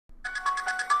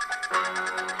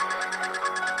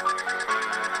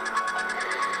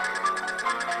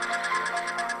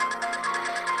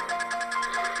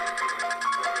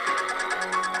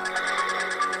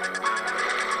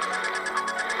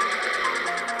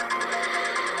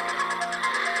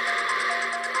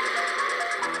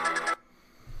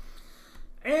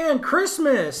Man,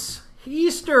 Christmas,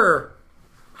 Easter,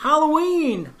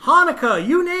 Halloween, Hanukkah,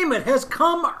 you name it, has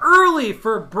come early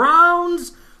for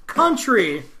Browns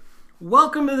country.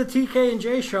 Welcome to the TK and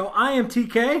J Show. I am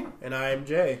TK. And I am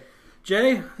Jay.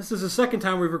 Jay, this is the second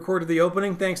time we've recorded the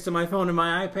opening thanks to my phone and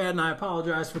my iPad, and I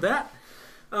apologize for that.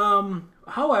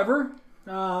 However,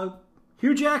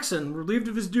 Hugh Jackson relieved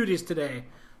of his duties today.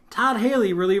 Todd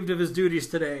Haley relieved of his duties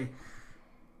today.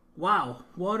 Wow,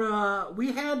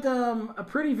 we had a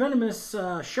pretty venomous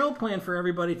show planned for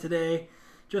everybody today,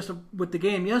 just with the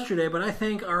game yesterday. But I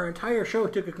think our entire show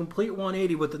took a complete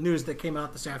 180 with the news that came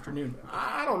out this afternoon.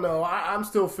 I don't know. I'm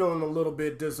still feeling a little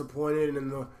bit disappointed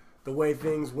in the way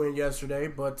things went yesterday,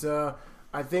 but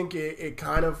I think it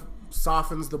kind of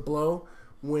softens the blow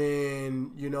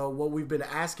when what we've been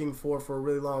asking for a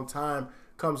really long time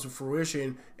comes to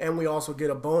fruition, and we also get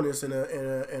a bonus in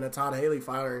a Todd Haley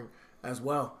firing as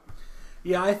well.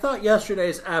 Yeah, I thought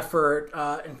yesterday's effort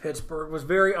in Pittsburgh was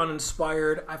very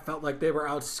uninspired. I felt like they were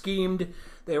out-schemed,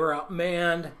 they were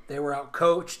outmanned, they were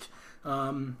out-coached.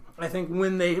 I think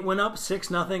when they went up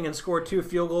 6-0 and scored 2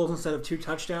 field goals instead of 2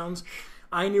 touchdowns,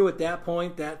 I knew at that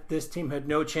point that this team had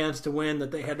no chance to win,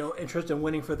 that they had no interest in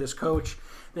winning for this coach.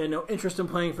 They had no interest in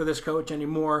playing for this coach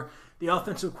anymore. The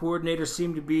offensive coordinator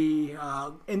seemed to be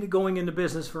going into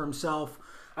business for himself.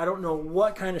 I don't know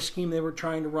what kind of scheme they were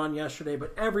trying to run yesterday,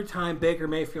 but every time Baker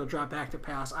Mayfield dropped back to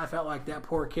pass, I felt like that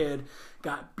poor kid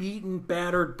got beaten,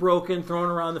 battered, broken, thrown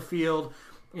around the field.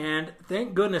 And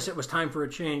thank goodness it was time for a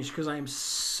change, because I am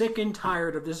sick and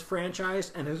tired of this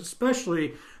franchise, and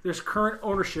especially this current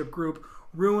ownership group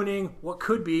ruining what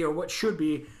could be or what should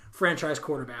be franchise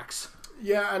quarterbacks.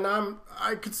 Yeah, and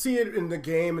I could see it in the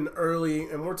game and early,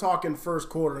 and we're talking first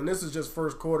quarter, and this is just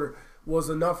first quarter,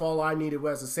 was enough. All I needed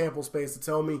was a sample space to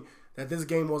tell me that this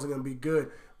game wasn't going to be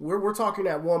good. We're talking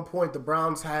at one point the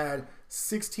Browns had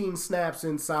 16 snaps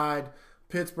inside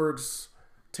Pittsburgh's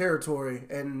territory,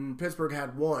 and Pittsburgh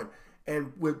had 1.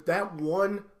 And with that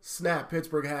 1 snap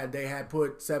they had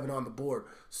put 7 on the board.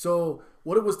 So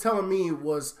what it was telling me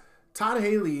was Todd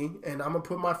Haley, and I'm going to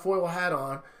put my foil hat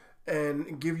on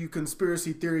and give you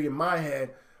conspiracy theory in my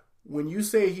head. When you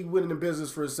say he went into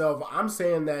business for himself, I'm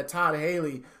saying that Todd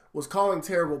Haley was calling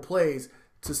terrible plays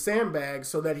to sandbag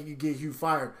so that he could get Hugh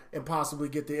fired and possibly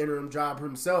get the interim job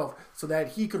himself so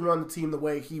that he could run the team the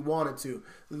way he wanted to.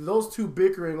 Those two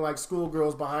bickering like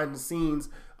schoolgirls behind the scenes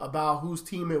about whose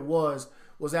team it was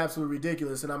absolutely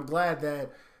ridiculous. And I'm glad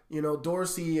that,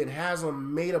 Dorsey and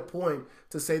Haslam made a point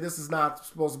to say this is not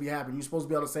supposed to be happening. You're supposed to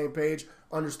be on the same page,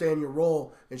 understand your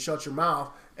role, and shut your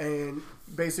mouth, and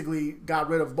basically got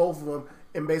rid of both of them.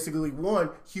 And basically, one,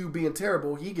 Hugh being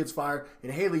terrible, he gets fired,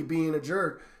 and Haley being a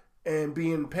jerk and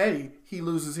being petty, he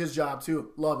loses his job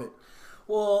too. Love it.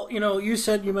 Well,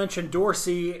 you mentioned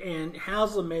Dorsey and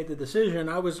Haslam made the decision.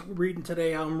 I was reading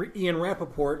today on Ian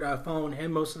Rappaport, following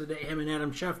him most of the day, him and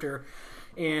Adam Schefter.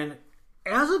 And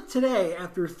as of today,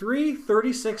 after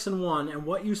 3-36-1 and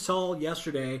what you saw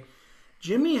yesterday,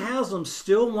 Jimmy Haslam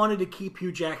still wanted to keep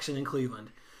Hugh Jackson in Cleveland.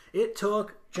 It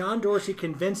took John Dorsey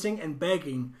convincing and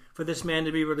begging for this man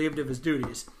to be relieved of his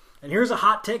duties. And here's a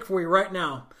hot take for you right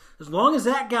now. As long as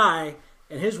that guy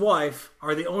and his wife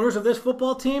are the owners of this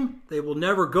football team, they will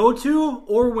never go to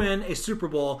or win a Super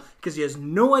Bowl because he has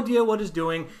no idea what he's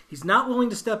doing. He's not willing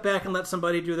to step back and let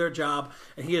somebody do their job.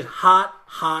 And he is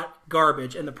hot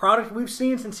garbage. And the product we've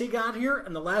seen since he got here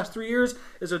in the last 3 years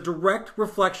is a direct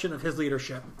reflection of his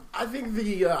leadership. I think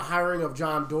the hiring of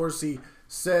John Dorsey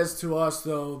says to us,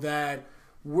 though, that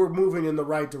we're moving in the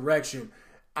right direction.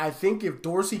 I think if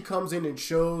Dorsey comes in and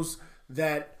shows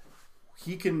that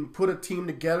he can put a team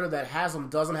together that Haslam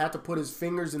doesn't have to put his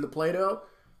fingers in the Play-Doh,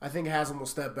 I think Haslam will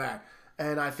step back.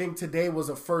 And I think today was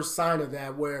a first sign of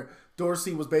that, where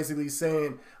Dorsey was basically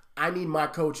saying, I need my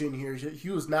coach in here.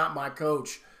 Hugh is not my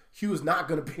coach. Hugh is not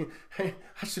going to be –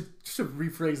 I should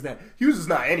rephrase that. Hughes is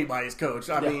not anybody's coach.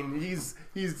 I mean, he's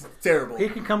terrible. He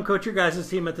can come coach your guys'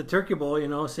 team at the Turkey Bowl,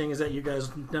 seeing as that you guys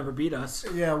never beat us.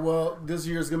 Yeah, well, this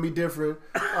year is going to be different.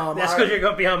 That's because you're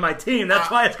going to be on my team. That's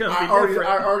why it's going to be different.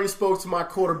 I already spoke to my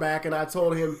quarterback, and I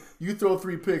told him, you throw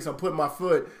 3 picks, I'm putting my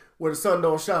foot where the sun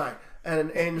don't shine.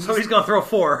 And so he's going to throw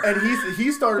 4. And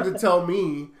he started to tell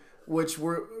me, I'm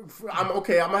going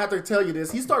to have to tell you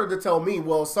this. He started to tell me,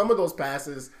 well, some of those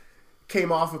passes came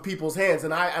off of people's hands,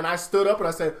 and I stood up and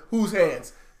I said, whose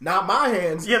hands? Not my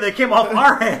hands. Yeah, they came off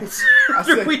our hands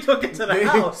after we took it to the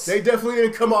house. They definitely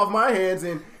didn't come off my hands,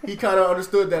 and he kind of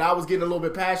understood that I was getting a little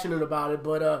bit passionate about it.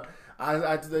 But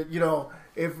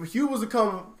if Hugh was to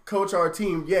come coach our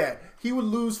team, yeah, he would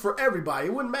lose for everybody.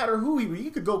 It wouldn't matter who he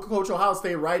could go coach Ohio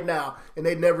State right now, and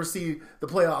they'd never see the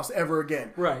playoffs ever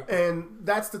again. Right. And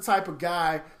that's the type of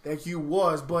guy that Hugh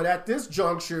was. But at this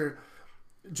juncture,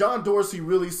 John Dorsey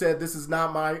really said, this is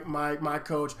not my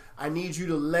coach. I need you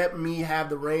to let me have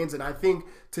the reins. And I think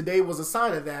today was a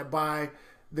sign of that by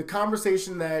the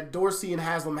conversation that Dorsey and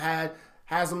Haslam had.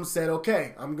 Haslam said,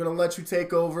 okay, I'm going to let you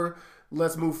take over.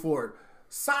 Let's move forward.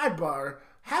 Sidebar,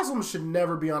 Haslam should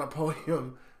never be on a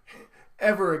podium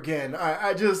ever again.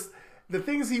 I just, the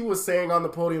things he was saying on the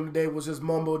podium today was just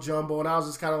mumbo jumbo, and I was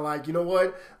just kind of like, you know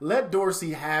what? Let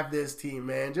Dorsey have this team,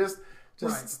 man. Just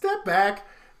Right. step back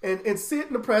and sit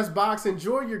in the press box,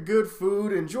 enjoy your good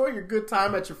food, enjoy your good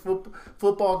time at your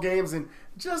football games, and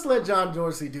just let John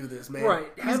Dorsey do this, man. Right.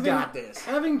 He's got this.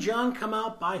 Having John come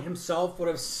out by himself would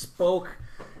have spoke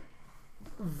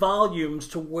volumes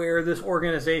to where this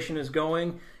organization is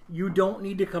going. You don't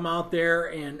need to come out there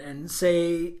and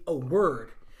say a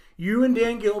word. You and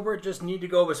Dan Gilbert just need to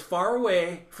go as far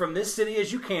away from this city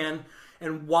as you can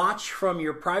and watch from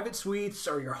your private suites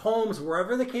or your homes,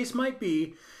 wherever the case might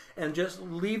be, and just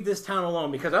leave this town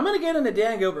alone. Because I'm going to get into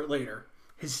Dan Gilbert later.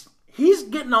 He's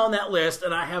getting on that list,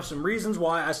 and I have some reasons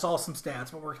why. I saw some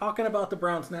stats, but we're talking about the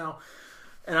Browns now,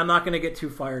 and I'm not going to get too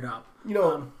fired up. You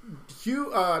know,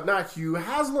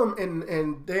 Haslam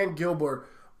and Dan Gilbert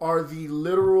are the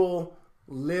literal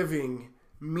living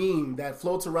meme that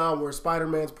floats around where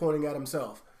Spider-Man's pointing at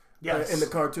himself. Yes. In the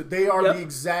cartoon. They are the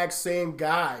exact same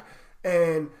guy.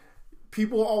 And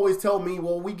people always tell me,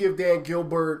 well, we give Dan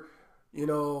Gilbert,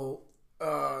 a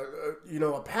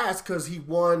pass because he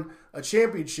won a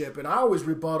championship. And I always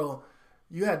rebuttal,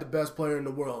 you had the best player in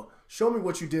the world. Show me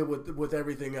what you did with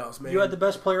everything else, man. You had the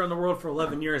best player in the world for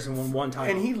 11 years and won one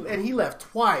title. And he left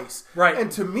twice. Right.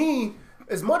 And to me,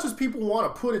 as much as people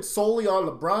want to put it solely on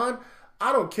LeBron,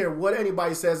 I don't care what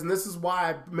anybody says, and this is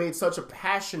why I made such a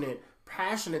passionate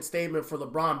statement for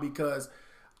LeBron, because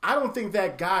I don't think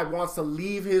that guy wants to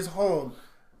leave his home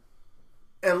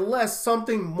unless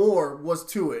something more was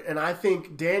to it. And I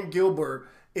think Dan Gilbert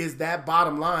is that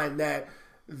bottom line, that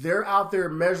they're out there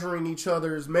measuring each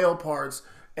other's male parts,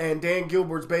 and Dan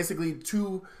Gilbert's basically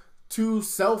too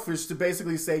selfish to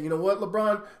basically say, you know what,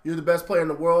 LeBron, you're the best player in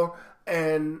the world,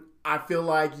 and I feel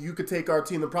like you could take our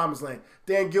team to the promised land.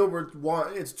 Dan Gilbert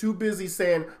it's too busy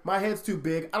saying, my head's too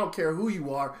big, I don't care who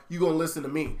you are, you're going to listen to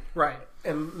me. Right.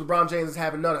 And LeBron James is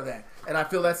having none of that. And I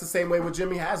feel that's the same way with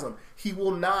Jimmy Haslam. He will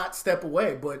not step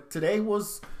away, but today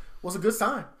was a good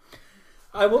sign.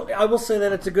 I will say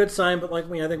that it's a good sign, but like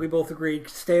me, I think we both agreed,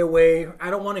 stay away. I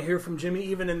don't want to hear from Jimmy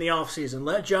even in the offseason.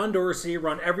 Let John Dorsey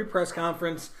run every press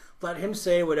conference. Let him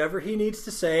say whatever he needs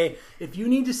to say. If you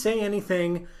need to say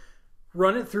anything,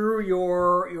 run it through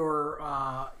your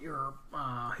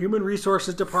human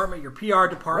resources department, your PR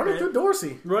department. Run it through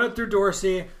Dorsey. Run it through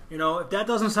Dorsey. If that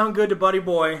doesn't sound good to Buddy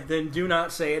Boy, then do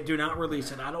not say it. Do not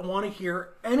release it. I don't want to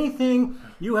hear anything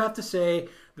you have to say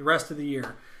the rest of the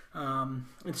year. And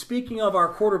speaking of our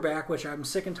quarterback, which I'm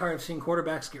sick and tired of seeing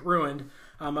quarterbacks get ruined,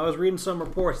 I was reading some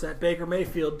reports that Baker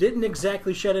Mayfield didn't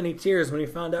exactly shed any tears when he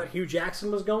found out Hugh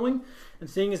Jackson was going. And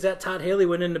seeing as that Todd Haley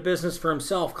went into business for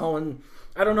himself, calling,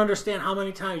 I don't understand how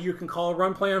many times you can call a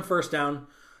run play on first down,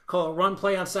 call a run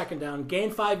play on second down, gain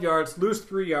 5 yards, lose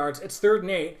 3 yards, it's 3rd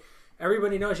and 8.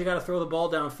 Everybody knows you got to throw the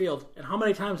ball downfield. And how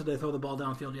many times did they throw the ball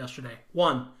downfield yesterday?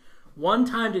 One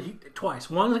time twice.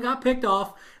 One that got picked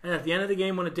off, and at the end of the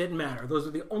game when it didn't matter. Those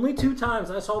are the only 2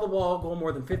 times I saw the ball go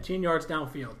more than 15 yards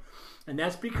downfield. And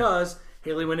that's because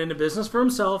Haley went into business for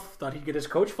himself, thought he'd get his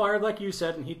coach fired like you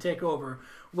said, and he'd take over.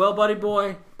 Well, Buddy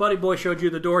Boy showed you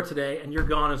the door today, and you're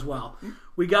gone as well.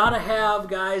 We got to have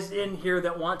guys in here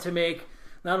that want to make,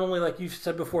 not only like you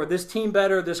said before, this team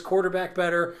better, this quarterback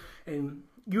better, and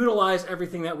utilize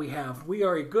everything that we have. We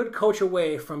are a good coach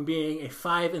away from being a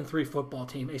 5-3 football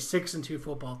team, a 6-2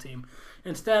 football team.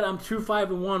 Instead, I'm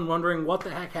 2-5-1, wondering what the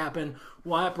heck happened,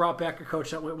 why I brought back a coach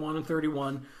that went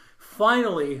 1-31.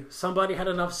 Finally, somebody had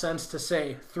enough sense to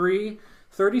say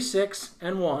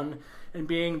 36-1, and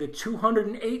being the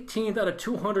 218th out of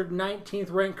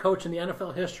 219th ranked coach in the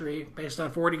NFL history, based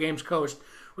on 40 games coached,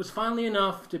 was finally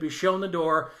enough to be shown the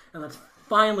door, and let's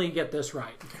finally get this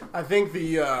right. I think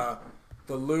the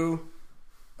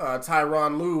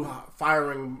Tyronn Lue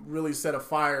firing really set a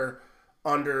fire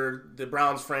under the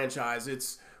Browns franchise.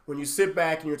 It's when you sit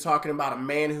back and you're talking about a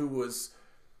man who was,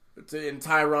 in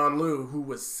Tyronn Lue, who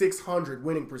was 600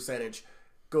 winning percentage,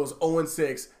 goes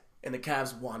 0-6, and the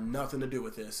Cavs want nothing to do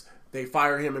with this. They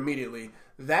fire him immediately.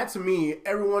 That, to me,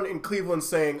 everyone in Cleveland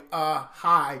saying,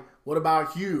 hi, what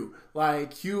about Hugh?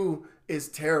 Like, Hugh is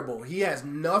terrible. He has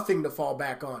nothing to fall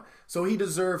back on. So he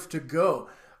deserved to go.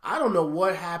 I don't know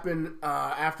what happened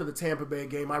after the Tampa Bay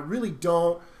game. I really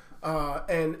don't.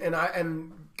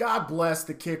 And God bless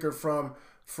the kicker from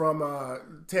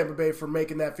Tampa Bay for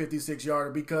making that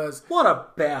 56-yarder, because what a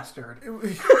bastard.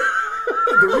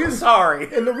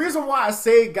 Sorry. And the reason why I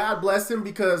say God bless him,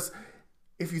 because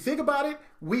if you think about it,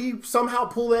 we somehow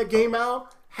pull that game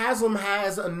out. Haslam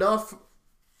has enough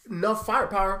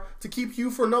firepower to keep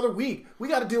Hugh for another week. We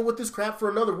got to deal with this crap for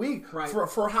another week, right,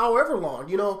 for however long,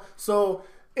 you know. So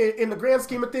in the grand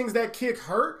scheme of things, that kick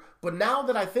hurt. But now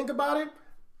that I think about it,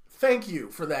 thank you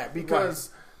for that,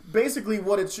 because basically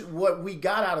what we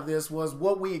got out of this was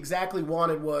what we exactly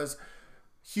wanted was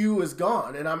Hugh is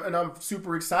gone, and I'm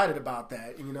super excited about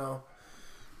that. You know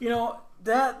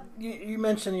that you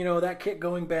mentioned, that kick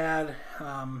going bad,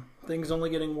 things only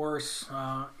getting worse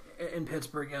in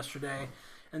Pittsburgh yesterday,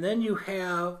 and then you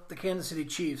have the Kansas City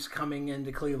Chiefs coming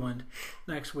into Cleveland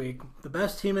next week. The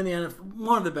best team in the NFL,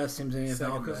 one of the best teams in the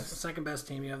NFL, because the second best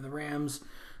team, you have the Rams,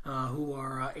 who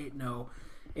are 8-0.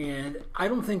 And I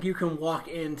don't think you can walk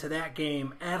into that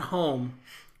game at home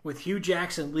with Hugh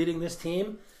Jackson leading this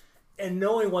team and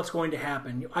knowing what's going to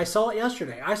happen. I saw it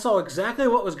yesterday. I saw exactly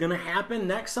what was going to happen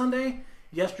next Sunday,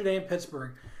 yesterday in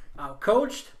Pittsburgh.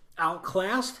 Out-coached,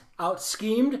 outclassed,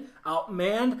 out-schemed,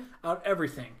 out-manned,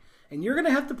 out-everything. And you're going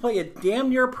to have to play a damn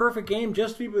near perfect game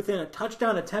just to be within a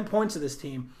touchdown of 10 points of this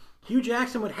team. Hugh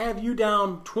Jackson would have you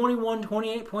down 21,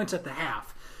 28 points at the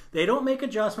half. They don't make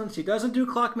adjustments. He doesn't do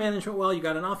clock management well. You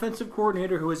got an offensive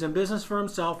coordinator who is in business for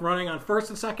himself, running on first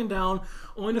and second down,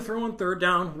 only to throw on third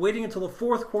down, waiting until the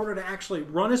fourth quarter to actually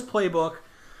run his playbook.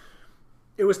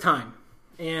 It was time.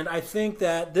 And I think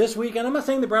that this weekend, I'm not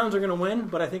saying the Browns are going to win,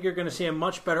 but I think you're going to see a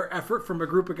much better effort from a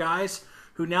group of guys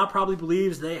who now probably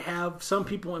believes they have some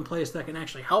people in place that can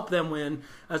actually help them win,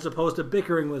 as opposed to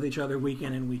bickering with each other week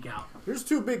in and week out. There's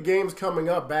two big games coming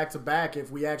up back-to-back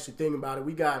if we actually think about it.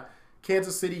 We got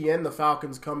Kansas City and the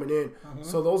Falcons coming in. Mm-hmm.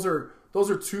 So those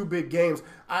are two big games.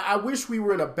 I wish we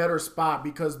were in a better spot,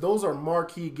 because those are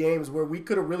marquee games where we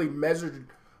could have really measured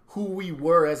who we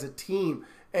were as a team.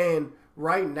 And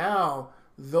right now,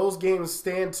 those games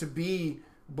stand to be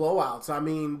blowouts. I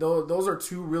mean, those are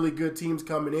two really good teams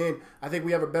coming in. I think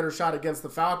we have a better shot against the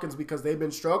Falcons because they've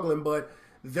been struggling, but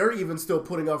they're even still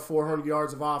putting up 400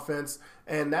 yards of offense,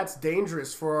 and that's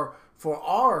dangerous for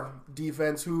our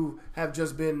defense, who have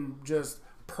just been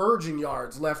purging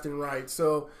yards left and right.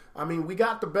 So, I mean, we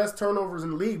got the best turnovers in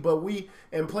the league, but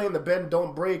playing the bend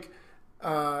don't break,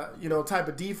 type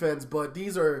of defense. But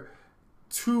these are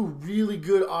two really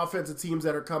good offensive teams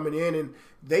that are coming in, and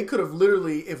they could have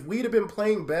literally, if we'd have been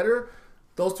playing better,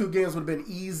 those two games would have been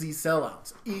easy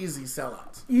sellouts. Easy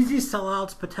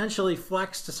sellouts, potentially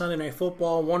flex to Sunday Night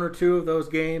Football, one or two of those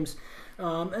games.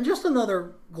 And just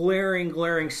another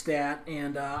glaring stat,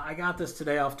 and I got this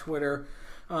today off Twitter.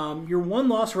 Your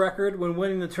one-loss record when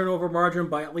winning the turnover margin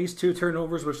by at least 2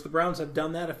 turnovers, which the Browns have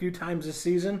done that a few times this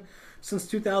season since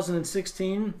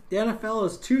 2016. The NFL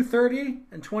is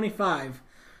 230-25.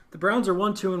 The Browns are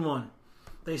 1-2-1.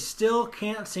 They still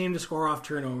can't seem to score off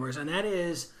turnovers, and that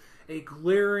is a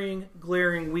glaring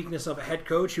weakness of a head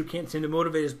coach who can't seem to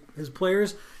motivate his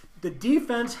players. The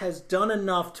defense has done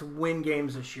enough to win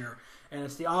games this year, and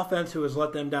it's the offense who has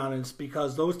let them down, and it's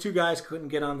because those two guys couldn't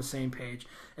get on the same page.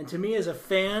 And to me, as a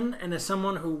fan and as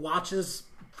someone who watches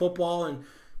football, and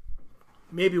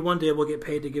maybe one day will get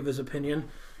paid to give his opinion,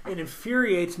 it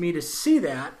infuriates me to see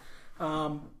that,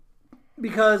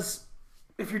 because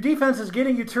if your defense is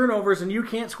getting you turnovers and you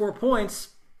can't score points,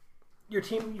 your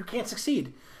team, you can't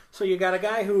succeed. So you got a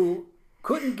guy who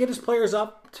couldn't get his players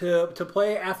up to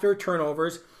play after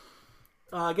turnovers.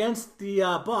 Against the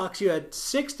Bucs, you had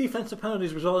 6 defensive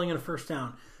penalties resulting in a first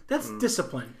down. That's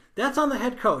discipline. That's on the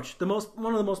head coach,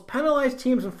 one of the most penalized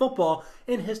teams in football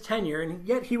in his tenure, and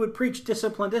yet he would preach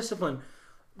discipline.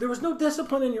 There was no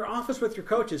discipline in your office with your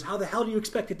coaches. How the hell do you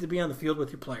expect it to be on the field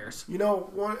with your players? You know,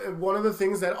 one of the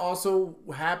things that also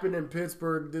happened in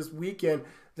Pittsburgh this weekend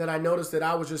that I noticed that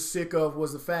I was just sick of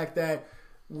was the fact that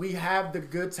we have the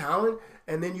good talent,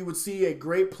 and then you would see a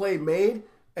great play made,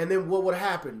 and then what would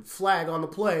happen? Flag on the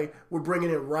play, we're bringing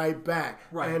it right back.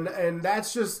 Right. And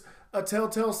that's just a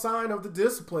telltale sign of the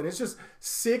discipline. It's just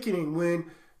sickening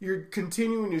when you're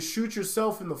continuing to shoot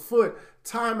yourself in the foot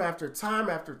time after time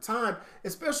after time,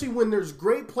 especially when there's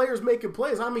great players making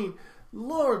plays. I mean,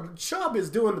 Lord, Chubb is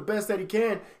doing the best that he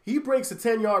can. He breaks a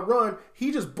 10-yard run.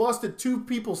 He just busted 2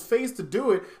 people's face to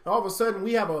do it. And all of a sudden,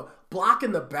 we have a block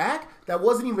in the back that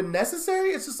wasn't even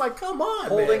necessary. It's just like, come on,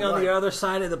 holding man. On the other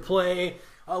side of the play.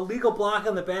 a legal block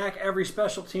on the back every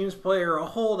special teams play or a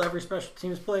hold every special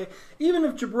teams play. Even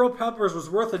if Jabril Peppers was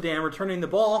worth a damn returning the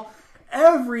ball,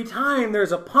 every time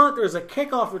there's a punt, there's a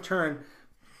kickoff return,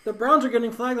 the Browns are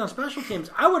getting flagged on special teams.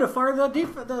 I would have fired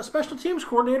the special teams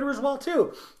coordinator as well,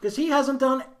 too, because he hasn't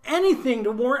done anything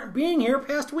to warrant being here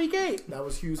past week 8. That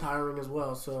was Hugh's hiring as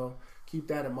well, so keep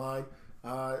that in mind.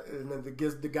 And then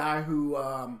the guy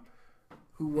who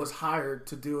was hired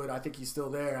to do it, I think he's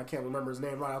still there. I can't remember his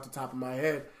name right off the top of my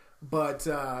head, but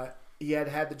he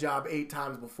had the job 8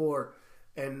 times before,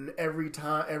 and every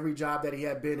job that he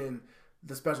had been in,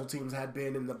 the special teams had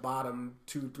been in the bottom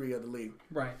 2-3 of the league.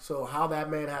 Right. So how that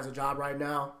man has a job right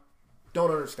now, don't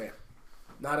understand.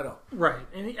 Not at all. Right.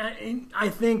 And I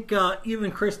think even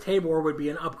Chris Tabor would be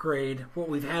an upgrade, what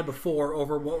we've had before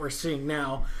over what we're seeing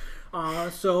now.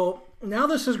 So now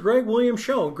this is Greg Williams'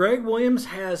 show. Greg Williams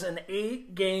has an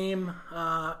 8-game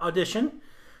audition.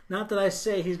 Not that I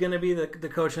say he's going to be the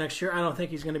coach next year. I don't think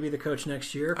he's going to be the coach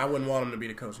next year. I wouldn't want him to be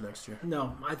the coach next year.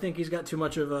 No, I think he's got too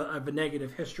much of a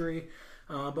negative history.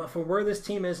 But for where this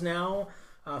team is now,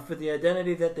 for the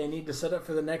identity that they need to set up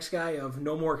for the next guy of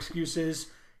no more excuses,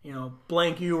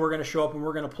 blank you, we're going to show up and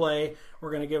we're going to play,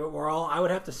 we're going to give it we're all. I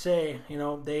would have to say,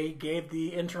 they gave the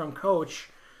interim coach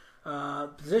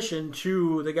position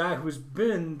to the guy who's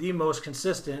been the most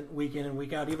consistent week in and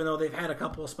week out, even though they've had a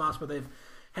couple of spots where they've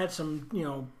had some,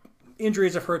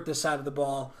 injuries have hurt this side of the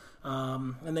ball.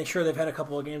 And they've had a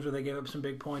couple of games where they gave up some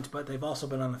big points, but they've also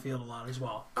been on the field a lot as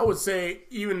well. I would say,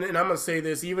 and I'm going to say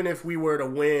this, even if we were to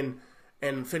win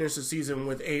and finish the season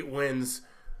with 8 wins,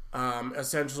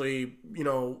 essentially,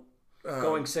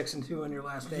 going 6-2 in your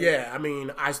last day. Yeah, I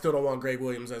mean, I still don't want Greg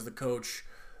Williams as the coach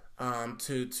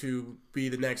to be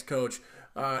the next coach.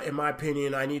 In my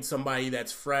opinion, I need somebody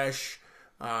that's fresh,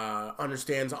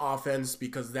 understands offense,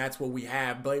 because that's what we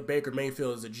have. Baker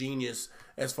Mayfield is a genius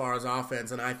as far as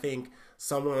offense, and I think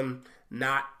someone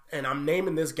not, and I'm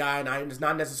naming this guy, and it's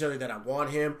not necessarily that I want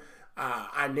him.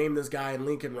 I named this guy in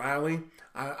Lincoln Riley.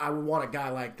 I would want a guy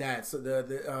like that.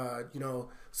 So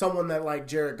someone that like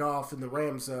Jared Goff and the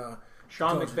Rams,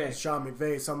 Sean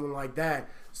McVay, someone like that.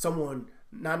 Someone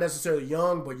not necessarily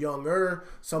young, but younger.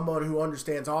 Someone who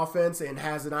understands offense and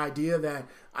has an idea that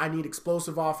I need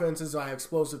explosive offenses, I have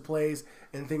explosive plays,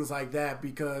 and things like that,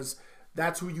 because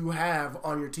that's who you have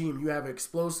on your team. You have an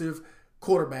explosive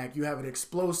quarterback. You have an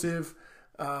explosive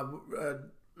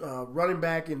running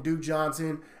back in Duke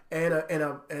Johnson and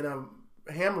a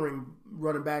hammering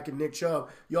running back in Nick Chubb.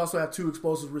 You also have 2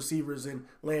 explosive receivers in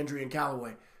Landry and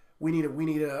Callaway. We need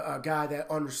a guy that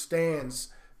understands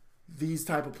these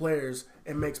type of players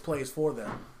and makes plays for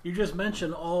them. You just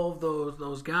mentioned all of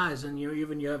those guys, and you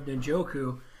have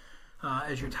Njoku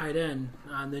as your tight end.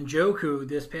 Njoku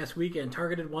this past weekend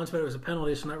targeted once, but it was a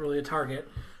penalty, so not really a target.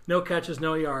 No catches,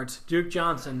 no yards. Duke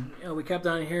Johnson. We kept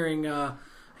on hearing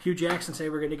Hugh Jackson say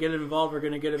we're going to get him involved,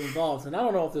 And I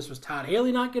don't know if this was Todd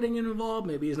Haley not getting him involved.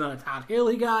 Maybe he's not a Todd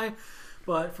Haley guy.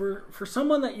 But for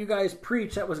someone that you guys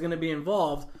preached that was going to be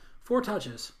involved, 4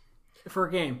 touches for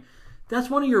a game. That's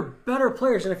one of your better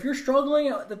players. And if you're struggling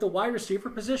at the wide receiver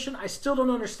position, I still don't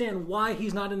understand why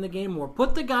he's not in the game more.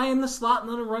 Put the guy in the slot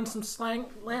and let him run some slant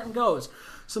and goes,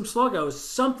 some sluggos,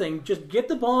 something. Just get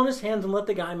the ball in his hands and let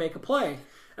the guy make a play.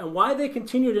 And why they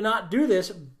continue to not do this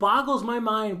boggles my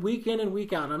mind week in and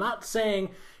week out. I'm not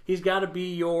saying he's got to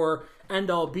be your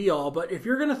end-all, be-all, but if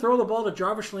you're going to throw the ball to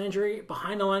Jarvis Landry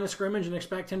behind the line of scrimmage and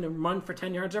expect him to run for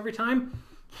 10 yards every time,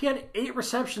 he had 8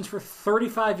 receptions for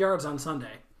 35 yards on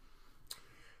Sunday.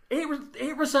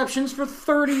 8 receptions for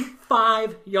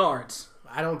 35 yards.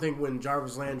 I don't think when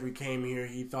Jarvis Landry came here,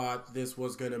 he thought this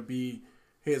was going to be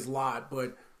his lot.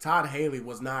 But Todd Haley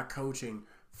was not coaching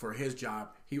for his job.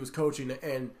 He was coaching to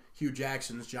end Hugh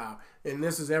Jackson's job. And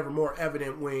this is ever more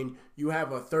evident when you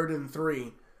have a 3rd and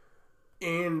 3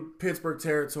 in Pittsburgh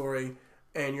territory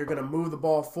and you're going to move the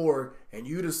ball forward and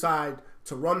you decide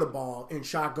to run the ball in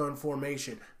shotgun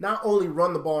formation. Not only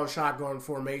run the ball in shotgun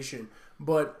formation,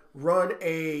 but run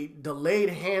a delayed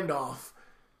handoff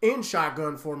in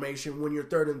shotgun formation when you're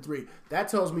 3rd and 3. That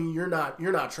tells me you're not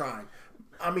trying.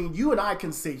 I mean, you and I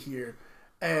can sit here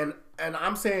and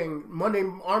I'm saying Monday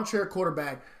armchair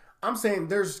quarterback, I'm saying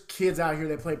there's kids out here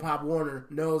that play Pop Warner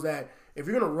knows that if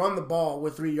you're going to run the ball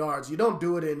with 3 yards, you don't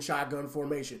do it in shotgun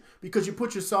formation because you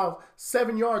put yourself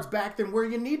 7 yards back than where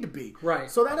you need to be.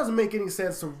 Right. So that doesn't make any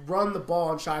sense to run the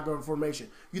ball in shotgun formation.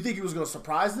 You think he was going to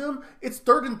surprise them? It's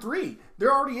 3rd and 3.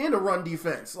 They're already in a run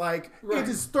defense. Like, It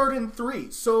is 3rd and 3.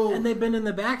 So and they've been in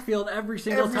the backfield every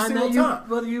single time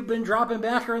whether you've been dropping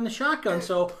back or in the shotgun.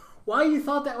 So why you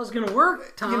thought that was going to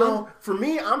work, Tom? For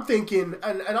me, I'm thinking,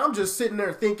 and I'm just sitting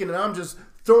there thinking, and I'm just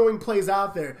throwing plays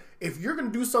out there. If you're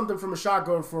going to do something from a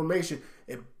shotgun formation,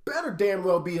 it better damn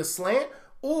well be a slant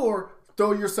or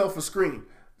throw yourself a screen.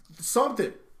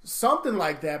 Something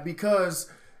like that, because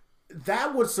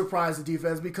that would surprise the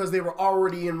defense because they were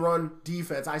already in run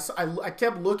defense. I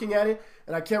kept looking at it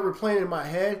and I kept replaying it in my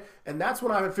head, and that's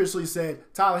when I officially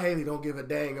said, Tyler Haley don't give a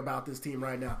dang about this team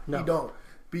right now. No. He don't,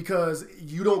 because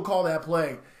you don't call that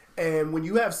play. And when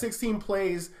you have 16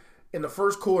 plays in the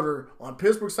first quarter on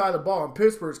Pittsburgh's side of the ball, and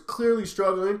Pittsburgh's clearly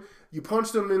struggling, you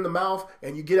punch them in the mouth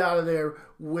and you get out of there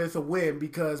with a win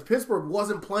because Pittsburgh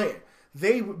wasn't playing.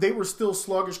 They were still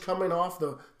sluggish coming off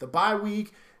the bye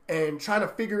week and trying to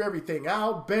figure everything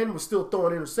out. Ben was still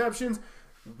throwing interceptions.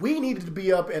 We needed to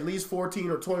be up at least 14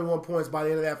 or 21 points by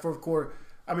the end of that first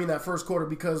quarter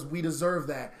because we deserved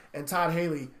that. And Todd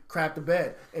Haley cracked the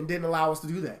bed and didn't allow us to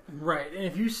do that. Right. And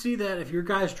if you see that, if your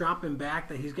guy's dropping back,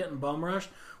 that he's getting bum rushed,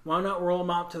 why not roll him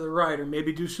out to the right or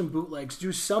maybe do some bootlegs?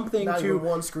 Do something not even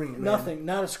one screen. Man. Nothing.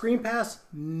 Not a screen pass.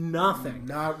 Nothing.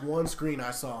 Not one screen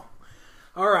I saw.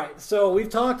 All right, so we've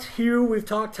talked Hugh, we've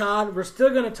talked Todd. We're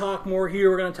still going to talk more Hugh.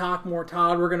 We're going to talk more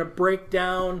Todd. We're going to break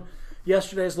down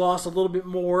yesterday's loss a little bit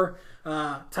more.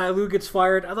 Ty Lue gets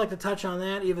fired. I'd like to touch on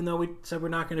that, even though we said we're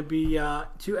not going to be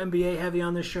too NBA heavy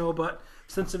on this show. But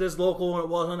since it is local and it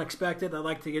was unexpected, I'd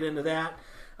like to get into that.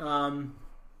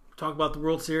 Talk about the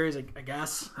World Series, I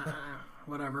guess.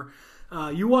 Whatever.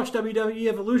 You watched WWE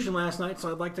Evolution last night, so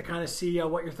I'd like to kind of see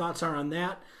what your thoughts are on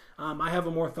that. I have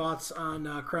more thoughts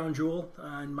on Crown Jewel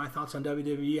and my thoughts on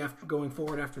WWE going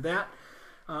forward after that.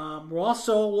 We'll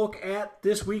also look at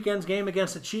this weekend's game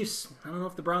against the Chiefs. I don't know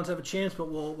if the Browns have a chance, but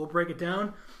we'll break it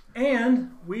down.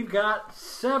 And we've got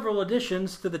several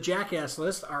additions to the Jackass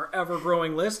list, our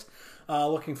ever-growing list.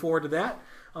 Looking forward to that.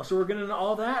 So we're getting into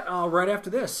all that right after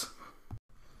this.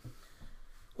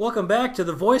 Welcome back to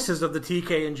the voices of the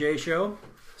TK and J Show.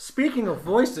 Speaking of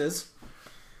voices,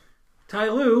 Ty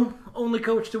Lue, only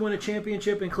coach to win a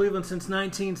championship in Cleveland since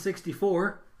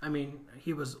 1964. I mean,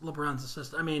 he was LeBron's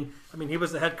assistant. I mean, he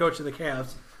was the head coach of the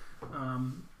Cavs.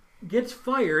 Gets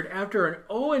fired after an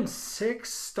 0-6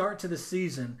 start to the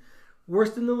season.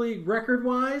 Worst in the league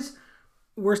record-wise,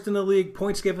 worst in the league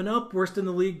points given up, worst in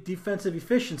the league defensive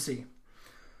efficiency.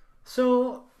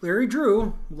 So Larry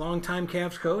Drew, longtime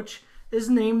Cavs coach, is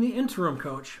named the interim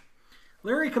coach.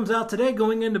 Larry comes out today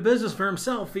going into business for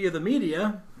himself via the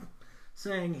media,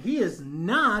 saying he is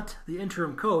not the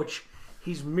interim coach.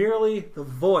 He's merely the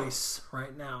voice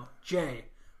right now. Jay,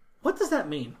 what does that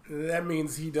mean? That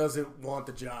means he doesn't want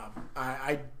the job.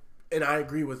 I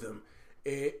agree with him.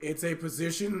 It's a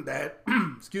position that,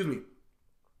 excuse me,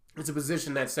 it's a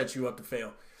position that sets you up to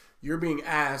fail. You're being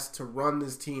asked to run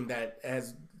this team that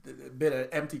has been an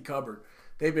empty cupboard.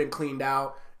 They've been cleaned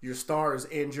out. Your star is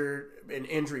injured and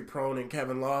injury prone in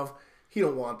Kevin Love. He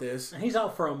don't want this. And he's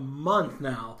out for a month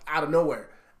now. Out of nowhere.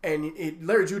 And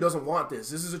Larry Drew doesn't want this.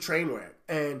 This is a train wreck.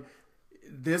 And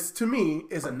this, to me,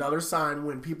 is another sign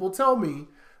when people tell me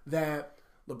that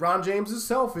LeBron James is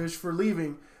selfish for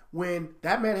leaving, when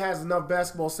that man has enough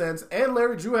basketball sense and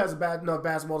Larry Drew has enough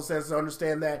basketball sense to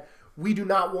understand that we do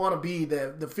not want to be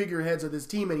the figureheads of this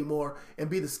team anymore and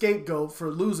be the scapegoat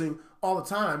for losing all the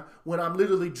time when I'm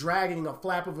literally dragging a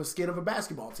flap of a skin of a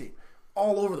basketball team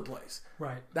all over the place.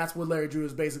 Right. That's what Larry Drew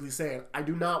is basically saying. I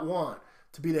do not want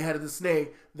to be the head of the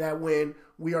snake that when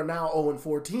we are now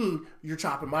 0-14, you're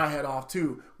chopping my head off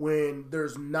too when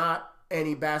there's not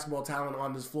any basketball talent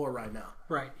on this floor right now.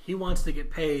 Right. He wants to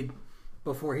get paid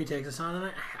before he takes us on,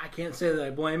 and I can't say that I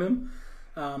blame him.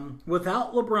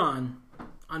 Without LeBron,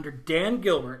 under Dan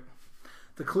Gilbert,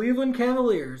 the Cleveland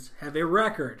Cavaliers have a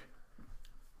record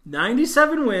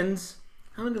 97 wins.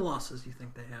 How many losses do you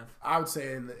think they have? I would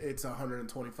say it's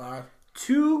 125.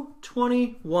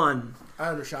 221. I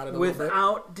undershot it a little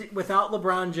bit. Without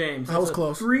LeBron James. That was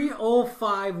close.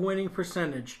 305 winning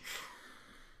percentage.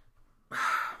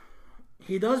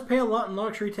 He does pay a lot in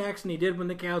luxury tax, and he did when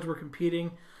the Cavs were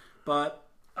competing. But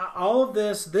all of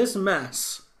this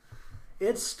mess,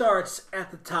 it starts at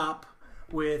the top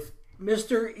with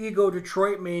Mr. Ego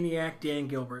Detroit Maniac Dan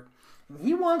Gilbert.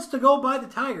 He wants to go buy the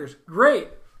Tigers. Great.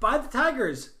 Buy the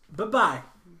Tigers. Bye-bye.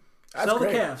 Sell the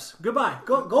Cavs. Goodbye.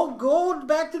 Go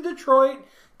back to Detroit.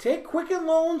 Take Quicken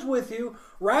Loans with you.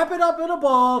 Wrap it up in a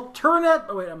ball. Turn that...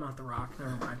 Oh, wait, I'm not The Rock.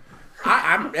 Never mind.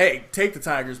 Hey, take the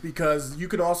Tigers, because you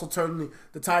can also turn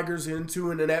the Tigers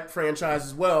into an inept franchise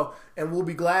as well, and we'll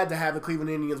be glad to have the Cleveland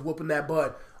Indians whooping that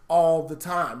butt all the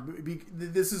time.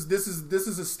 This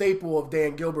is a staple of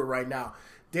Dan Gilbert right now.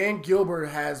 Dan Gilbert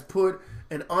has put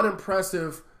an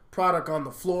unimpressive product on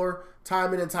the floor,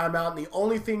 time in and time out. And the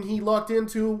only thing he lucked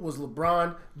into was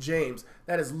LeBron James.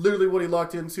 That is literally what he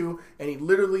lucked into, and he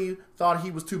literally thought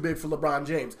he was too big for LeBron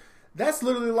James. That's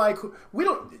literally like, we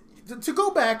don't, to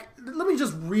go back, let me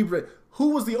just read, who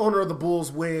was the owner of the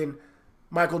Bulls when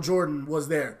Michael Jordan was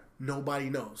there? Nobody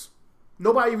knows.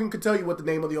 Nobody even could tell you what the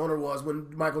name of the owner was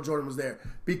when Michael Jordan was there,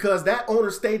 because that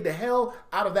owner stayed the hell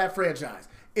out of that franchise.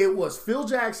 It was Phil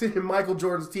Jackson and Michael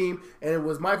Jordan's team, and it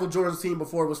was Michael Jordan's team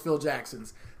before it was Phil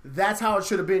Jackson's. That's how it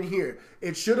should have been here.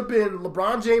 It should have been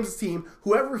LeBron James' team,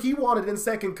 whoever he wanted in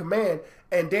second command,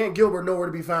 and Dan Gilbert nowhere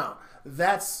to be found.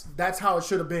 That's how it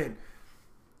should have been.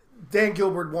 Dan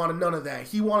Gilbert wanted none of that.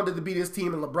 He wanted it to be his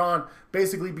team and LeBron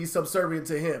basically be subservient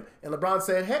to him. And LeBron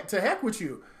said, heck, to heck with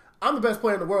you. I'm the best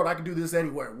player in the world. I can do this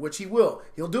anywhere, which he will.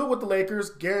 He'll do it with the Lakers,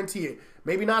 guarantee it.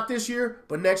 Maybe not this year,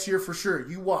 but next year for sure.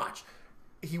 You watch.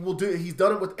 He will do it. He's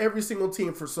done it with every single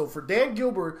team. For Dan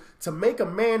Gilbert to make a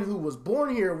man who was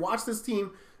born here, watch this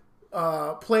team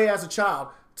play as a child,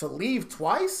 to leave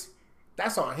twice,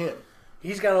 that's on him.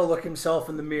 He's got to look himself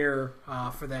in the mirror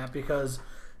for that, because,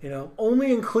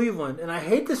 only in Cleveland, and I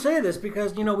hate to say this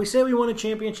because, we say we won a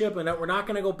championship and that we're not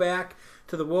going to go back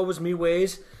to the woe was me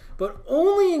ways, but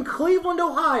only in Cleveland,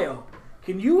 Ohio,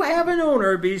 can you have an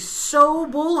owner be so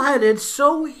bullheaded,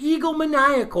 so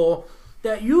egomaniacal,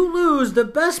 that you lose the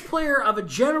best player of a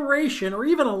generation or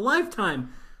even a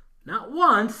lifetime, not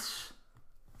once,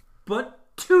 but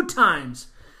 2 times.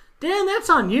 Dan,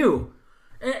 that's on you.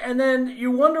 And then you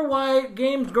wonder why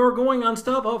games are going on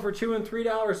StubHub for $2 and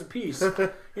 $3 a piece.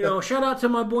 Shout out to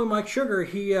my boy Mike Sugar.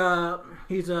 He's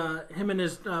him and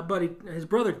his his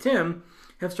brother Tim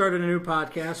have started a new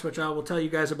podcast, which I will tell you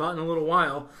guys about in a little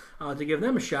while to give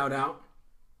them a shout out.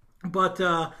 But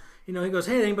he goes,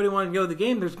 hey, anybody want to go to the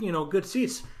game? There's good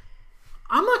seats.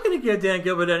 I'm not going to give Dan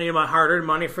Gilbert any of my hard-earned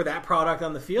money for that product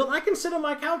on the field. I can sit on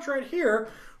my couch right here,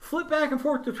 flip back and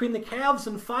forth between the Cavs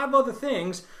and 5 other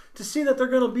things to see that they're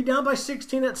going to be down by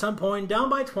 16 at some point, down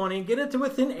by 20, get it to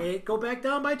within 8, go back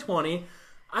down by 20.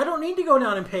 I don't need to go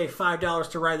down and pay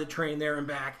 $5 to ride the train there and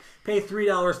back, pay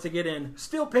 $3 to get in,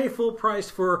 still pay full price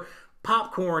for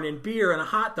popcorn and beer and a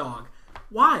hot dog.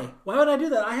 Why? Why would I do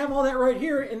that? I have all that right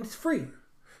here and it's free.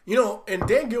 And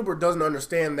Dan Gilbert doesn't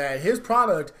understand that his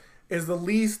product is the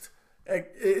least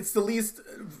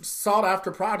sought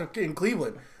after product in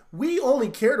Cleveland. We only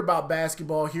cared about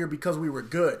basketball here because we were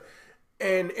good.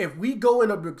 And if we go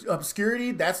in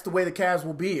obscurity, that's the way the Cavs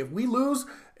will be. If we lose,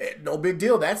 no big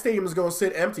deal. That stadium is going to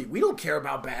sit empty. We don't care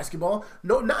about basketball.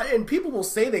 And people will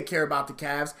say they care about the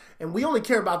Cavs, and we only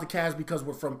care about the Cavs because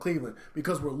we're from Cleveland,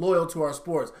 because we're loyal to our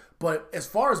sports. But as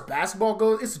far as basketball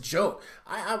goes, it's a joke.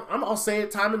 I'll say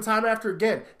it time and time after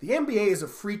again. The NBA is a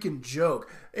freaking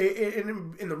joke.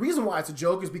 And the reason why it's a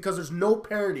joke is because there's no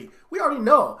parity. We already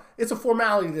know. It's a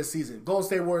formality this season. Golden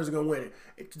State Warriors are going to win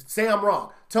it. Say I'm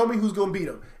wrong. Tell me who's going to beat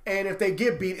them. And if they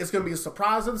get beat, it's going to be a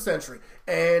surprise of the century.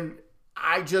 And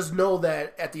I just know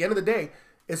that at the end of the day,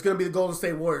 it's going to be the Golden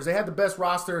State Warriors. They had the best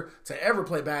roster to ever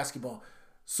play basketball.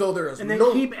 So and they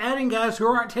keep adding guys who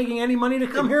aren't taking any money to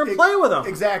come here and play with them.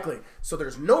 Exactly. So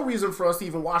there's no reason for us to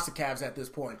even watch the Cavs at this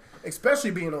point,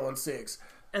 especially being 0-6.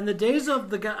 And the days of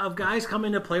guys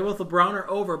coming to play with LeBron are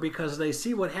over because they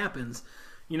see what happens.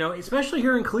 Especially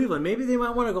here in Cleveland. Maybe they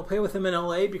might want to go play with him in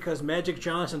L.A. because Magic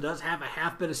Johnson does have a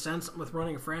half bit of sense with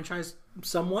running a franchise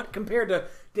somewhat. Compared to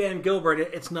Dan Gilbert,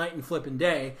 it's night and flipping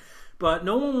day. But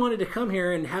no one wanted to come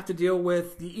here and have to deal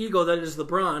with the ego that is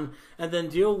LeBron and then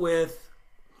deal with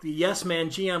the yes man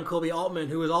GM Kobe Altman,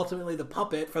 who is ultimately the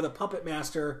puppet for the puppet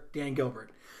master Dan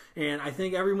Gilbert. And I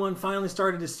think everyone finally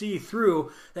started to see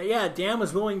through that, yeah, Dan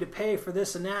was willing to pay for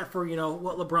this and that for,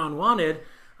 what LeBron wanted.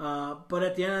 But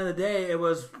at the end of the day, it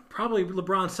was probably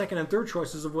LeBron's second and third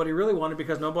choices of what he really wanted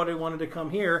because nobody wanted to come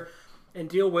here and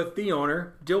deal with the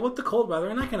owner, deal with the cold weather.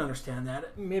 And I can understand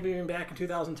that. Maybe even back in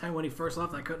 2010 when he first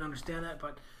left, I couldn't understand that.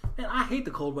 But, man, I hate the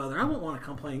cold weather. I won't want to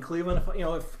come play in Cleveland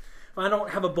if I don't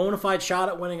have a bona fide shot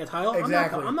at winning a title.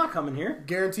 Exactly. I'm not coming here.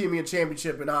 Guarantee me a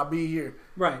championship and I'll be here.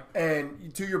 Right.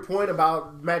 And to your point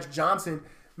about Magic Johnson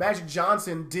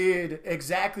did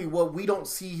exactly what we don't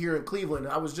see here in Cleveland.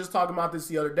 I was just talking about this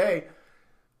the other day.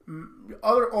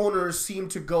 Other owners seem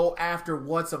to go after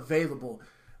what's available.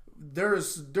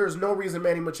 There's no reason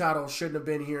Manny Machado shouldn't have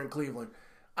been here in Cleveland.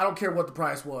 I don't care what the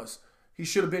price was. He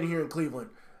should have been here in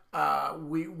Cleveland.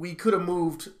 We could have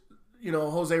moved,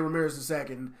 Jose Ramirez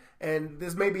II. And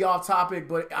this may be off topic,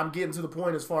 but I'm getting to the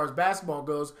point as far as basketball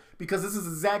goes because this is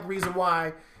the exact reason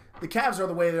why the Cavs are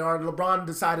the way they are, and LeBron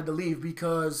decided to leave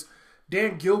because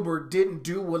Dan Gilbert didn't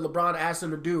do what LeBron asked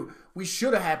him to do. We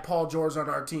should have had Paul George on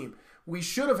our team. We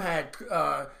should have had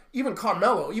even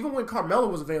Carmelo. Even when Carmelo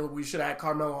was available, we should have had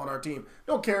Carmelo on our team.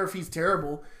 Don't care if he's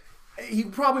terrible. He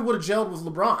probably would have gelled with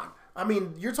LeBron. I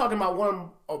mean, you're talking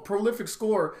about a prolific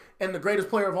scorer and the greatest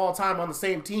player of all time on the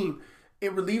same team.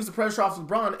 It relieves the pressure off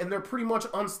LeBron, and they're pretty much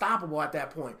unstoppable at that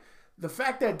point. The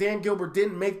fact that Dan Gilbert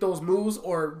didn't make those moves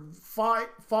or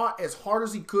fought as hard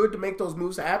as he could to make those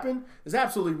moves happen is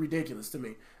absolutely ridiculous to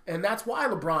me. And that's why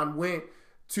LeBron went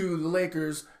to the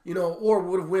Lakers, or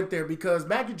would have went there, because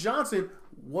Magic Johnson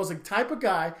was a type of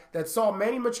guy that saw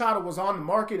Manny Machado was on the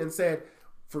market and said,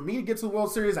 for me to get to the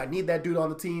World Series, I need that dude on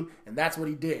the team, and that's what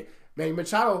he did. Manny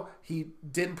Machado, he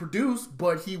didn't produce,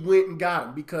 but he went and got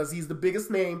him because he's the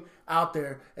biggest name out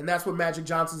there, and that's what Magic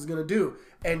Johnson is going to do.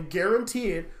 And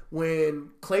guarantee it, when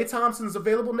Klay Thompson's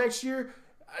available next year,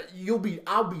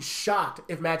 I'll be shocked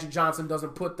if Magic Johnson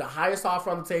doesn't put the highest offer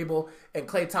on the table and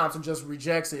Klay Thompson just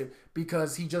rejects it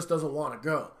because he just doesn't want to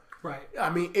go. Right. I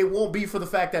mean, it won't be for the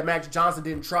fact that Magic Johnson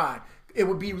didn't try. It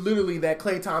would be literally that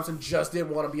Klay Thompson just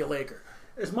didn't want to be a Laker.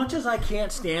 As much as I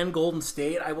can't stand Golden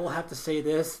State, I will have to say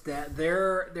this, that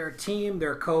their team,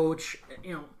 their coach,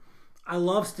 I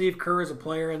love Steve Kerr as a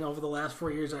player, and over the last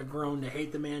 4 years I've grown to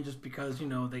hate the man just because,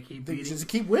 they keep beating. They just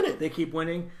keep winning. They keep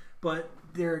winning. But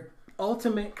their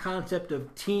ultimate concept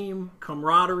of team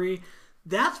camaraderie,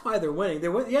 that's why they're winning.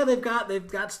 They've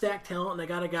got stacked talent, and they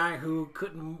got a guy who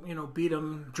couldn't, beat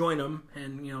them, join them,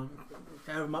 and,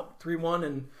 have him up 3-1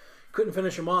 and couldn't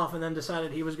finish him off, and then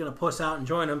decided he was going to puss out and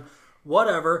join him.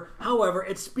 Whatever. However,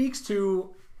 it speaks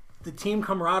to the team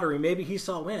camaraderie. Maybe he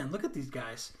saw, man, look at these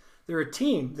guys. They're a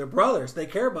team. They're brothers. They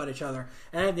care about each other.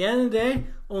 And at the end of the day,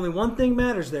 only one thing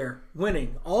matters there,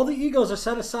 winning. All the egos are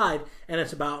set aside, and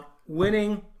it's about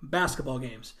winning basketball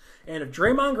games. And if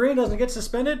Draymond Green doesn't get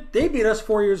suspended, they beat us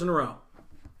 4 years in a row.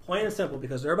 Plain and simple,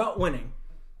 because they're about winning.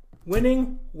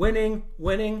 Winning, winning,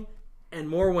 winning, and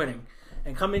more winning.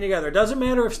 And coming together. It doesn't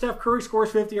matter if Steph Curry scores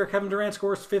 50 or Kevin Durant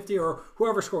scores 50 or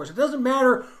whoever scores. It doesn't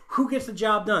matter who gets the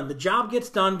job done. The job gets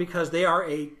done because they are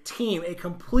a team, a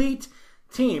complete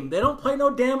team. They don't play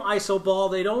no damn iso ball.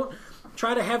 They don't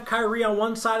try to have Kyrie on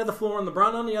one side of the floor and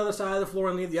LeBron on the other side of the floor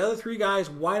and leave the other three guys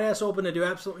wide ass open to do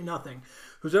absolutely nothing.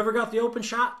 Who's ever got the open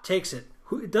shot takes it.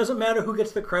 It doesn't matter who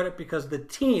gets the credit because the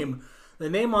team, the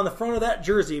name on the front of that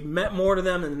jersey meant more to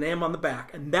them than the name on the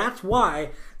back. And that's why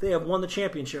they have won the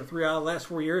championship 3 out of the last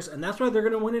 4 years, and that's why they're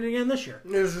going to win it again this year.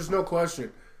 There's just no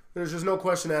question. There's just no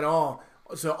question at all.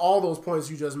 So all those points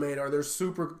you just made they're just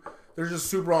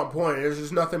super on point. There's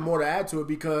just nothing more to add to it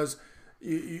because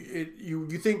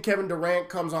you think Kevin Durant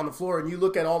comes on the floor and you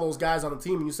look at all those guys on the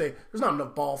team and you say, there's not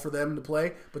enough ball for them to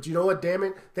play. But you know what, damn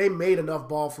it? They made enough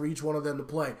ball for each one of them to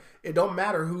play. It don't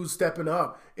matter who's stepping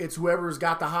up. It's whoever's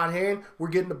got the hot hand, we're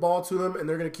getting the ball to them and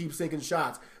they're going to keep sinking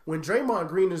shots. When Draymond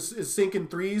Green is sinking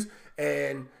threes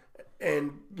and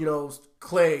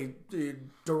Klay,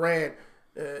 Durant,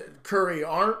 Curry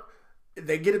aren't,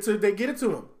 they get it to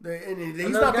him. And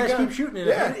those guys keep shooting it.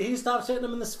 Yeah. He stopped hitting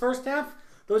them in this first half.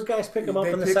 Those guys pick them up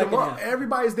in the second half.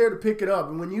 Everybody's there to pick it up.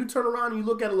 And when you turn around and you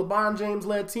look at a LeBron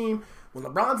James-led team, when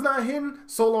LeBron's not hitting,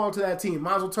 so long to that team.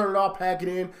 Might as well turn it off, pack it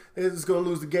in. It's going to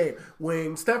lose the game.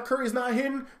 When Steph Curry's not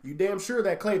hitting, you damn sure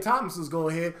that Klay Thompson's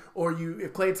going to hit. Or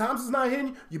if Klay Thompson's not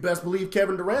hitting, you best believe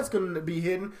Kevin Durant's going to be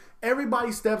hitting.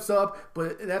 Everybody steps up,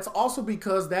 but that's also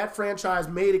because that franchise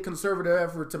made a conservative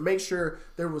effort to make sure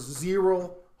there was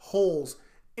zero holes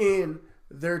in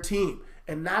their team.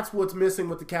 And that's what's missing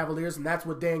with the Cavaliers, and that's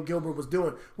what Dan Gilbert was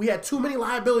doing. We had too many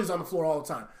liabilities on the floor all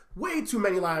the time. Way too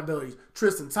many liabilities.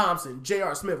 Tristan Thompson,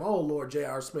 J.R. Smith. Oh, Lord,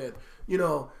 J.R. Smith.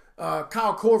 Kyle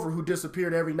Korver, who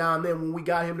disappeared every now and then when we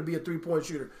got him to be a three-point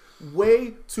shooter.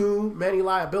 Way too many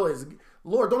liabilities.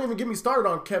 Lord, don't even get me started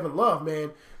on Kevin Love,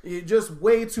 man. Just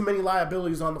way too many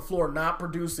liabilities on the floor, not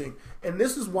producing. And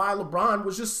this is why LeBron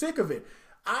was just sick of it.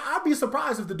 I'd be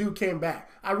surprised if the dude came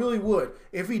back. I really would.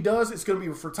 If he does, it's going to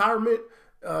be a retirement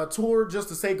tour just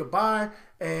to say goodbye,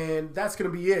 and that's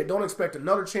going to be it. Don't expect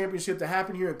another championship to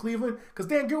happen here in Cleveland because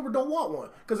Dan Gilbert don't want one.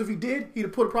 Because if he did, he'd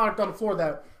have put a product on the floor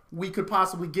that we could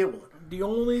possibly get one. The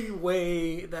only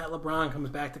way that LeBron comes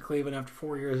back to Cleveland after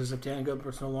 4 years is if Dan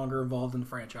Gilbert's no longer involved in the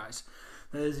franchise.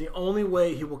 That is the only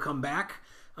way he will come back.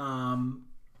 And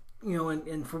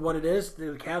for what it is,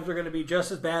 the Cavs are going to be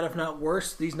just as bad, if not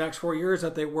worse, these next 4 years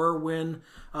that they were when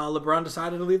LeBron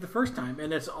decided to leave the first time.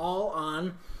 And it's all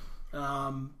on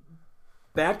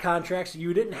bad contracts.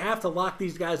 You didn't have to lock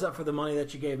these guys up for the money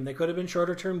that you gave them. They could have been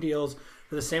shorter-term deals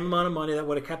for the same amount of money that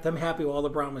would have kept them happy while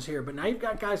LeBron was here. But now you've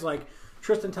got guys like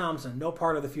Tristan Thompson, no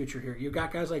part of the future here. You've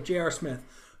got guys like J.R. Smith,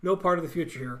 no part of the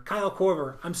future here. Kyle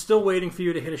Korver, I'm still waiting for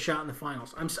you to hit a shot in the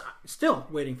finals. I'm still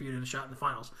waiting for you to hit a shot in the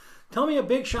finals. Tell me a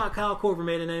big shot Kyle Korver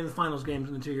made in any of the finals games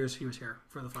in the 2 years he was here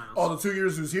for the finals. Oh, the 2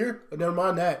 years he was here? Never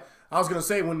mind that. I was going to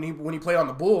say when he played on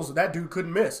the Bulls, that dude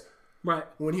couldn't miss. Right.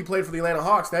 When he played for the Atlanta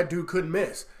Hawks, that dude couldn't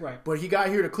miss. Right. But he got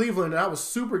here to Cleveland, and I was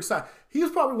super excited. He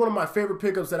was probably one of my favorite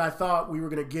pickups that I thought we were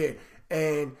going to get.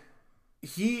 And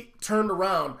he turned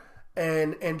around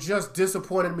and just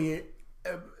disappointed me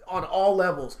on all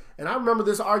levels. And I remember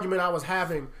this argument I was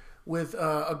having with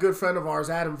a good friend of ours,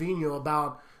 Adam Vigno,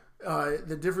 about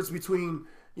the difference between,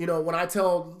 when I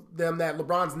tell them that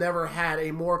LeBron's never had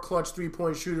a more clutch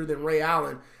three-point shooter than Ray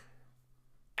Allen,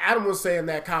 Adam was saying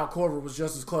that Kyle Korver was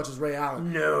just as clutch as Ray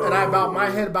Allen. No. And my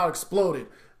head about exploded.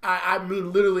 I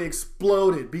mean literally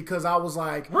exploded because I was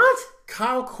like, what?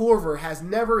 Kyle Korver has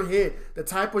never hit the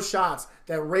type of shots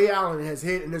that Ray Allen has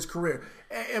hit in his career.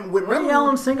 And when Ray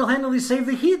Allen single-handedly saved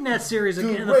the Heat in that series in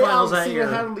the Ray finals Allen that year.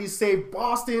 single-handedly saved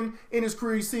Boston in his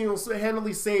career. He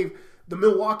single-handedly saved the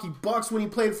Milwaukee Bucks when he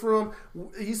played for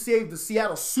them. He saved the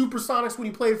Seattle Supersonics when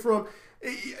he played for them.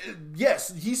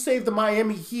 Yes, he saved the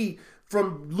Miami Heat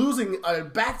from losing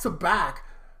back-to-back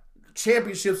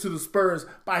championships to the Spurs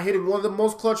by hitting one of the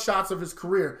most clutch shots of his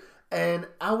career. And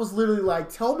I was literally like,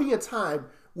 tell me a time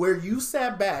where you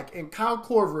sat back and Kyle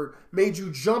Korver made you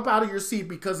jump out of your seat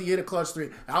because he hit a clutch three.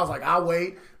 And I was like, I'll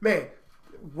wait. Man,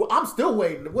 I'm still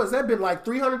waiting. What's that been like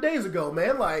 300 days ago,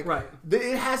 man? Like, right.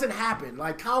 It hasn't happened.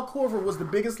 Like, Kyle Korver was the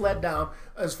biggest letdown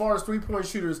as far as three-point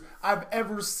shooters I've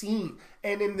ever seen.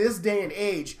 And in this day and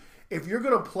age, if you're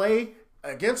going to play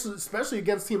especially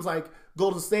against teams like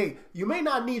Golden State, you may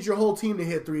not need your whole team to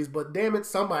hit threes, but damn it,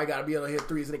 somebody got to be able to hit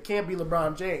threes, and it can't be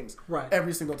LeBron James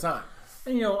every single time.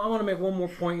 And, I want to make one more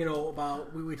point,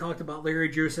 about, we talked about Larry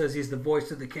Drew says he's the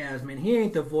voice of the Cavs. Man, he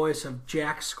ain't the voice of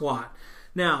jack squat.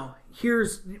 Now,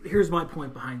 here's my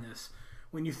point behind this.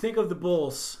 When you think of the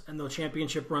Bulls and those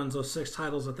championship runs, those 6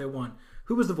 titles that they won,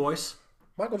 who was the voice?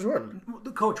 Michael Jordan.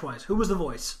 The coach-wise, who was the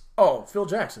voice? Oh, Phil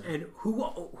Jackson. And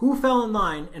who fell in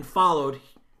line and followed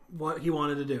what he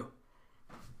wanted to do?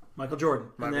 Michael Jordan.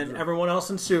 And then everyone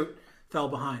else in suit fell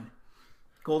behind.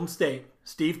 Golden State,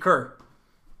 Steve Kerr,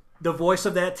 the voice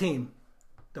of that team,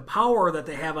 the power that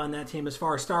they have on that team as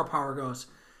far as star power goes.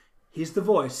 He's the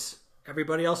voice.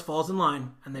 Everybody else falls in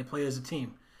line, and they play as a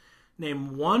team.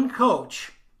 Name one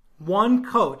coach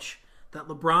that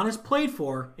LeBron has played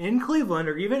for in Cleveland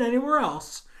or even anywhere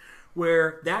else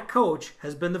where that coach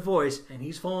has been the voice and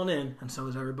he's fallen in, and so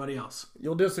is everybody else.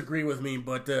 You'll disagree with me,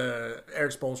 but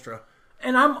Eric Spoelstra.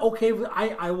 And I'm okay with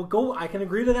I can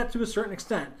agree to that to a certain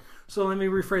extent. So let me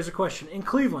rephrase the question. In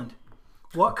Cleveland,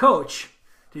 what coach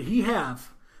did he have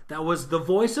that was the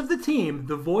voice of the team,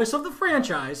 the voice of the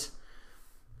franchise,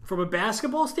 from a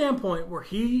basketball standpoint, where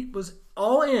he was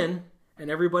all in and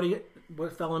everybody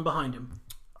fell in behind him?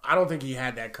 I don't think he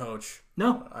had that coach.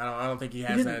 No. I don't think he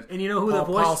has that. And you know who the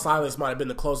voice... Paul Silas might have been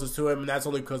the closest to him, and that's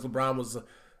only because LeBron was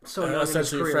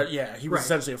essentially he was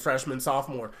essentially a freshman,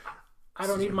 sophomore. I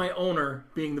don't need my owner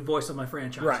being the voice of my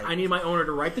franchise. Right. I need my owner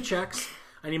to write the checks.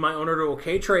 I need my owner to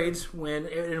okay trades when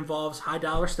it involves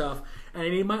high-dollar stuff. And I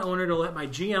need my owner to let my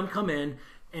GM come in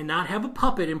and not have a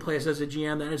puppet in place as a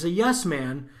GM that is a yes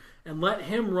man and let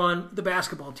him run the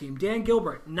basketball team. Dan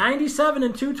Gilbert, 97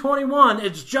 and 221.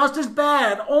 It's just as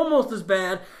bad, almost as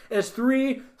bad, as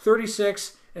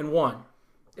 336 and 1.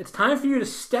 It's time for you to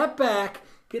step back,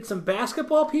 get some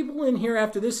basketball people in here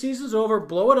after this season's over,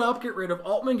 blow it up, get rid of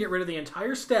Altman, get rid of the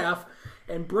entire staff,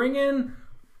 and bring in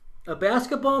a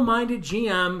basketball-minded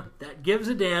GM that gives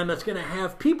a damn, that's going to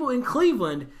have people in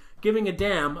Cleveland giving a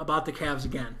damn about the Cavs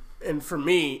again. And for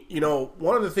me,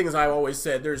 one of the things I've always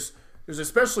said, there's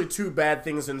especially 2 bad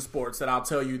things in sports that I'll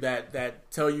tell you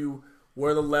that tell you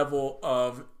where the level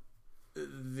of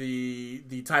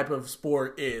the type of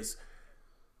sport is.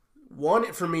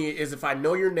 One, for me, is if I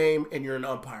know your name and you're an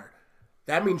umpire.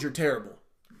 That means you're terrible.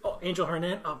 Oh, Angel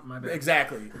Hernan? Oh, my bad.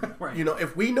 Exactly. Right.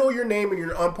 If we know your name and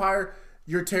you're an umpire,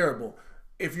 you're terrible.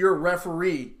 If you're a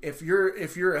referee, if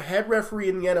you're a head referee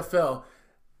in the NFL,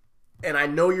 and I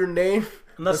know your name,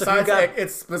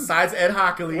 it's besides Ed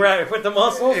Hockley. Right, with the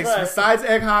muscles. It's besides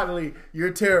Ed Hockley,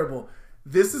 you're terrible.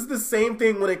 This is the same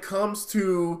thing when it comes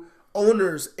to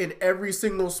owners in every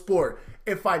single sport.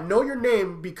 If I know your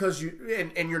name because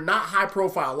and you're not high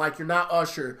profile, like you're not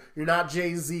Usher, you're not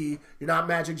Jay-Z, you're not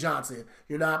Magic Johnson,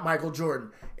 you're not Michael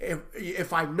Jordan.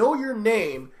 If I know your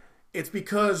name, it's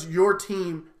because your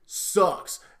team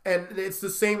sucks. And it's the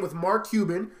same with Mark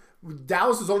Cuban.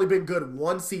 Dallas has only been good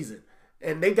 1 season,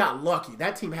 and they got lucky.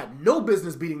 That team had no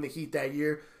business beating the Heat that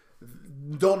year.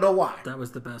 Don't know why. That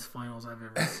was the best finals I've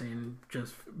ever seen,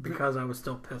 just because I was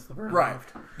still pissed about it. Right.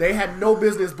 They had no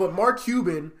business, but Mark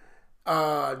Cuban,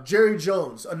 Jerry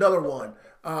Jones, another one.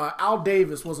 Al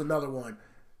Davis was another one.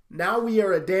 Now we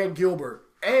are at Dan Gilbert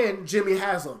and Jimmy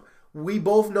Haslam. We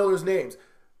both know his names.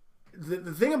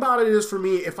 The thing about it is, for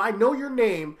me, if I know your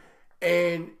name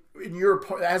and you're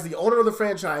as the owner of the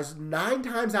franchise, 9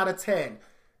 times out of 10,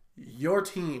 your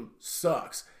team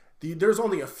sucks. There's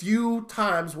only a few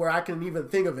times where I can even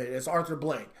think of it. It's Arthur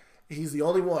Blank. He's the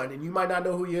only one, and you might not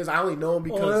know who he is. I only know him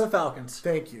because... Owner of the Falcons.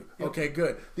 Thank you. Yep. Okay,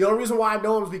 good. The only reason why I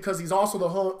know him is because he's also the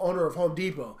owner of Home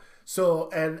Depot. So,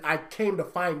 and I came to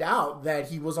find out that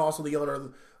he was also the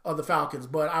owner of the Falcons.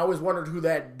 But I always wondered who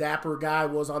that dapper guy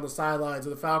was on the sidelines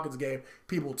of the Falcons game.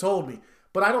 People told me.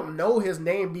 But I don't know his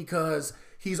name because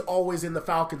he's always in the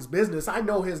Falcons business. I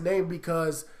know his name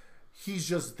because he's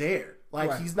just there.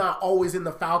 Like, right. He's not always in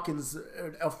the Falcons'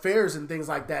 affairs and things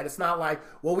like that. It's not like,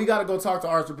 well, we got to go talk to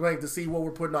Arthur Blank to see what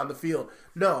we're putting on the field.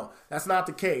 No, that's not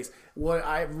the case. What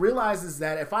I realize is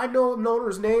that if I know an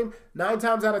owner's name, 9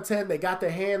 times out of 10, they got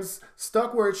their hands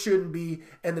stuck where it shouldn't be,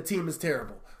 and the team is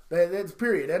terrible. That's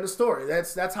period. End of story.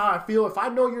 That's how I feel. If I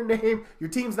know your name, your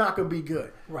team's not going to be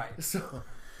good. Right. So...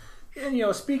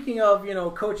 And, speaking of,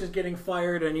 coaches getting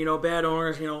fired and, bad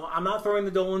owners, I'm not throwing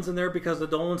the Dolans in there because the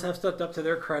Dolans have stepped up to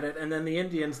their credit. And then the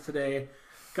Indians today,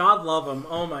 God love them.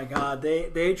 Oh, my God.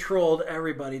 They trolled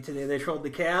everybody today. They trolled the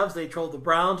Cavs. They trolled the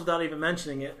Browns without even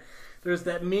mentioning it. There's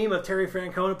that meme of Terry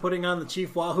Francona putting on the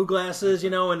Chief Wahoo glasses,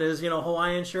 and his,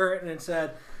 Hawaiian shirt. And it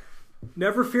said,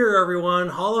 "Never fear, everyone.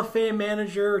 Hall of Fame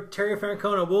manager Terry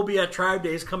Francona will be at Tribe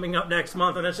Days coming up next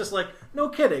month." And it's just like, no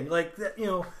kidding. Like,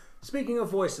 speaking of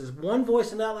voices, one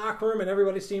voice in that locker room and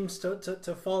everybody seems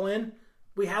to fall in.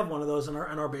 We have one of those in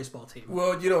our baseball team.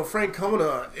 Well,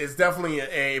 Francona is definitely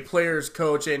a player's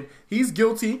coach, and he's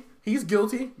guilty. He's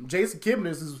guilty. Jason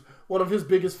Kipnis is one of his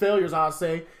biggest failures, I'll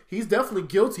say. He's definitely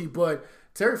guilty, but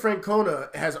Terry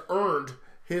Francona has earned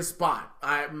his spot.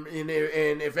 And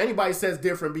if anybody says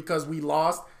different because we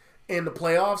lost in the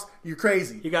playoffs, you're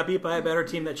crazy. You got beat by a better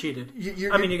team that cheated. You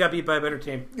got beat by a better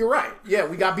team. You're right. Yeah,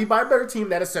 we got beat by a better team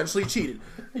that essentially cheated.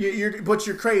 But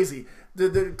you're crazy.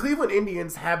 The Cleveland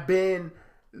Indians have been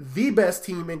the best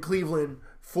team in Cleveland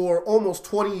for almost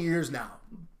 20 years now,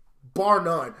 bar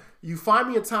none. You find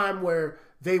me a time where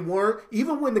they weren't.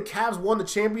 Even when the Cavs won the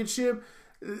championship,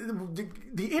 the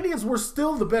Indians were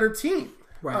still the better team.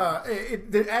 Right.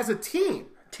 As a team.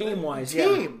 Team-wise,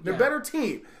 They're better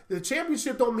team. The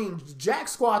championship don't mean jack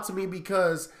squat to me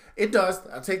because it does.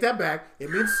 I'll take that back. It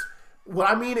means what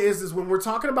I mean is when we're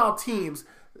talking about teams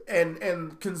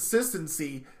and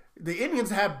consistency, the Indians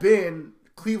have been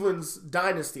Cleveland's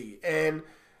dynasty. And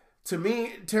to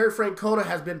me, Terry Francona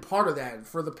has been part of that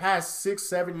for the past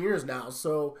 6-7 years now.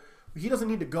 So he doesn't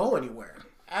need to go anywhere.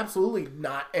 Absolutely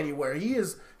not anywhere.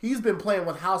 He's been playing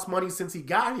with house money since he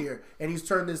got here, and he's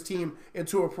turned this team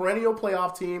into a perennial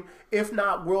playoff team, if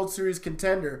not World Series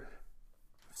contender.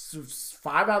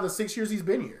 5 out of the 6 years he's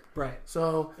been here. Right.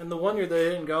 So, and the one year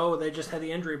they didn't go, they just had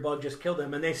the injury bug just killed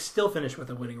them, and they still finished with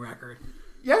a winning record.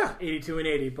 Yeah,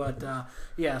 82-80. But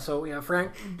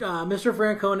Mr.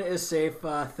 Francona is safe.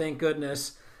 Thank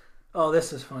goodness. Oh,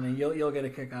 this is funny. You'll get a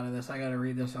kick out of this. I got to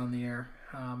read this on the air.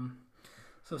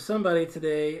 So somebody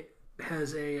today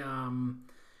has a,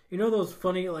 those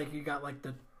funny, like you got like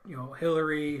the,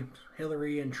 Hillary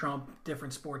and Trump,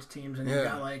 different sports teams. And you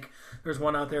got like, there's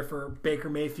one out there for Baker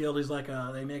Mayfield. He's like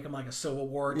they make him like a Civil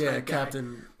War type guy.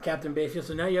 Captain Mayfield.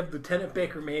 So now you have Lieutenant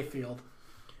Baker Mayfield.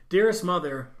 "Dearest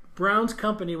mother, Brown's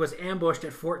company was ambushed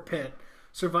at Fort Pitt.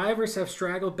 Survivors have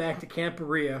straggled back to Camp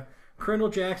Berea. Colonel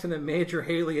Jackson and Major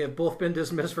Haley have both been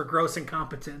dismissed for gross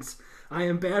incompetence. I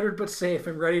am battered but safe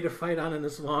and ready to fight on in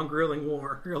this long, grueling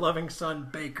war. Your loving son,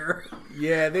 Baker."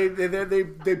 Yeah, they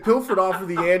pilfered off of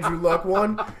the Andrew Luck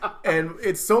one, and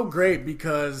it's so great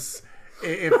because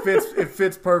it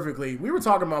fits perfectly. We were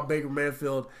talking about Baker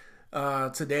Mayfield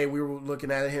today. We were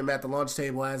looking at him at the lunch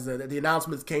table as the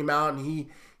announcements came out, and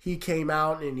he came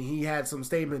out and he had some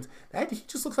statements. He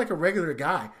just looks like a regular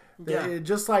guy. Yeah.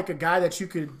 Just like a guy that you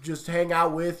could just hang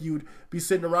out with. You'd be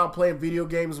sitting around playing video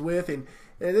games with, and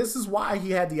this is why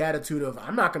he had the attitude of,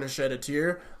 I'm not going to shed a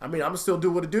tear. I mean, I'm going to still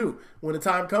do what I do. When the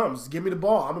time comes, give me the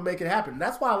ball. I'm going to make it happen. And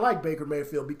that's why I like Baker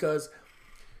Mayfield, because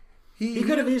he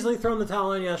could have easily thrown the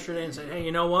towel in yesterday and said, hey,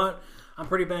 you know what? I'm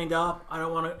pretty banged up. I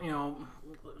don't want to,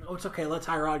 it's okay. Let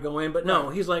Tyrod go in. But no,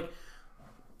 he's like,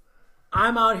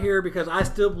 I'm out here because I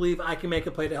still believe I can make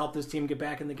a play to help this team get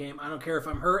back in the game. I don't care if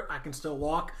I'm hurt. I can still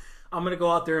walk. I'm going to go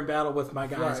out there and battle with my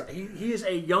guys. Right. He is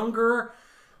a younger,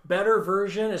 better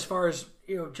version as far as,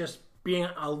 just being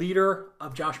a leader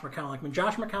of Josh McCown. Like when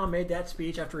Josh McCown made that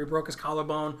speech after he broke his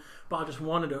collarbone, Bob just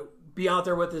wanted to be out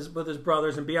there with his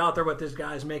brothers and be out there with his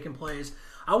guys making plays.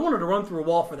 I wanted to run through a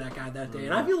wall for that guy that day.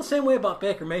 And I feel the same way about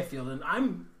Baker Mayfield, and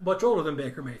I'm much older than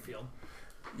Baker Mayfield.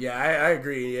 Yeah, I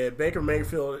agree. Yeah, Baker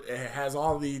Mayfield has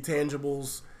all the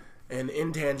tangibles and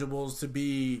intangibles to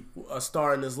be a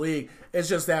star in this league. It's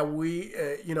just that we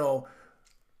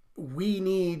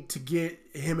need to get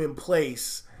him in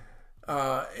place,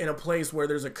 in a place where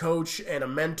there's a coach and a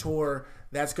mentor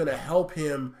that's going to help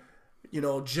him,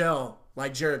 gel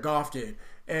like Jared Goff did.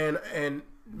 And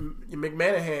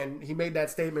McManahan, he made that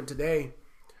statement today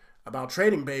about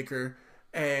trading Baker,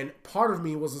 and part of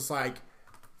me was just like,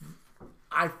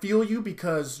 I feel you,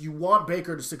 because you want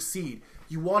Baker to succeed.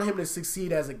 You want him to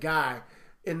succeed as a guy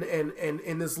in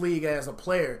this league as a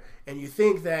player. And you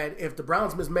think that if the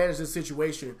Browns mismanage this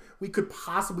situation, we could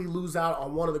possibly lose out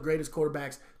on one of the greatest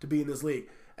quarterbacks to be in this league.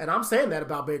 And I'm saying that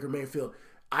about Baker Mayfield.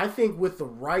 I think with the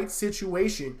right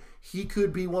situation, he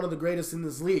could be one of the greatest in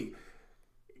this league.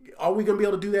 Are we going to be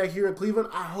able to do that here in Cleveland?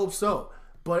 I hope so.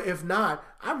 But if not,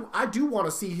 I do want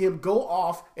to see him go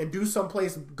off and go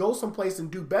someplace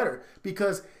and do better,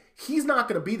 because he's not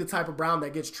going to be the type of Brown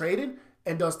that gets traded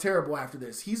and does terrible after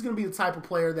this. He's going to be the type of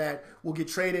player that will get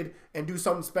traded and do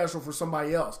something special for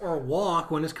somebody else. Or walk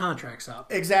when his contract's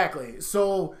up. Exactly.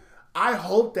 So I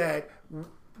hope that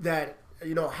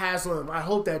Haslam, I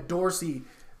hope that Dorsey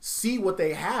see what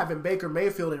they have in Baker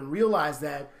Mayfield and realize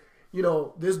that,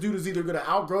 this dude is either going to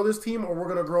outgrow this team or we're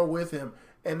going to grow with him.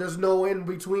 And there's no in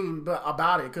between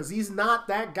about it, because he's not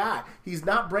that guy. He's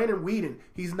not Brandon Weeden.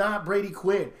 He's not Brady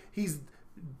Quinn. He's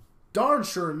darn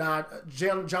sure not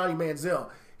Johnny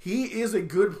Manziel. He is a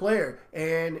good player,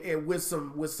 and with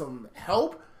some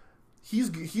help, he's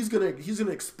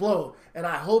gonna explode. And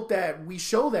I hope that we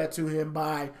show that to him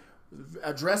by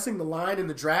addressing the line in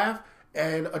the draft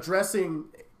and addressing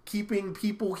keeping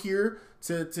people here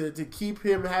to keep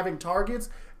him having targets,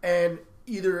 and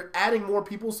either adding more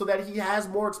people so that he has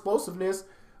more explosiveness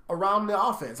around the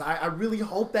offense. I really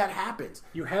hope that happens.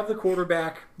 You have the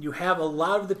quarterback. You have a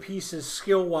lot of the pieces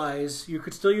skill-wise. You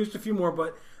could still use a few more,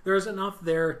 but there's enough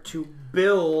there to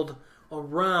build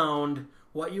around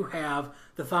what you have.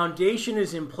 The foundation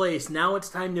is in place. Now it's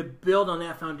time to build on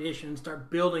that foundation and start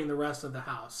building the rest of the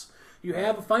house. You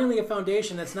have finally a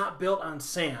foundation that's not built on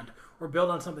sand or built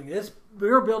on something.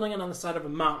 We're building it on the side of a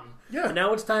mountain. Yeah. And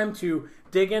now it's time to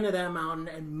dig into that mountain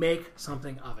and make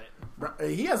something of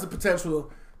it. He has the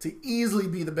potential to easily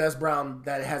be the best Brown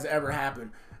that has ever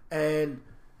happened. And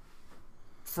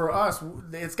for us,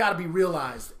 it's got to be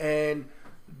realized. And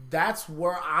that's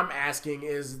where I'm asking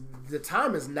is the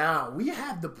time is now. We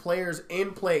have the players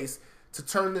in place to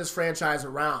turn this franchise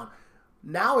around.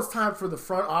 Now it's time for the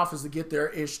front office to get their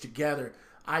ish together.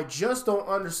 I just don't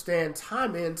understand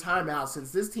time in, time out,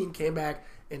 since this team came back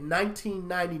in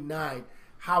 1999,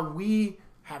 how we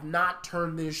have not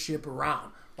turned this ship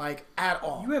around, like, at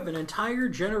all. You have an entire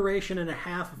generation and a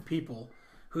half of people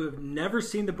who have never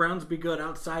seen the Browns be good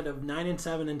outside of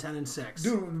 9-7 and 10-6.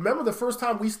 Dude, remember the first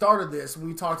time we started this, when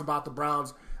we talked about the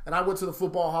Browns, and I went to the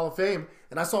Football Hall of Fame,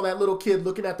 and I saw that little kid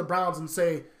looking at the Browns and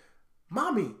say,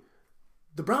 "Mommy,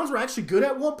 the Browns were actually good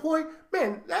at one point?"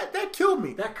 Man, that killed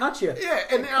me. That cut you. Yeah,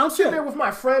 and I'm sitting there with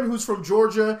my friend who's from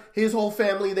Georgia, his whole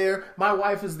family there. My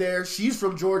wife is there. She's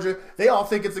from Georgia. They all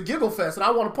think it's a giggle fest, and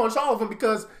I want to punch all of them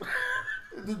because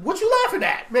what you laughing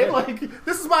at, man? Like,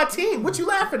 this is my team. What you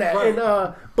laughing at? Right.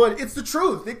 And but it's the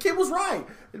truth. The kid was right.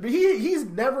 He's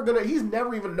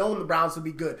never even known the Browns to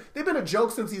be good. They've been a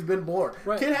joke since he's been born.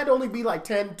 Right. Kid had to only be like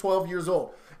 10, 12 years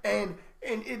old. And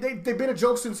they've been a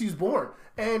joke since he was born.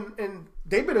 And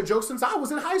they've been a joke since I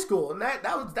was in high school, and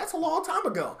that's a long time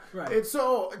ago. Right. And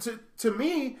so to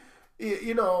me,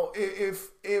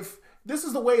 if this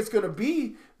is the way it's going to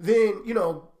be, then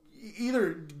either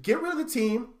get rid of the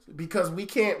team because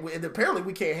apparently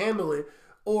we can't handle it,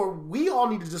 or we all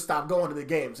need to just stop going to the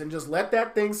games and just let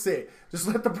that thing sit. Just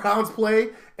let the Browns play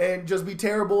and just be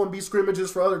terrible and be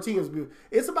scrimmages for other teams.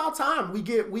 It's about time we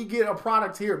get a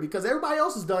product here because everybody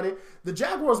else has done it. The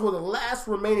Jaguars were the last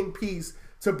remaining piece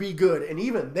to be good, and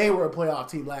even they were a playoff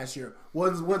team last year.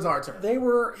 When's our turn? They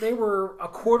were a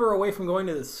quarter away from going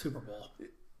to the Super Bowl.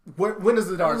 When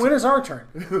is it our turn? When is our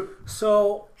turn?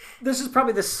 So this is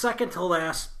probably the second to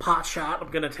last pot shot I'm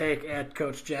going to take at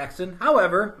Coach Jackson.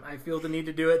 However, I feel the need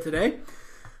to do it today.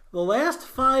 The last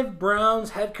 5 Browns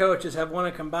head coaches have won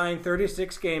a combined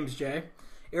 36 games, Jay.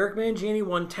 Eric Mangini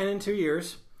won 10 in 2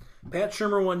 years. Pat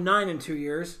Shurmur won 9 in 2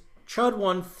 years. Chud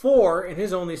won 4 in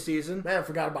his only season. Man, I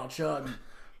forgot about Chud.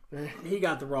 He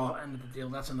got the raw end of the deal.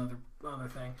 That's another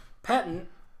thing. Patton,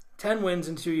 10 wins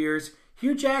in 2 years.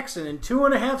 Hugh Jackson, in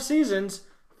 2.5 seasons,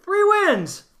 3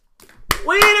 wins.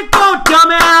 Way to go,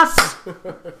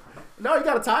 dumbass! No, you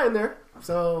got a tie in there,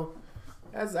 so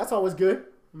that's always good.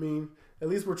 I mean, at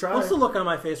least we're trying. What's the look on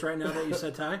my face right now that you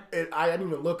said tie? I didn't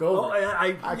even look over.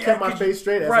 I kept my face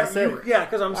straight as I said it. Yeah,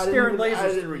 because I'm staring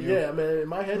lasers through you. Yeah, man.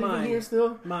 My head even here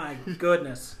still? My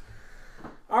goodness.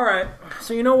 All right.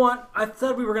 So you know what? I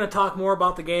said we were going to talk more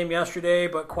about the game yesterday,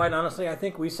 but quite honestly, I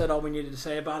think we said all we needed to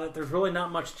say about it. There's really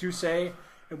not much to say.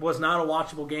 It was not a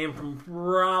watchable game from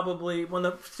probably when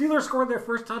the Steelers scored their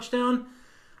first touchdown.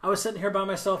 I was sitting here by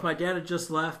myself. My dad had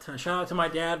just left. Shout out to my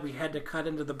dad. We had to cut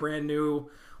into the brand new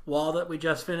wall that we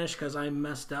just finished because I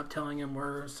messed up telling him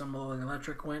where some of the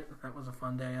electric went. That was a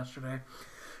fun day yesterday.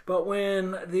 But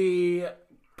when the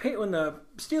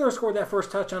Steelers scored that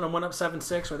first touchdown and went up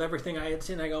 7-6 with everything I had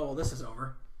seen, I go, well, this is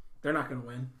over. They're not going to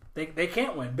win. They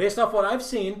can't win. Based off what I've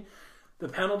seen, the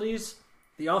penalties,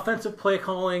 the offensive play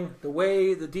calling, the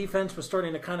way the defense was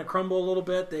starting to kind of crumble a little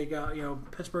bit, they got,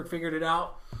 Pittsburgh figured it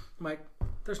out. I'm like,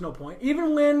 there's no point.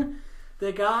 Even when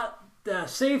they got the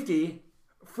safety,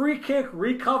 free kick,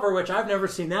 recover, which I've never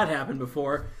seen that happen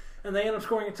before, and they end up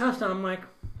scoring a touchdown, I'm like,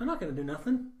 they're not going to do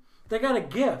nothing. They got a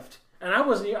gift. And I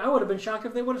would have been shocked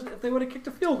if they would have kicked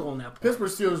a field goal in that point. Pittsburgh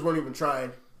Steelers weren't even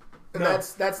trying. And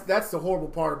that's the horrible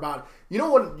part about it. You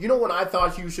know when I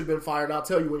thought Hughes should have been fired, and I'll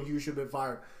tell you when Hughes should have been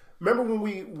fired. Remember when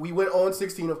we went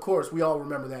 0-16, of course, we all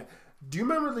remember that. Do you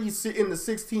remember in the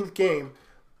 16th game,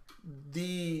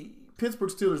 the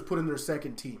Pittsburgh Steelers put in their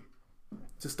second team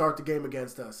to start the game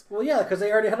against us? Well, yeah, because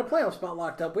they already had a playoff spot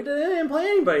locked up. They didn't play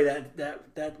anybody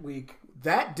that week.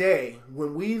 That day,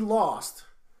 when we lost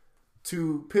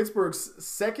to Pittsburgh's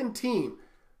second team,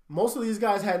 most of these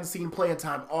guys hadn't seen playing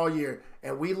time all year,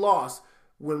 and we lost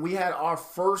when we had our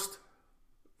first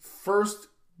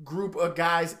group of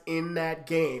guys in that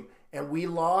game, and we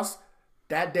lost.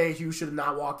 That day, Hughes should have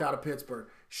not walked out of Pittsburgh.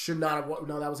 Should not have.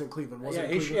 No, that was in Cleveland.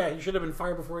 He should have been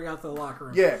fired before he got to the locker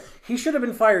room. Yeah. He should have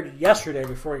been fired yesterday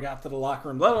before he got to the locker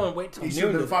room, let alone wait till noon. He should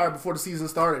have been fired before the season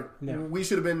started. No. We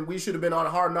should have been on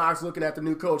Hard Knocks looking at the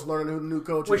new coach, learning who the new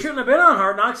coach is. We shouldn't have been on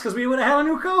Hard Knocks because we would have had a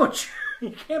new coach.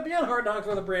 You can't be on Hard Knocks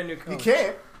with a brand new coach. You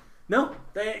can't. No,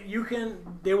 they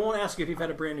won't ask you if you've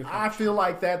had a brand new coach. I feel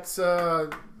like that's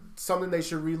something they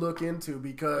should relook into,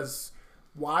 because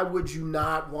why would you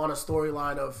not want a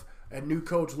storyline of a new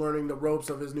coach learning the ropes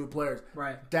of his new players?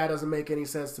 Right. That doesn't make any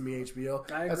sense to me, HBO.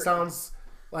 That sounds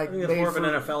like I think it's more of an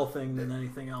NFL thing than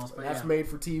anything else. But that's made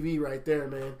for TV right there,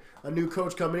 man. A new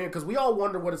coach coming in, because we all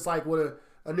wonder what it's like with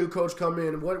a new coach come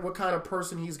in, what kind of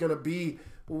person he's going to be,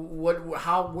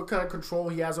 what kind of control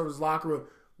he has over his locker room,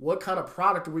 what kind of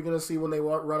product are we going to see when they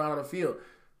run out on the field.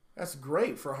 That's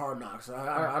great for Hard Knocks.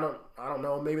 I don't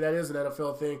know. Maybe that is an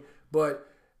NFL thing, but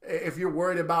if you're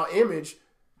worried about image,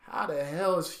 how the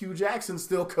hell is Hugh Jackson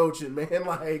still coaching, man?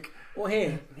 Like, well,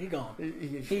 he gone.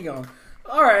 He gone.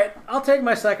 All right, I'll take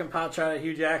my second pot shot at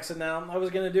Hugh Jackson now. I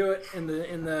was going to do it in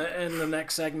the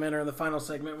next segment, or the final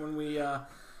segment, when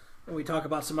we talk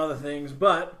about some other things.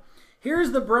 But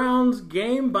here's the Browns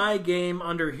game by game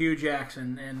under Hugh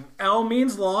Jackson, and L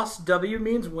means loss, W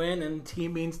means win, and T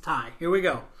means tie. Here we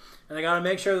go, and I got to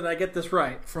make sure that I get this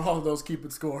right. For all of those keeping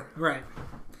score, right?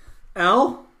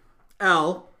 L,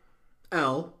 L,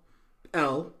 L,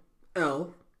 L,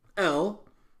 L, L,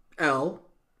 L,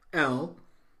 L,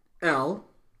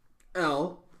 L,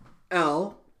 L,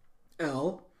 L,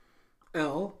 L,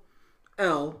 L,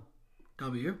 L,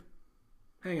 W.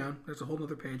 Hang on, there's a whole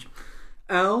other page.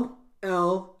 L,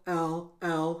 L, L,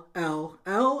 L, L,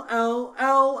 L, L,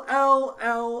 L, L,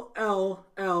 L, L,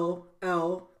 L,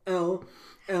 L, L,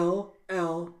 L,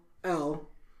 L, L,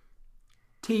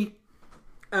 T,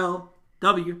 L,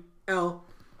 W, L,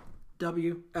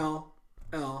 W, L,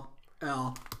 L,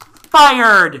 L.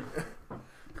 Fired!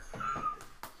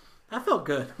 That felt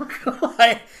good.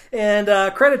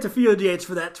 And credit to Field Yates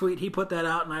for that tweet. He put that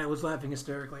out, and I was laughing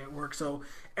hysterically at work. So,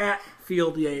 at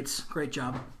Field Yates, great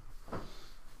job.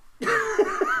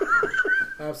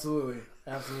 Absolutely.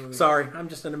 Sorry, I'm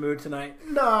just in a mood tonight.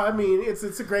 No, I mean it's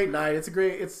a great night.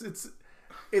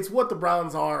 It's what the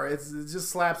Browns are. It's just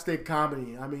slapstick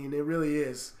comedy. I mean, it really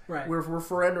is. Right. We're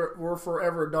forever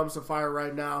a dumpster fire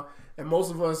right now, and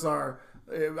most of us are.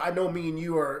 I know me and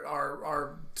you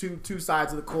are two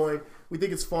sides of the coin. We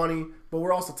think it's funny, but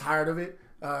we're also tired of it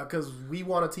because we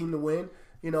want a team to win.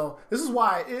 You know, this is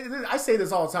why I say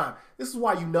this all the time. This is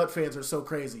why you nut fans are so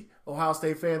crazy, Ohio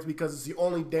State fans, because it's the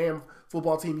only damn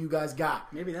football team you guys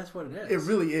got. Maybe that's what it is. It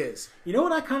really is. You know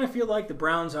what I kind of feel like the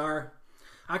Browns are?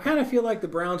 I kind of feel like the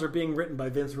Browns are being written by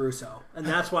Vince Russo, and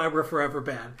that's why we're forever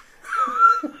bad.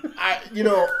 And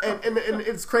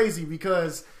it's crazy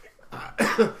because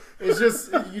it's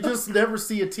just you just never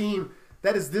see a team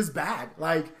that is this bad,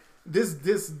 like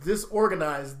this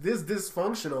organized, this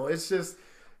dysfunctional. It's just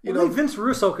Only Vince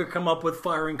Russo could come up with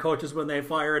firing coaches when they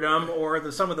fired them,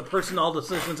 or some of the personnel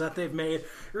decisions that they've made,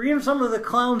 or even some of the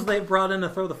clowns they've brought in to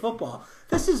throw the football.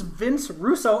 This is Vince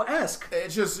Russo-esque.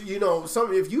 It's just,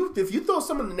 if you throw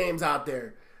some of the names out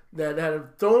there that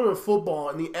have thrown a football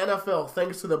in the NFL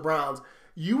thanks to the Browns,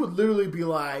 you would literally be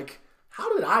like,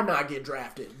 how did I not get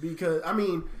drafted? Because,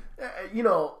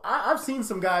 I've seen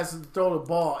some guys throw the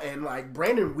ball, and like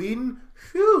Brandon Weeden,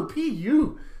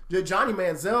 P.U., Johnny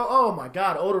Manziel, oh my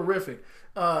God, odorific.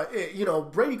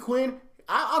 Brady Quinn,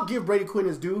 I'll give Brady Quinn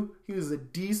his due. He was a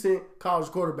decent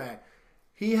college quarterback.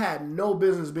 He had no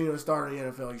business being a starter in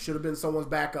the NFL. He should have been someone's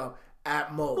backup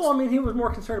at most. Well, he was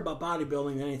more concerned about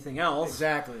bodybuilding than anything else.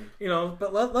 Exactly.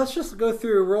 But let's just go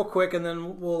through real quick, and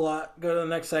then we'll go to the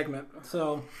next segment.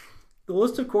 So, the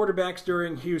list of quarterbacks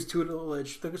during Hughes'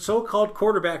 tutelage, the so-called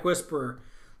quarterback whisperer,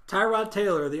 Tyrod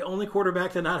Taylor, the only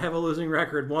quarterback to not have a losing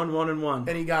record, 1-1-1.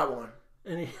 And he got one.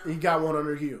 And he got one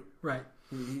under Hugh. Right.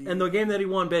 And the game that he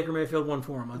won, Baker Mayfield won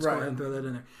for him. Let's go ahead and throw that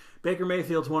in there. Baker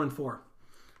Mayfield's 1-4.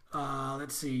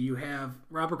 Let's see. You have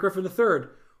Robert Griffin III,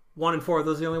 1-4.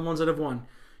 Those are the only ones that have won.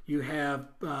 You have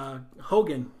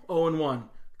Hogan, 0-1.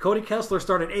 Cody Kessler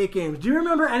started 8 games. Do you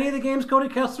remember any of the games Cody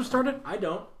Kessler started? I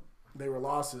don't. They were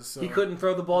losses. So he couldn't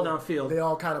throw the ball downfield. They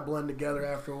all kind of blend together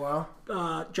after a while.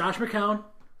 Josh McCown,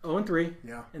 0-3.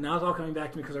 Yeah. And now it's all coming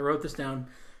back to me because I wrote this down.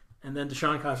 And then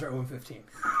Deshaun Kaiser, 0-15.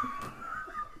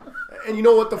 And you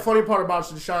know what the funny part about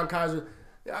Deshaun Kaiser,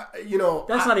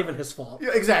 that's not even his fault.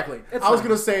 Yeah, exactly. I was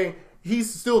going to say,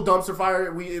 he's still dumpster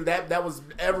fire. That was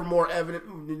ever more evident,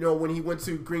 when he went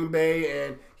to Green Bay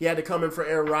and he had to come in for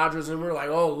Aaron Rodgers, and we were like,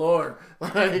 oh Lord,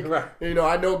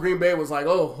 I know Green Bay was like,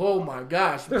 oh my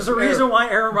gosh. There's a reason why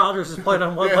Aaron Rodgers has played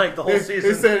on one leg the whole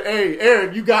season. They said, hey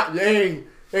Aaron,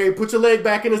 hey, put your leg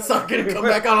back in the socket and come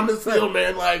back out on this field,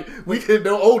 man. Like we could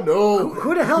know. Oh no,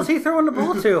 who the hell's he throwing the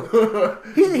ball to?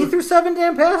 he threw 7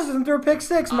 damn passes and threw a pick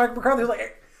 6. Mike McCarthy was like,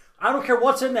 hey, I don't care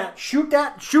what's in that. Shoot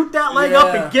that leg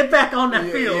up and get back on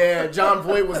that field. Yeah, John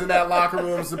Voight was in that locker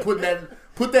room, so put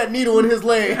that needle in his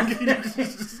leg.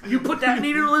 You put that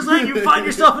needle in his leg, you find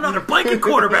yourself another blanket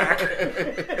quarterback.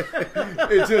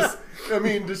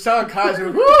 Deshaun Kaiser,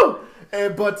 woo!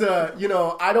 But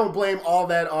I don't blame all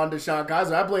that on Deshaun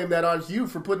Kaiser. I blame that on Hugh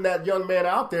for putting that young man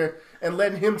out there and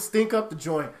letting him stink up the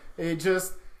joint.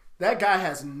 That guy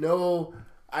has no...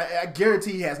 I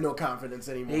guarantee he has no confidence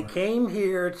anymore. He came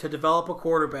here to develop a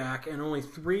quarterback, and only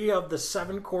 3 of the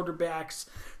 7 quarterbacks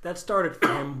that started for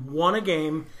him won a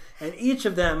game, and each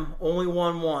of them only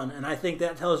won 1. And I think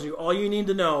that tells you all you need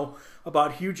to know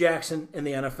about Hugh Jackson in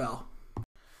the NFL.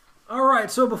 All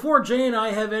right, so before Jay and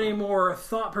I have any more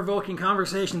thought-provoking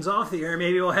conversations off the air,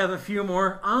 maybe we'll have a few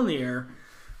more on the air.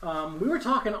 We were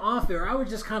talking off there. I was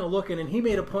just kind of looking, and he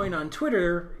made a point on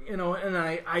Twitter, and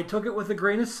I took it with a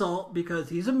grain of salt because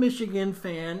he's a Michigan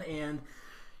fan, and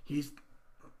he's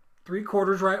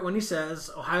 3/4 right when he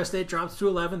says Ohio State drops to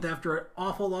 11th after an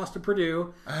awful loss to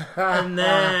Purdue, and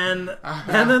then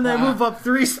they move up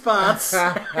 3 spots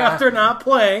after not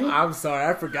playing. I'm sorry,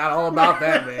 I forgot all about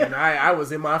that, man. I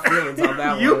was in my feelings on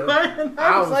that one.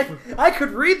 I was like, I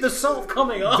could read the salt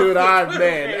coming off. Dude,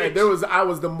 I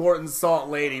was the Morton Salt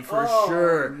lady for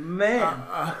sure. Man.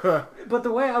 But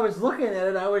the way I was looking at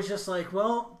it, I was just like,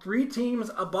 well, 3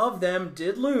 teams above them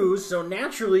did lose, so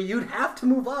naturally you'd have to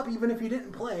move up even if you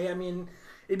didn't play.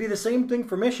 It'd be the same thing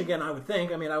for Michigan, I would think.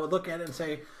 I would look at it and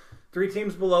say 3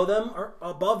 teams below them or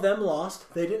above them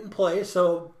lost. They didn't play,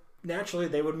 so naturally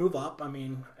they would move up.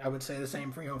 I would say the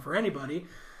same for anybody.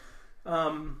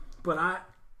 But I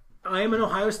am an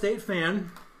Ohio State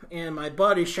fan, and my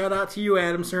buddy, shout out to you,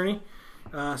 Adam Cerny.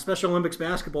 Special Olympics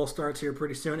basketball starts here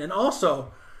pretty soon. And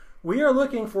also, we are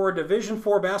looking for a Division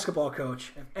IV basketball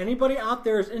coach. If anybody out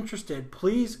there is interested,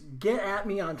 please get at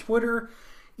me on Twitter.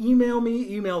 Email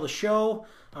me, email the show.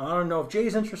 I don't know if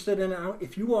Jay's interested in it.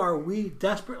 If you are, we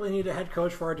desperately need a head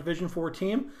coach for our Division IV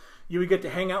team. You would get to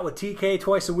hang out with TK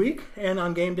twice a week and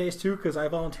on game days too, because I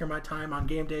volunteer my time on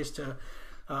game days to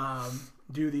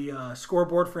do the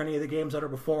scoreboard for any of the games that are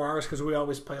before ours, because we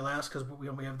always play last because we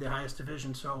have the highest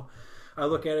division. So I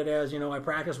look at it as, I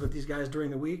practice with these guys during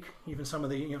the week. Even some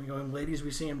of the young ladies, we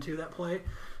see them too that play.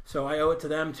 So I owe it to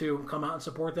them to come out and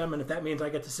support them. And if that means I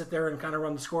get to sit there and kind of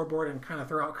run the scoreboard and kind of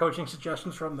throw out coaching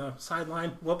suggestions from the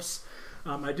sideline,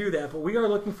 I do that. But we are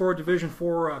looking for a Division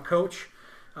IV coach.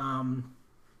 And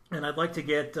I'd like to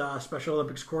get Special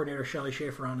Olympics coordinator Shelly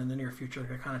Schaefer on in the near future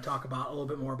to kind of talk about a little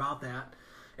bit more about that.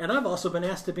 And I've also been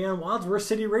asked to be on Wadsworth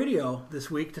City Radio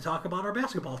this week to talk about our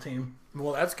basketball team.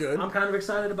 Well, that's good. I'm kind of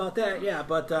excited about that, yeah.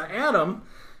 But Adam,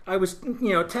 I was,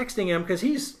 texting him because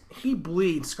he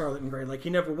bleeds Scarlet and Gray. Like, he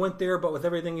never went there, but with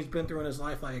everything he's been through in his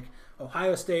life, like,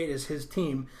 Ohio State is his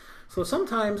team. So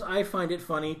sometimes I find it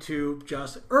funny to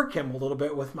just irk him a little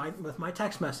bit with my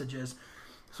text messages.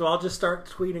 So I'll just start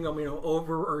tweeting him,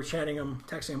 or chatting him,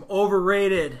 texting him,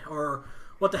 overrated, or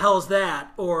what the hell is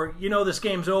that? Or, this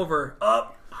game's over.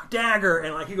 Up, dagger.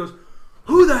 And, like, he goes,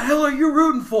 who the hell are you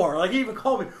rooting for? Like, he even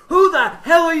called me, who the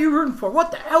hell are you rooting for?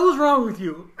 What the hell is wrong with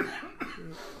you?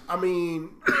 I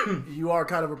mean, you are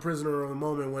kind of a prisoner of the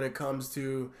moment when it comes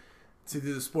to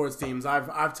the sports teams.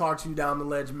 I've talked you down the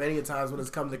ledge many a times when it's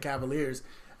come to Cavaliers,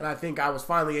 and I think I was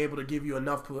finally able to give you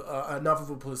enough of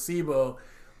a placebo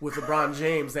with LeBron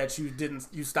James that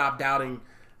you stopped doubting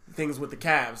things with the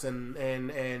Cavs,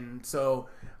 and so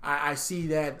I see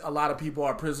that a lot of people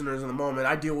are prisoners in the moment.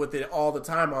 I deal with it all the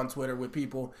time on Twitter with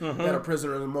people that are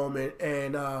prisoners in the moment,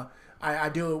 and I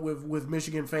deal with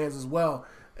Michigan fans as well.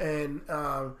 And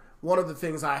one of the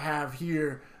things I have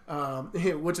here,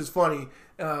 which is funny,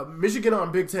 Michigan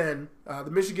on Big Ten,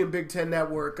 the Michigan Big Ten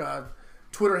Network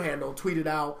Twitter handle tweeted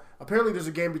out, apparently there's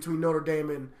a game between Notre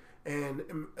Dame and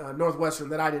Northwestern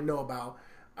that I didn't know about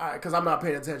because I'm not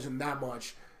paying attention that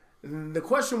much. The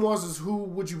question was who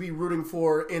would you be rooting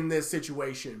for in this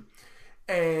situation?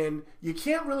 And you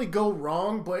can't really go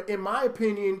wrong, but in my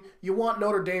opinion, you want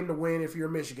Notre Dame to win if you're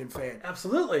a Michigan fan.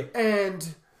 Absolutely.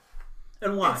 And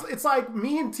why? It's like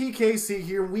me and TK sit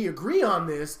here and we agree on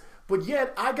this, but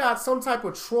yet I got some type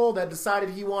of troll that decided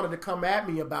he wanted to come at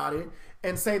me about it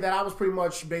and say that I was pretty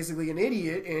much basically an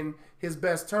idiot in his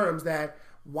best terms, that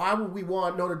why would we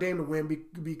want Notre Dame to win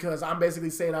because I'm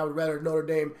basically saying I would rather Notre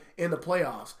Dame in the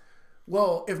playoffs.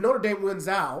 Well, if Notre Dame wins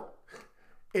out,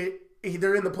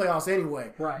 they're in the playoffs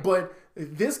anyway. Right. But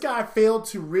this guy failed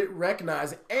to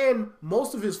recognize, and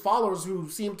most of his followers who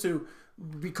seem to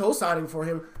be co-signing for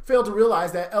him failed to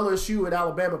realize that LSU and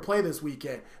Alabama play this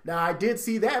weekend. Now, I did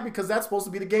see that because that's supposed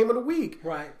to be the game of the week.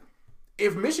 Right.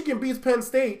 If Michigan beats Penn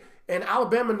State and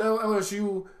Alabama and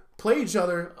LSU play each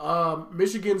other,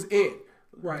 Michigan's in.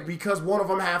 Right. Because one of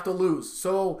them have to lose.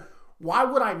 So why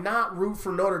would I not root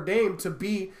for Notre Dame to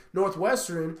beat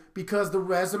Northwestern because the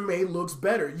resume looks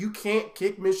better? You can't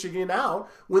kick Michigan out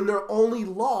when their only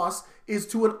loss is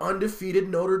to an undefeated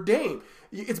Notre Dame.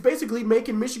 It's basically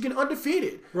making Michigan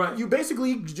undefeated. Right. You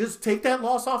basically just take that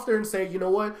loss off there and say, you know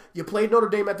what? You played Notre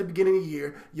Dame at the beginning of the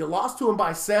year. You lost to them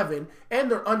by 7, and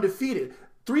they're undefeated.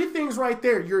 3 things right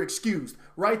there, you're excused.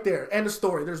 Right there. End of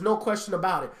story. There's no question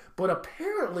about it. But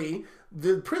apparently,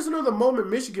 the prisoner of the moment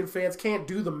Michigan fans can't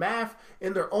do the math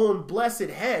in their own blessed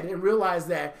head and realize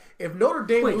that if Notre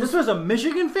Dame... Wait, this was a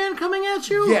Michigan fan coming at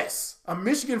you? Yes. A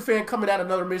Michigan fan coming at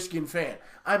another Michigan fan.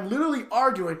 I'm literally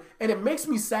arguing, and it makes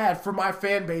me sad for my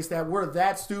fan base that we're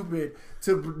that stupid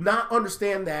to not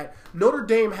understand that Notre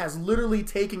Dame has literally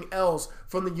taken L's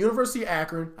from the University of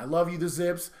Akron. I love you, the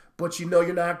Zips, but you know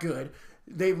you're not good.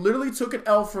 They literally took an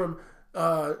L from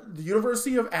the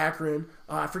University of Akron.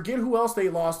 I forget who else they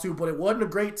lost to, but it wasn't a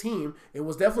great team. It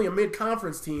was definitely a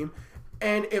mid-conference team.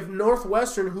 And if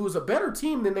Northwestern, who's a better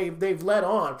team than they've led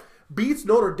on, beats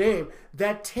Notre Dame,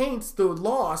 that taints the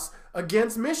loss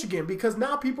against Michigan because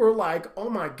now people are like, oh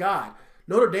my God,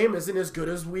 Notre Dame isn't as good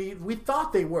as we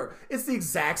thought they were. It's the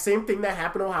exact same thing that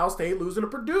happened to Ohio State losing to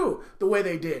Purdue the way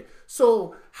they did.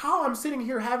 So how I'm sitting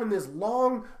here having this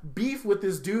long beef with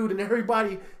this dude and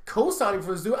everybody co-signing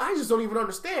for this dude, I just don't even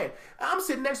understand. I'm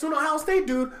sitting next to an Ohio State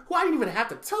dude who I didn't even have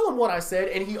to tell him what I said,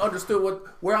 and he understood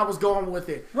where I was going with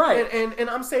it. Right. And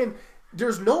I'm saying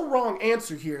there's no wrong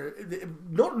answer here.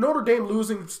 Notre Dame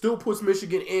losing still puts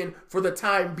Michigan in for the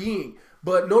time being,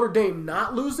 but Notre Dame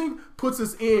not losing puts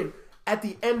us in at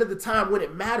the end of the time when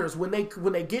it matters, when they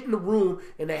get in the room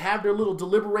and they have their little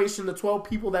deliberation, the 12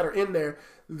 people that are in there,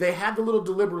 they have the little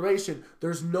deliberation.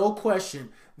 There's no question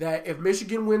that if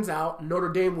Michigan wins out, Notre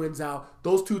Dame wins out,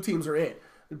 those 2 teams are in.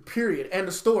 Period. End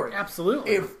of story.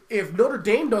 Absolutely. If Notre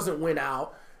Dame doesn't win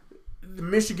out,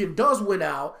 Michigan does win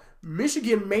out,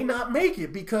 Michigan may not make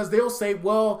it because they'll say,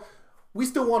 well, we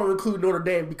still want to include Notre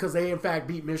Dame because they in fact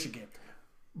beat Michigan.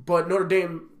 But Notre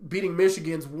Dame beating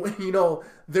Michigan's,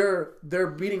 they're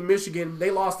beating Michigan.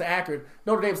 They lost to Akron.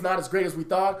 Notre Dame's not as great as we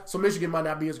thought, so Michigan might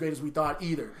not be as great as we thought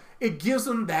either. It gives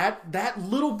them that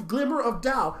little glimmer of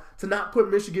doubt to not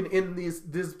put Michigan in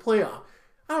this playoff.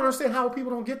 I don't understand how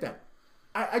people don't get that.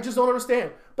 I just don't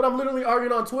understand. But I'm literally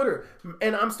arguing on Twitter,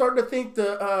 and I'm starting to think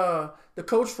the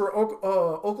coach for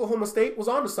Oklahoma State was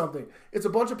onto something. It's a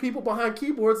bunch of people behind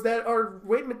keyboards that are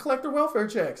waiting to collect their welfare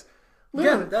checks.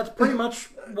 Literally. Yeah, that's pretty much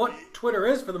what Twitter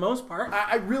is for the most part.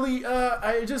 It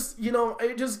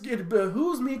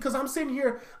behooves me because I'm sitting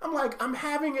here, I'm like, I'm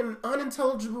having an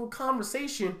unintelligible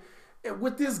conversation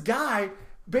with this guy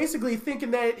basically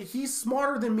thinking that he's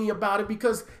smarter than me about it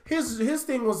because his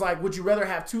thing was like, would you rather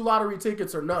have 2 lottery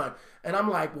tickets or none? And I'm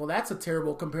like, well, that's a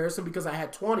terrible comparison because I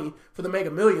had 20 for the Mega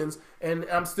Millions and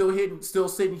I'm still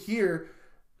sitting here.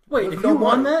 Wait, if you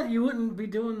won that, you wouldn't be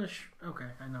doing the okay,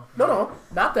 I know. No,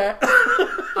 not that.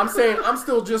 I'm saying I'm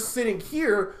still just sitting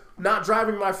here not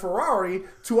driving my Ferrari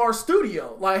to our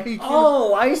studio. Like,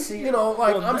 I see. You know,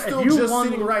 like, well, I'm still just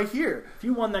sitting right here. If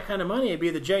you won that kind of money, it'd be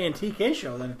the J and TK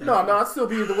show. Then no, it'd still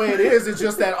be the way it is. It's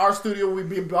just that our studio would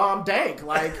be bomb dank.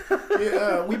 Like,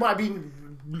 we might be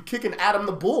kicking Adam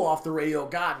the Bull off the radio.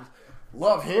 God,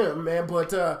 love him, man.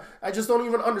 But I just don't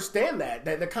even understand that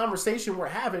the conversation we're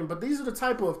having. But these are the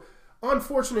type of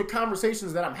unfortunate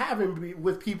conversations that I'm having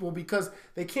with people because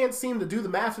they can't seem to do the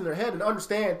math in their head and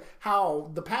understand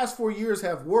how the past 4 years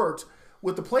have worked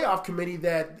with the playoff committee,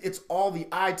 that it's all the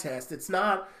eye test. It's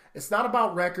not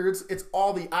about records. It's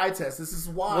all the eye test. This is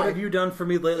why. What have you done for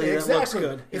me lately that looks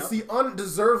good? Yep. It's the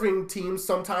undeserving teams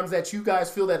sometimes that you guys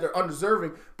feel that they're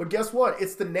undeserving. But guess what?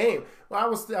 It's the name. Well, I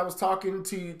was talking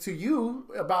to you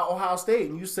about Ohio State,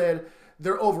 and you said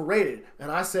they're overrated.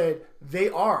 And I said they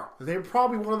are. They're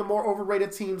probably one of the more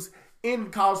overrated teams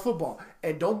in college football.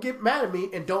 And don't get mad at me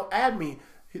and don't add me.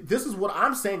 This is what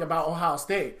I'm saying about Ohio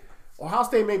State. Ohio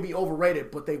State may be overrated,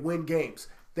 but they win games.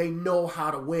 They know how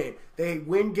to win. They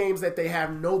win games that they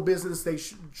have no business they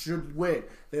should win.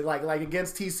 They like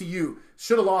against TCU.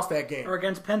 Should have lost that game. Or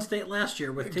against Penn State last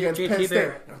year with JT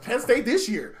Barrett. Penn State this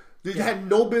year. They had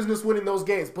no business winning those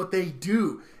games, but they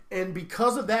do. And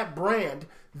because of that brand,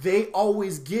 they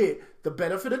always get the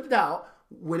benefit of the doubt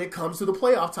when it comes to the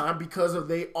playoff time because of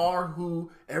they are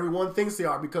who everyone thinks they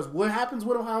are. Because what happens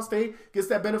when Ohio State gets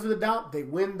that benefit of the doubt? They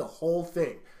win the whole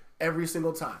thing every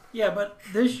single time. Yeah, but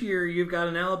this year you've got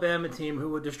an Alabama team who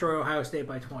would destroy Ohio State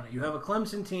by 20. You have a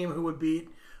Clemson team who would beat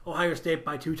Ohio State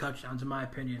by 2 touchdowns, in my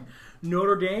opinion.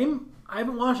 Notre Dame, I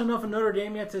haven't watched enough of Notre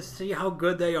Dame yet to see how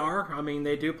good they are. I mean,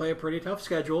 they do play a pretty tough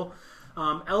schedule.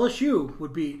 LSU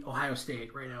would beat Ohio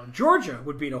State right now. Georgia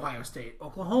would beat Ohio State.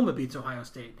 Oklahoma beats Ohio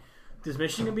State. Does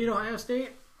Michigan beat Ohio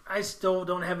State? I still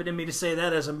don't have it in me to say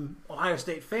that as an Ohio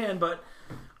State fan, but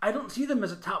I don't see them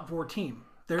as a top 4 team.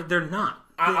 They're not.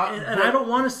 I don't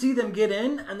want to see them get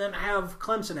in and then have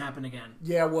Clemson happen again.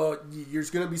 Yeah, well, you're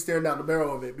just going to be staring down the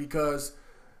barrel of it because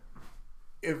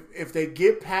if they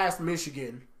get past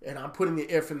Michigan, and I'm putting the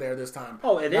if in there this time.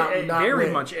 Oh, not very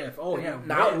win. Much if. Oh, yeah.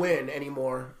 Not win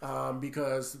anymore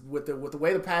because with the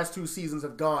way the past 2 seasons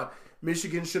have gone,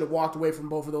 Michigan should have walked away from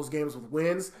both of those games with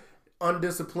wins.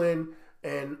 Undisciplined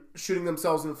and shooting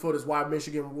themselves in the foot is why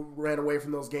Michigan ran away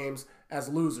from those games as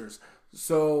losers.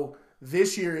 So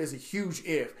this year is a huge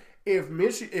if.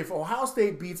 If Ohio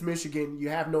State beats Michigan, you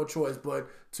have no choice but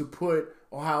to put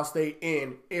Ohio State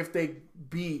in if they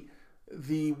beat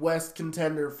the West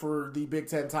contender for the Big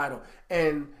Ten title.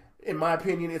 And in my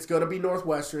opinion, it's going to be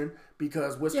Northwestern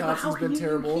because Wisconsin's been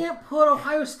terrible. You can't put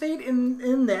Ohio State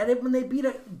in that when they beat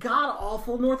a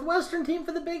god-awful Northwestern team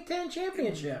for the Big Ten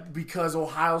championship. Because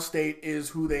Ohio State is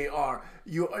who they are.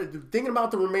 You thinking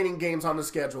about the remaining games on the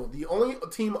schedule, the only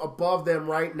team above them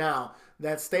right now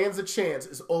that stands a chance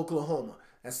is Oklahoma.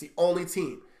 That's the only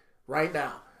team right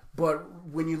now. But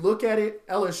when you look at it,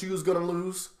 LSU is going to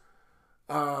lose.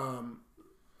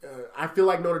 I feel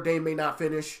like Notre Dame may not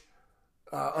finish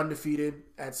undefeated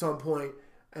at some point.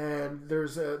 And there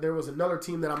was another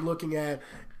team that I'm looking at.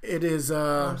 It is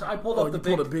I pulled up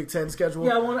the Big Ten schedule.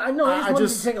 Yeah, I know. I just wanted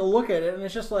to take a look at it, and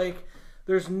it's just like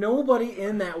there's nobody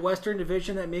in that Western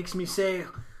Division that makes me say,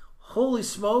 "Holy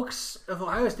smokes! If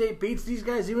Ohio State beats these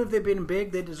guys, even if they've been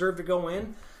big, they deserve to go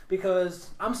in."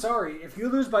 Because I'm sorry, if you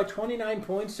lose by 29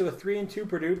 points to a 3-2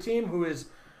 Purdue team, who is,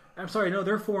 I'm sorry, no,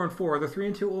 they're 4-4. They're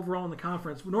 3-2 overall in the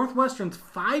conference. Northwestern's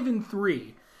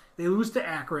 5-3. They lose to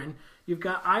Akron. You've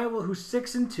got Iowa, who's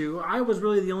 6-2. Iowa's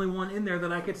really the only one in there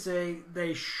that I could say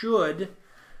they should,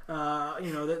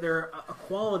 that they're a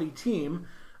quality team.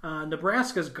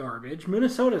 Nebraska's garbage.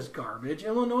 Minnesota's garbage.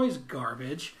 Illinois' is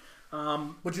garbage.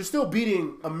 But you're still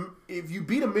beating. If you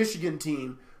beat a Michigan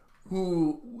team,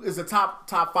 who is a top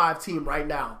 5 team right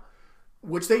now,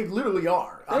 which they literally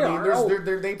are.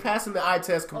 They're passing the eye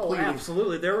test completely. Oh,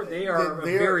 absolutely. They are a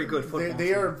very good football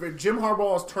team. Jim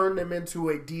Harbaugh has turned them into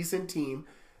a decent team.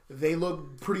 They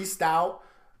look pretty stout.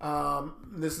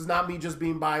 This is not me just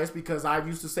being biased because I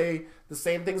used to say the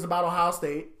same things about Ohio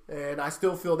State, and I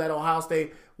still feel that Ohio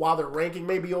State, while their ranking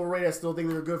may be overrated, I still think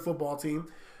they're a good football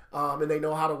team, and they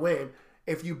know how to win.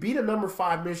 If you beat a number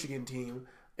 5 Michigan team,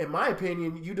 in my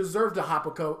opinion, you deserve to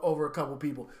hop over a couple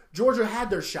people. Georgia had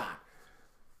their shot.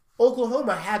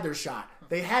 Oklahoma had their shot.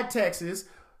 They had Texas.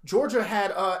 Georgia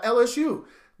had LSU.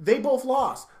 They both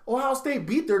lost. Ohio State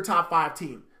beat their top 5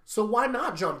 team. So why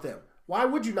not jump them? Why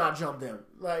would you not jump them?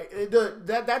 Like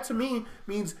that to me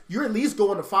means you're at least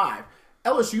going to 5.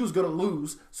 LSU is going to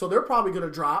lose, so they're probably going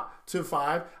to drop to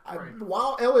 5. Right.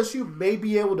 While LSU may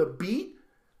be able to beat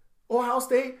Ohio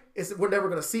State, we're never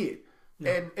going to see it.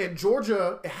 No. And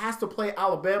Georgia has to play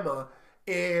Alabama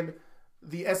in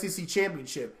the SEC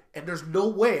championship, and there's no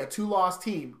way a 2-loss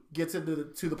team gets into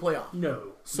the playoff.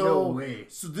 No way.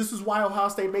 So this is why Ohio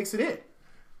State makes it in.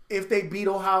 If they beat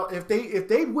Ohio, if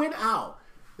they win out,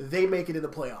 they make it in the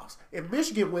playoffs. If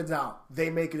Michigan wins out, they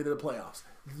make it into the playoffs.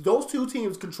 Those 2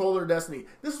 teams control their destiny.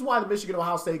 This is why the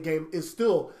Michigan-Ohio State game is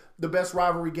still the best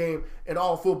rivalry game in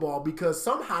all football, because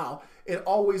somehow it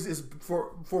always is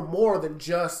for more than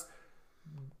just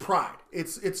pride.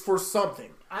 It's for something.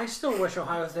 I still wish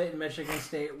Ohio State and Michigan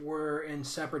State were in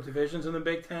separate divisions in the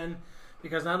Big Ten,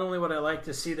 because not only would I like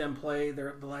to see them play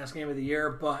the last game of the year,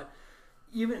 but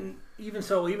even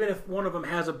so, even if one of them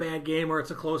has a bad game or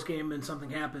it's a close game and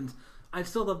something happens, I'd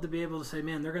still love to be able to say,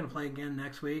 man, they're going to play again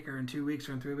next week or in 2 weeks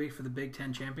or in 3 weeks for the Big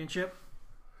Ten championship.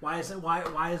 Why isn't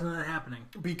that happening?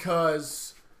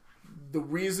 Because the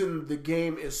reason the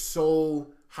game is so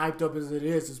hyped up as it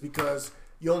is because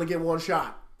you only get one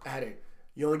shot at it.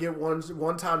 You only get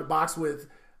one time to box with,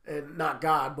 and not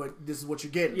God, but this is what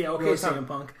you're getting. Yeah, okay, CM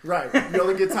Punk. Right. You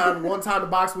only get one time to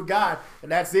box with God,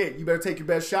 and that's it. You better take your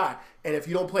best shot. And if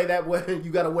you don't play that way,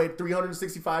 you got to wait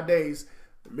 365 days.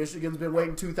 Michigan's been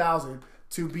waiting 2,000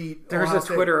 to beat There's Ohio a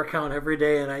State. Twitter account every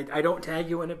day, and I don't tag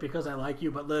you in it because I like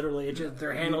you, but literally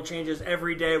their handle changes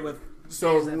every day with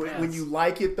So when you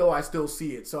like it, though, I still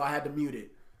see it, so I had to mute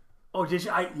it. Oh, did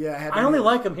you? Yeah, I only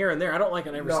like them here and there. I don't like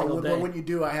it every single day. But when you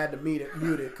do, I had to mute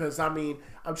it because, I mean,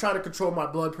 I'm trying to control my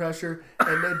blood pressure,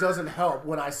 and it doesn't help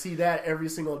when I see that every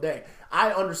single day.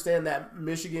 I understand that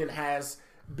Michigan has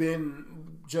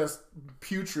been just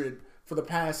putrid for the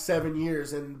past 7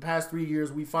 years, and the past 3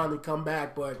 years we finally come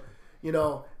back, but, you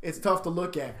know, it's tough to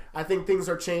look at. I think things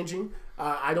are changing.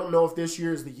 I don't know if this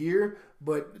year is the year,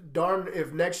 but darn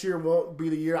if next year won't be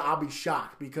the year, I'll be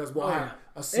shocked because we'll have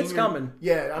a senior. It's coming.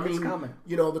 Yeah, I mean,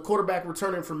 you know, the quarterback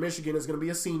returning from Michigan is going to be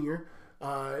a senior.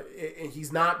 And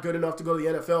he's not good enough to go to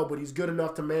the NFL, but he's good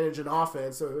enough to manage an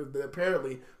offense,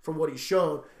 apparently, from what he's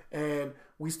shown. And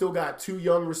we still got 2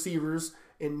 young receivers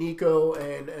in Nico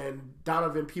and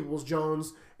Donovan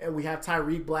Peoples-Jones, and we have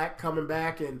Tyreek Black coming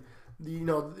back. And, you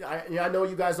know, I know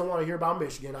you guys don't want to hear about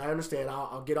Michigan. I understand.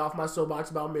 I'll get off my soapbox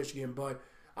about Michigan, but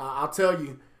I'll tell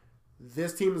you,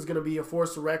 this team is going to be a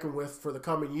force to reckon with for the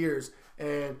coming years,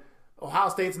 and Ohio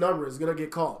State's number is going to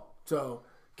get called. So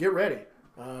get ready,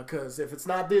 because if it's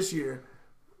not this year,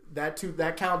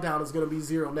 that countdown is going to be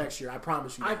 0 next year. I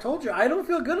promise you. I told you, I don't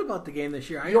feel good about the game this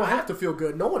year. You don't have to feel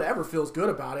good. No one ever feels good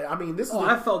about it. I mean, this is.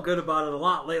 I felt good about it a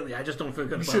lot lately. I just don't feel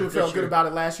good about it. You should have felt good about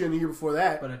it last year and the year before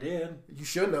that. But I did. You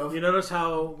shouldn't have. You notice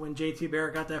how when JT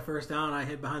Barrett got that first down, I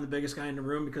hid behind the biggest guy in the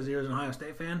room because he was an Ohio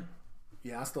State fan?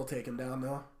 Yeah, I still take him down,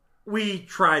 though. We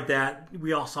tried that.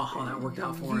 We all saw how that worked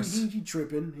out for us. He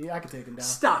tripping. Yeah, I can take him down.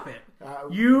 Stop it.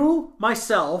 You,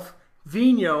 myself,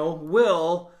 Vino,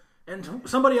 Will, and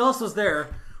somebody else was there.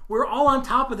 We're all on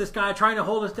top of this guy trying to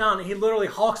hold us down, and he literally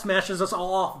Hulk smashes us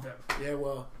all off of him. Yeah,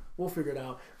 well, we'll figure it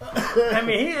out. I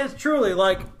mean, he is truly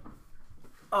like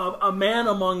a man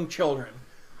among children.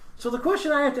 So the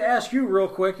question I have to ask you real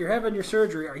quick, you're having your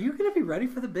surgery. Are you going to be ready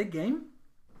for the big game?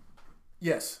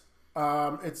 Yes.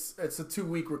 It's a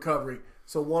 2-week recovery.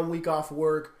 So 1 week off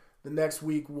work. The next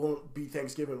week won't be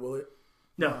Thanksgiving, will it?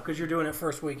 No, because you're doing it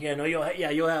first week. Yeah, no, you'll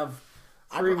have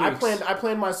 3 weeks. I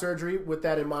planned my surgery with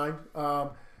that in mind.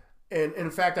 And in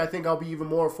fact, I think I'll be even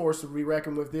more forced to be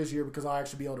reckoned with this year because I'll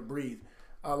actually be able to breathe.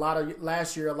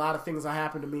 Last year, a lot of things that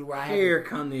happened to me where I had Here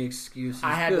come the excuses.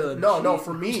 I had Good. no,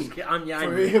 for me.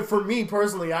 For me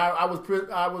personally, I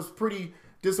was pretty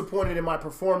disappointed in my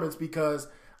performance because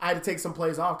I had to take some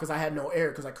plays off because I had no air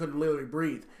because I couldn't literally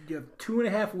breathe. You have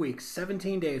 2.5 weeks,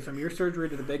 17 days from your surgery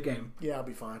to the big game. Yeah, I'll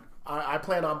be fine. I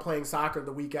plan on playing soccer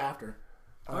the week after.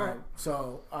 All right.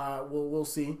 So we'll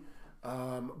see.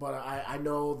 But I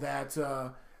know that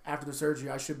after the surgery,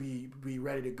 I should be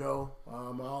ready to go.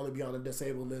 I'll only be on the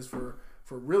disabled list for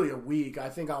really a week. I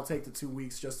think I'll take the 2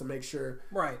 weeks just to make sure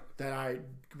that I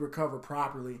recover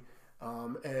properly.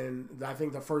 And I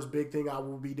think the first big thing I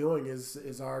will be doing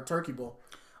is our Turkey Bowl.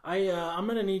 I'm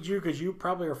going to need you, because you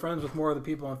probably are friends with more of the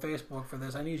people on Facebook for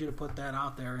this. I need you to put that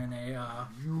out there in a...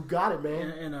 you got it,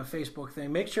 man. In a Facebook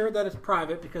thing. Make sure that it's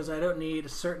private, because I don't need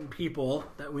certain people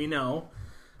that we know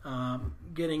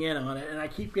getting in on it. And I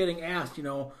keep getting asked,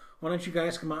 why don't you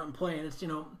guys come out and play? And it's,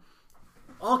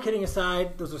 all kidding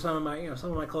aside, those are some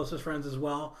of my closest friends as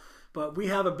well. But we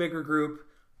have a bigger group.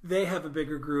 They have a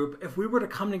bigger group. If we were to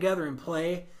come together and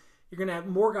play, you're going to have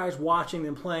more guys watching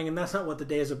than playing, and that's not what the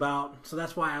day is about. So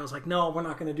that's why I was like, no, we're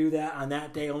not going to do that on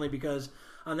that day, only because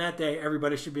on that day,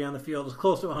 everybody should be on the field as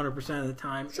close to 100% of the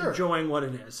time, enjoying what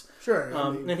it is. Sure.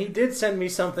 And he did send me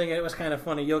something, and it was kind of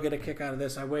funny. You'll get a kick out of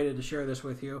this. I waited to share this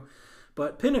with you.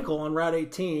 But Pinnacle on Route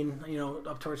 18,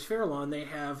 up towards Fairlawn, they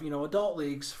have, adult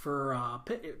leagues for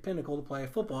Pinnacle to play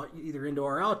football, either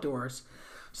indoor or outdoors.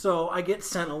 So I get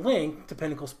sent a link to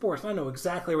Pinnacle Sports, and I know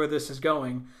exactly where this is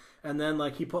going. And then,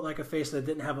 he put, a face that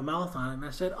didn't have a mouth on it. And I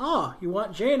said, oh, you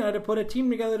want Jay and I to put a team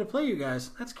together to play you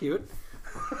guys? That's cute.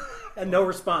 And no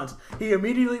response. He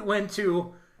immediately went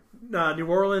to New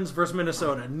Orleans versus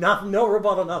Minnesota. No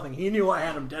rebuttal, nothing. He knew I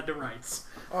had him dead to rights.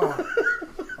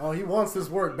 Oh, he wants this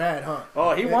work bad, huh?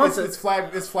 Oh, he wants it. It's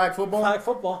flag football? Flag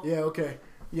football. Yeah, okay.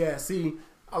 Yeah, see,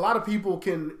 a lot of people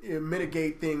can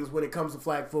mitigate things when it comes to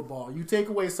flag football. You take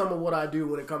away some of what I do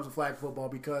when it comes to flag football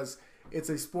because it's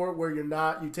a sport where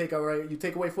you take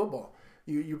away football.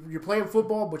 You're playing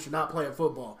football, but you're not playing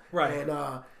football. Right.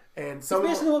 And some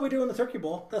basically what we do in the Turkey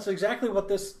Bowl. That's exactly what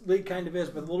this league kind of is,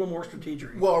 but a little more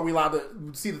strategic. Well, are we allowed to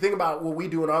see? The thing about what we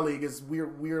do in our league is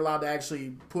we're allowed to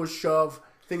actually push, shove,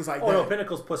 things like that. Oh no,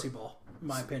 Pinnacle's pussy ball, in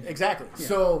my opinion. Exactly. Yeah.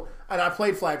 So, and I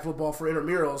played flag football for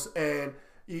intramurals, and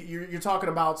you're talking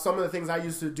about some of the things I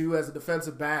used to do as a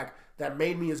defensive back that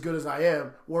made me as good as I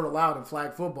am weren't allowed in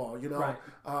flag football. Right.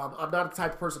 I'm not the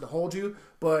type of person to hold you,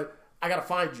 but I got to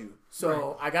find you.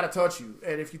 So I got to touch you,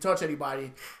 and if you touch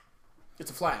anybody, it's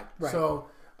a flag. Right. So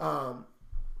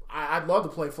I'd love to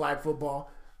play flag football.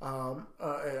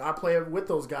 I play with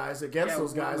those guys, against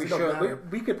those guys.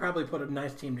 We could probably put a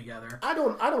nice team together. I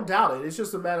don't doubt it. It's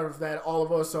just a matter of that all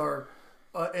of us are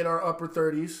in our upper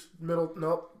 30s,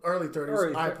 early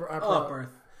 30s.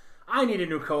 I need a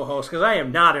new co-host because I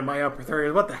am not in my upper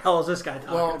 30s. What the hell is this guy talking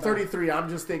about? Well, 33, I'm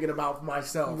just thinking about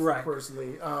myself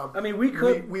personally.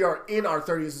 We are in our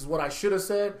 30s is what I should have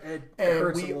said.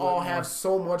 And we all have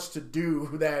so much to do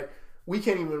that we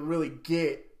can't even really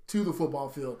get to the football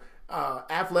field.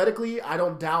 Athletically, I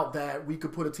don't doubt that we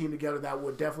could put a team together that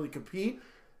would definitely compete.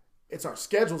 It's our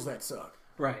schedules that suck.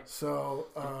 Right. So,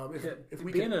 if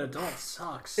we being an adult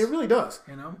sucks. It really does.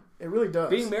 It really does.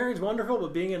 Being married is wonderful,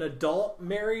 but being an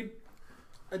married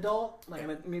adult,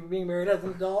 being married as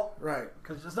an adult, right?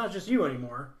 Because it's not just you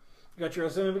anymore. You got your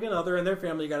significant other and their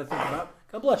family you got to think about.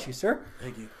 God bless you, sir.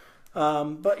 Thank you.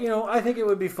 But I think it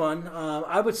would be fun.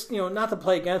 I would, not to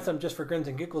play against them just for grins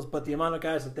and giggles, but the amount of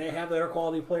guys that they have that are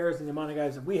quality players and the amount of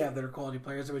guys that we have that are quality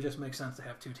players, it would just make sense to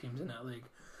have two teams in that league.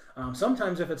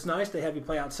 Sometimes if it's nice, they have you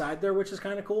play outside there, which is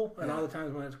kind of cool. And other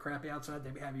times when it's crappy outside,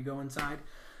 they have you go inside.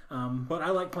 But I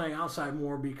like playing outside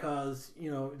more because,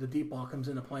 the deep ball comes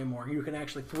into play more. You can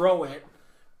actually throw it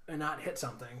and not hit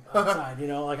something outside.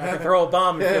 I can throw a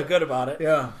bomb and feel good about it.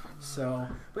 Yeah. So,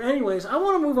 but anyways, I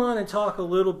want to move on and talk a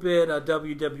little bit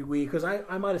WWE because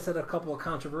I might have said a couple of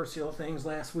controversial things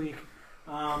last week.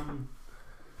 And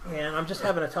I'm just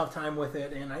having a tough time with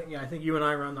it. And I think you and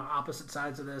I are on the opposite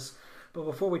sides of this. But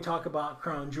before we talk about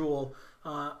Crown Jewel,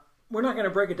 we're not going to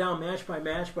break it down match by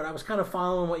match, but I was kind of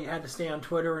following what you had to say on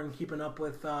Twitter and keeping up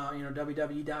with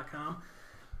WWE.com.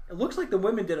 It looks like the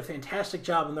women did a fantastic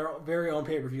job in their very own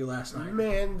pay-per-view last night.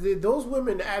 Man, those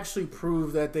women actually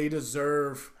prove that they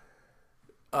deserve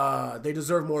more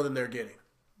than they're getting.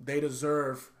 They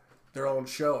deserve their own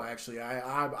show, actually.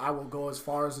 I will go as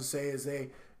far as to say as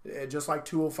they, just like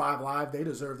 205 Live, they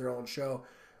deserve their own show.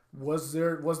 Was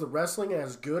the wrestling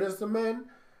as good as the men?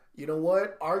 You know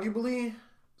what? Arguably,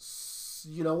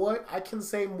 I can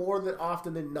say more than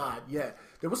often than not. Yeah,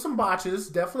 there was some botches,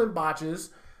 definite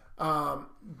botches,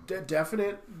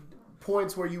 definite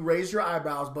points where you raise your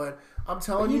eyebrows. But I'm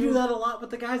telling you, you do that a lot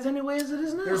with the guys anyway, as it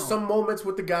is now. There's some moments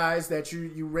with the guys that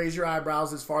you raise your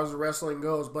eyebrows as far as the wrestling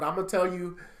goes. But I'm gonna tell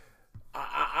you,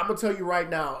 I'm gonna tell you right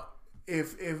now,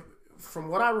 if from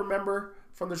what I remember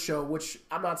from the show, which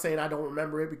I'm not saying I don't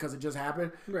remember it because it just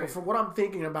happened, but from what I'm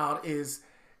thinking about is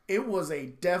it was a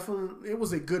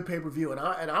good pay-per-view, and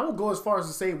I will go as far as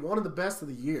to say one of the best of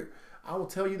the year. I will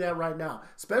tell you that right now,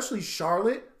 especially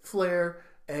Charlotte Flair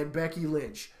and Becky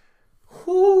Lynch.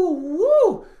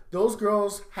 Woo! Those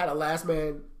girls had a last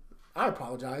woman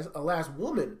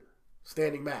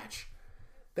standing match.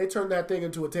 They turned that thing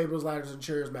into a tables, ladders, and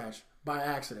chairs match by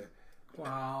accident.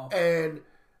 Wow. And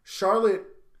Charlotte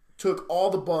took all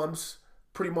the bumps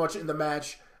pretty much in the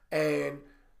match, and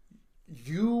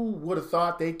you would have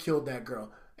thought they killed that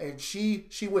girl. And she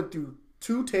went through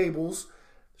 2 tables.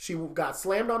 She got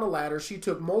slammed on the ladder. She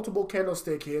took multiple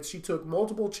candlestick hits. She took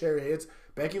multiple chair hits.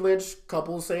 Becky Lynch,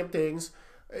 couple of same things.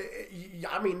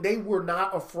 I mean, they were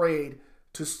not afraid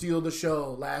to steal the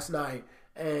show last night.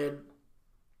 And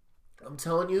I'm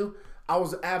telling you, I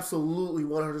was absolutely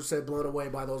 100% blown away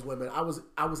by those women. I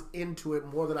was into it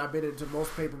more than I've been into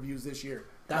most pay-per-views this year.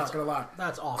 Not gonna lie.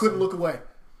 That's awesome. Couldn't look away.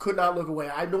 Could not look away.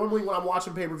 I normally, when I'm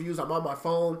watching pay-per-views, I'm on my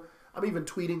phone. I'm even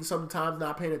tweeting sometimes,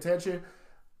 not paying attention.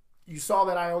 You saw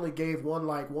that I only gave one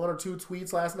or two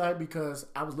tweets last night because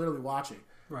I was literally watching.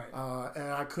 Right.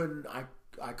 And I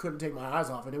couldn't take my eyes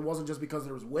off it. It wasn't just because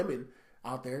there was women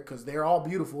out there, because they're all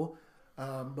beautiful.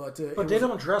 But they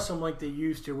don't dress them like they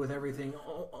used to, with everything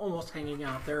almost hanging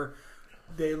out.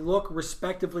 They look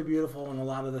respectively beautiful in a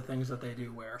lot of the things that they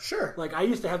do wear. Sure. Like, I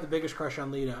used to have the biggest crush on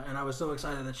Lita, and I was so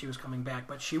excited that she was coming back.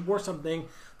 But she wore something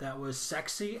that was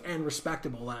sexy and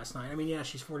respectable last night. I mean, yeah,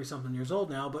 she's 40-something years old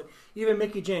now, but even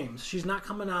Mickie James, she's not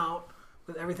coming out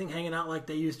with everything hanging out like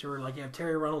they used to. Or like you have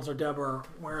Terry Reynolds or Deborah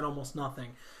wearing almost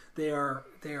nothing. They are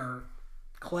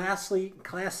classy,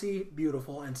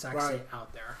 beautiful, and sexy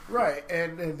out there. Right,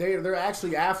 and they're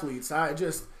actually athletes.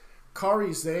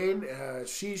 Kari Sane,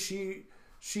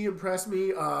 she impressed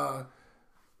me. I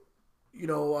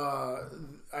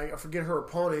forget her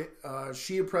opponent.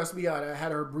 She impressed me. I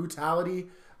had her brutality.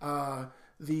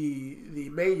 The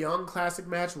Mae Young Classic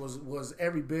match was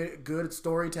every bit good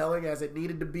storytelling as it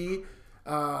needed to be.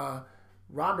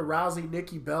 Ronda Rousey,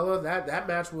 Nikki Bella, that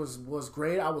match was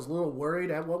great. I was a little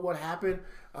worried at what would happen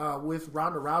with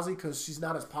Ronda Rousey because she's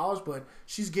not as polished, but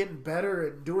she's getting better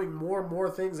and doing more and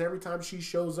more things every time she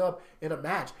shows up in a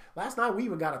match. Last night we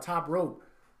even got a top rope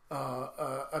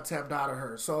attempt out of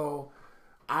her, so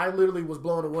I literally was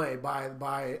blown away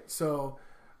by it. So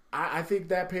I think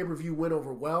that pay-per-view went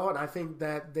over well, and I think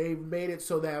that they made it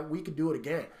so that we could do it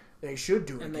again. They should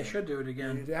do it again. And they should do it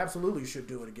again. They absolutely should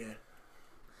do it again.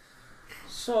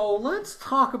 So let's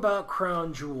talk about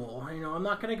Crown Jewel. I'm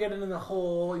not going to get into the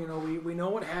whole, we know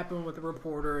what happened with the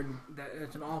reporter, and that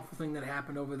it's an awful thing that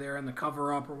happened over there, and the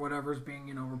cover-up or whatever is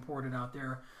being, reported out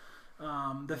there.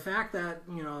 The fact that,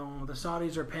 the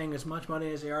Saudis are paying as much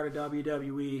money as they are to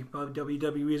WWE, but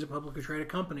WWE is a publicly traded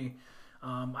company.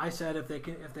 I said if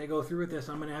they go through with this,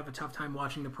 I'm going to have a tough time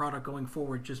watching the product going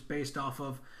forward, just based off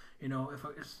of, if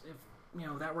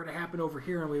that were to happen over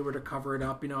here and we were to cover it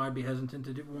up, I'd be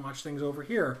hesitant to watch things over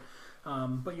here.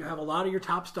 But you have a lot of your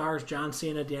top stars, John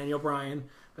Cena, Daniel Bryan,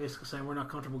 basically saying we're not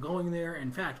comfortable going there.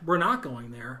 In fact, we're not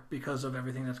going there because of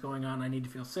everything that's going on. I need to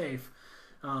feel safe.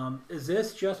 Is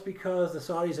this just because the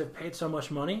Saudis have paid so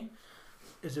much money?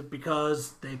 Is it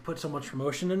because they put so much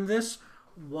promotion into this?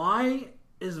 Why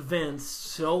is Vince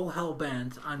so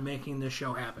hell-bent on making this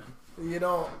show happen?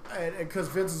 And because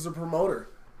Vince is a promoter.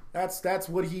 That's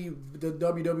what the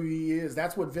WWE is.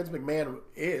 That's what Vince McMahon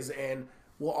is and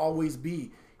will always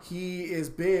be. He is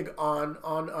big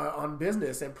on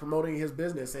business and promoting his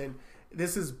business. And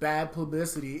this is bad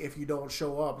publicity if you don't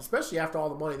show up, especially after all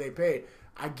the money they paid.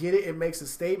 I get it. It makes a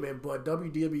statement, but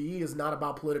WWE is not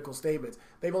about political statements.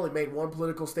 They've only made one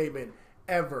political statement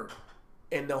ever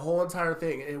in the whole entire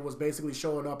thing, and it was basically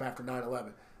showing up after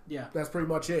 9/11. Yeah. That's pretty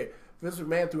much it. Vince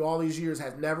McMahon, through all these years,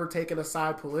 has never taken a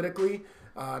side politically.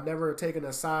 Never taken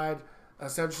a side.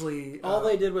 Essentially, all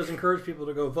they did was encourage people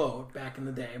to go vote back in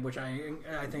the day, which I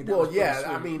think that was pretty sweet.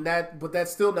 I mean but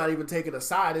that's still not even taking a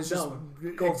side. It's just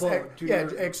go vote.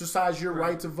 Exercise your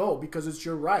right to vote because it's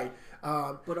your right.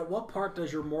 But at what part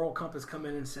does your moral compass come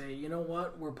in and say, you know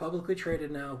what, we're publicly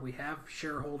traded now, we have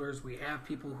shareholders, we have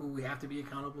people who we have to be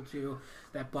accountable to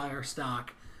that buy our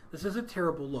stock. This is a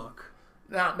terrible look.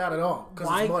 Not at all,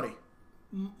 because it's money.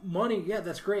 Money, yeah,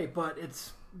 that's great, but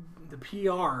it's the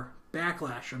PR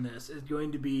backlash from this is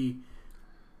going to be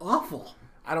awful.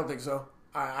 I don't think so.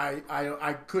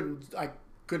 I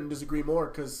couldn't disagree more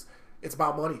because it's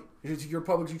about money. You're a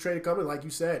publicly traded company, like you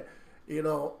said.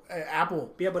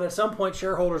 Apple. Yeah, but at some point,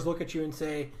 shareholders look at you and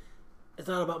say, it's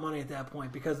not about money at that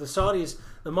point because the Saudis,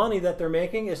 the money that they're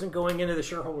making isn't going into the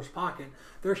shareholders' pocket.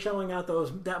 They're shelling out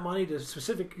that money to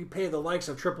specifically pay the likes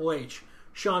of Triple H,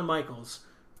 Shawn Michaels,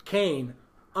 Kane,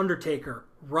 Undertaker,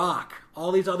 Rock,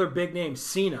 all these other big names,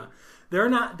 Cena.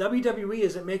 WWE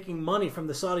isn't making money from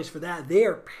the Saudis for that. They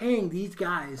are paying these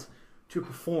guys to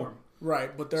perform.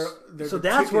 Right, but they're so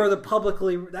that's where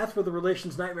the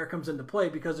relations nightmare comes into play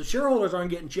because the shareholders aren't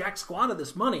getting jack squat of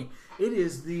this money. It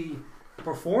is the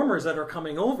performers that are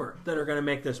coming over that are going to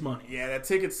make this money. Yeah, the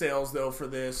ticket sales though for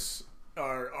this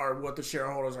are what the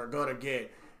shareholders are going to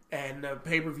get, and the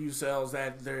pay-per-view sales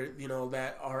that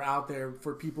that are out there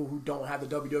for people who don't have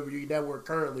the WWE network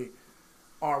currently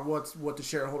are what the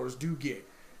shareholders do get.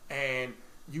 And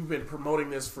you've been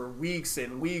promoting this for weeks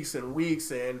and weeks and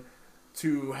weeks, and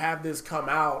to have this come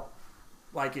out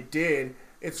like it did,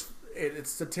 it's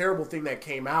a terrible thing that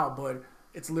came out, but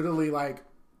it's literally like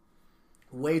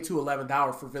way too 11th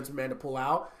hour for Vince McMahon to pull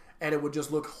out, and it would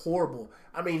just look horrible.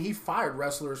 I mean, he fired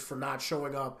wrestlers for not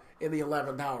showing up in the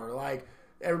 11th hour. Like,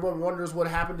 everyone wonders what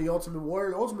happened to the Ultimate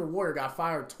Warrior. The Ultimate Warrior got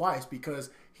fired twice because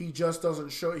he just doesn't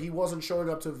show. He wasn't showing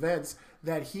up to events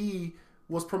that he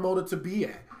was promoted to be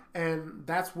at, and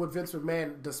that's what Vince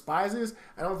McMahon despises.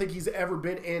 I don't think he's ever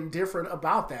been indifferent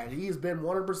about that. He has been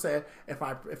 100%.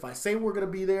 If I say we're going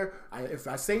to be there, if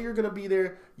I say you're going to be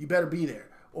there, you better be there,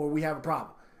 or we have a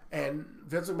problem. And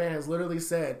Vince McMahon has literally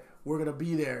said we're going to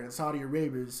be there in Saudi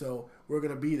Arabia, so we're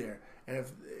going to be there. And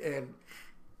if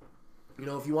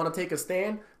you want to take a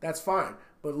stand, that's fine.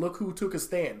 But look who took a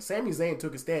stand. Sami Zayn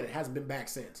took a stand and hasn't been back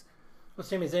since. Well,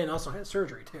 Sami Zayn also had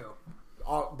surgery, too.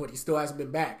 But he still hasn't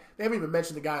been back. They haven't even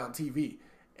mentioned the guy on TV.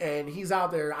 And he's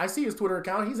out there. I see his Twitter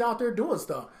account. He's out there doing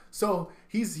stuff. So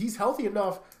he's healthy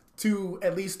enough to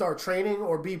at least start training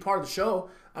or be part of the show.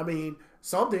 I mean,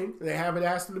 something. They haven't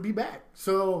asked him to be back.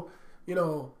 So,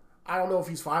 I don't know if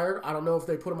he's fired. I don't know if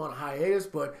they put him on a hiatus.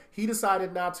 But he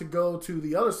decided not to go to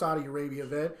the other Saudi Arabia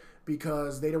event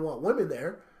because they didn't want women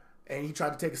there. And he tried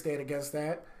to take a stand against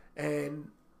that. And,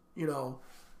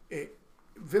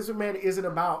 Vince McMahon isn't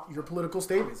about your political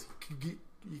statements. You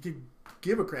could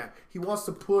give a crap. He wants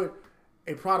to put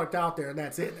a product out there, and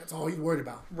that's it. That's all he's worried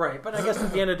about. Right, but I guess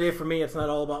at the end of the day, for me, it's not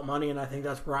all about money, and I think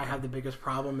that's where I have the biggest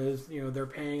problem is, they're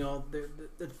paying all the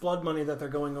blood money that they're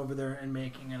going over there and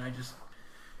making, and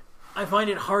I find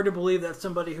it hard to believe that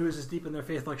somebody who's as deep in their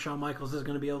faith like Shawn Michaels is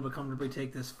going to be able to comfortably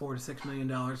take this $4 to $6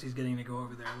 million he's getting to go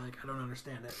over there. Like, I don't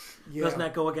understand it. Yeah. Doesn't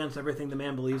that go against everything the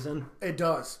man believes in? It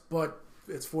does, but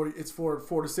it's for $4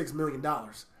 to $6 million.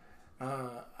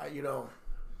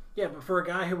 Yeah, but for a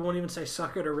guy who won't even say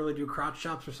suck it or really do crotch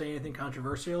chops or say anything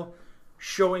controversial,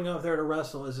 showing up there to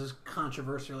wrestle is as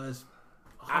controversial as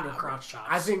 100 crotch chops.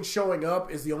 I think showing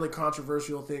up is the only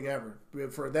controversial thing ever.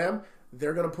 For them,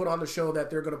 they're going to put on the show that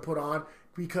they're going to put on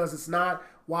because it's not,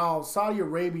 while Saudi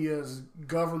Arabia's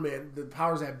government, the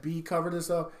powers that be cover this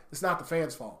up, it's not the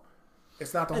fans' fault.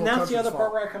 It's not the whole country's fault. And that's the other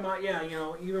part where I come out,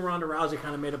 even Ronda Rousey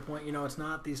kind of made a point, it's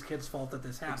not these kids' fault that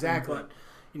this happened. Exactly. But,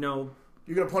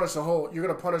 you're going to punish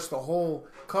the whole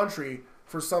country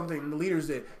for something the leaders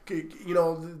did.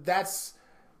 That's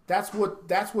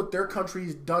what their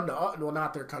country's done to us. Well,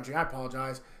 not their country. I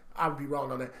apologize. I would be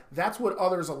wrong on that. That's what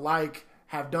others alike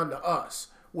have done to us,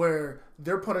 where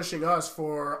they're punishing us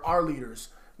for our leaders.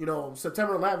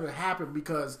 September 11th happened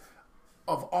because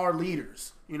of our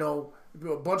leaders.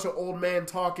 A bunch of old men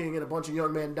talking and a bunch of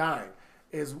young men dying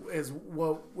is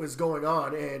what was going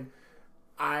on, and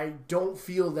I don't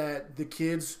feel that the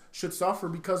kids should suffer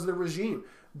because of the regime.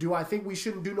 Do I think we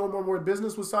shouldn't do no more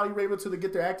business with Saudi Arabia until they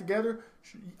get their act together?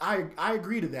 I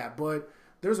agree to that, but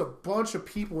there's a bunch of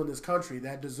people in this country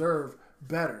that deserve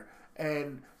better,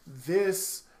 and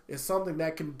this is something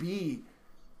that can be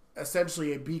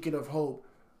essentially a beacon of hope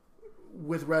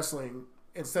with wrestling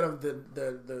instead of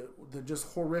the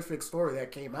just horrific story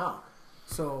that came out.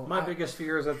 So my biggest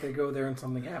fear is that they go there and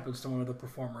something happens to one of the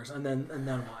performers, and then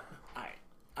what?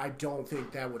 I don't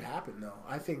think that would happen, though.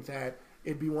 I think that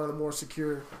it'd be one of the more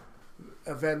secure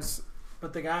events.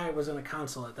 But the guy was in a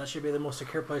consulate. That should be the most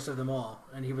secure place of them all,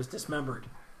 and he was dismembered.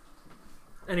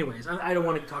 Anyways, I don't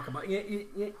want to talk about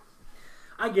it.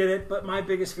 I get it, but my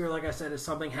biggest fear, like I said, is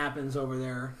something happens over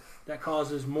there that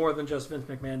causes more than just Vince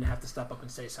McMahon to have to step up and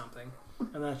say something.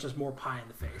 And that's just more pie in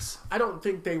the face. I don't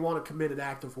think they want to commit an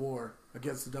act of war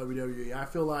against the WWE. I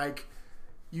feel like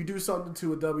you do something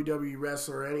to a WWE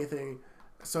wrestler or anything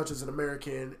such as an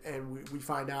American, and we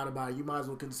find out about it, you might as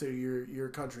well consider your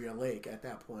country a lake at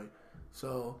that point.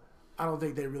 So I don't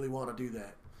think they really want to do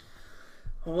that.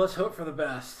 Well, let's hope for the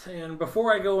best. And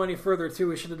before I go any further, too,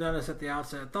 we should have done this at the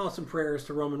outset. Thoughts and prayers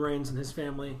to Roman Reigns and his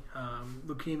family.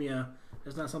 Leukemia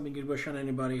is not something you'd wish on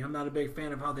anybody. I'm not a big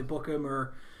fan of how they book him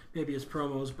or maybe his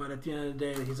promos, but at the end of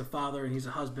the day, he's a father and he's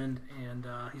a husband and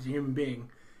he's a human being.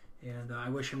 And I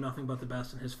wish him nothing but the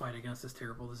best in his fight against this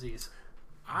terrible disease.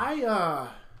 I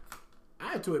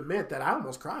had to admit that I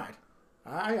almost cried.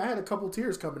 I had a couple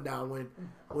tears coming down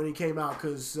when he came out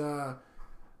because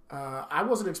I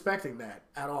wasn't expecting that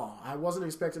at all. I wasn't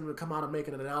expecting him to come out and make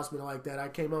an announcement like that. I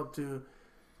came up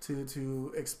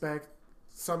to expect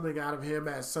something out of him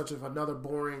as such of another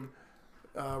boring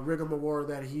rigmarole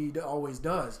that he always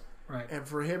does. Right. And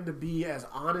for him to be as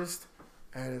honest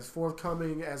and as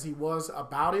forthcoming as he was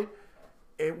about it,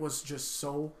 it was just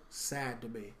so sad to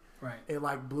me. Right. It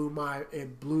blew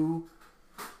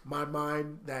my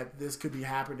mind that this could be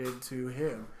happening to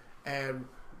him. And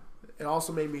it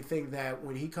also made me think that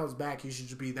when he comes back, he should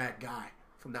just be that guy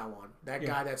from now on. That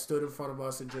guy that stood in front of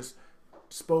us and just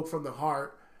spoke from the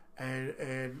heart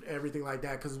and everything like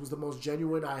that, because it was the most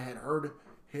genuine I had heard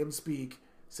him speak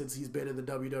since he's been in the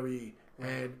WWE. Right.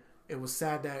 And it was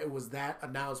sad that it was that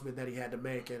announcement that he had to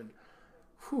make. And,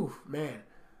 whew, man,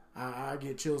 I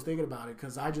get chills thinking about it,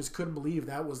 because I just couldn't believe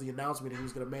that was the announcement he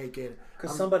was going to make.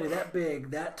 Because somebody that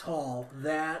big, that tall,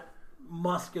 that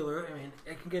muscular, I mean,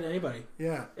 it can get anybody.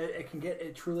 Yeah.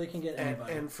 It truly can get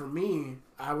anybody. And for me,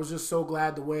 I was just so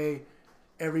glad the way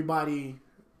everybody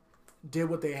did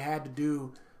what they had to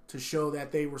do to show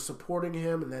that they were supporting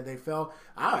him and that they felt,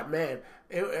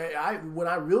 when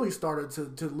I really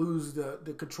started to lose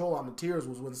the control on the tears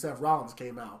was when Seth Rollins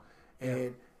came out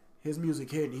and his music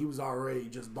hit and he was already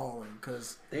just bawling,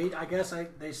 because they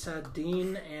said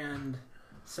Dean and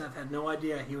Seth had no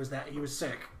idea he was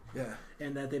sick. Yeah.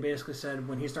 And that they basically said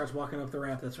when he starts walking up the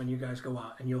ramp, that's when you guys go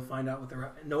out and you'll find out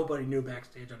what nobody knew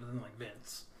backstage other than like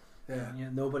Vince. Yeah.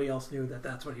 And, nobody else knew that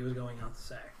that's what he was going out to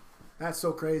say. That's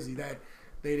so crazy that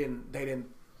they didn't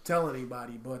tell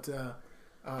anybody, but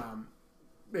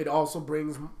it also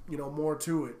brings more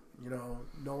to it.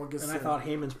 No one gets. And I thought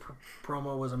Heyman's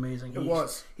promo was amazing.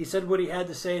 He said what he had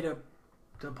to say to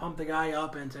pump the guy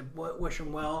up and to wish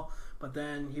him well, but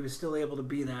then he was still able to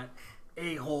be that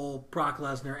a-hole Brock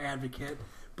Lesnar advocate,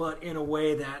 but in a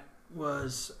way that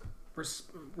was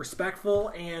respectful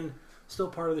and still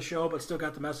part of the show, but still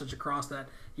got the message across that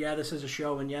this is a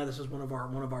show and this is one of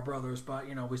our brothers, but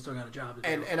we still got a job to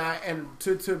do. And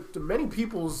to many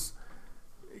people's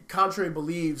contrary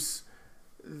beliefs,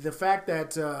 the fact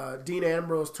that Dean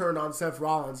Ambrose turned on Seth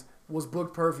Rollins was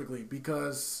booked perfectly,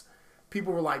 because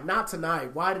people were like, not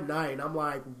tonight, why tonight? And I'm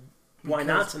like, why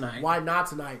not tonight? Why not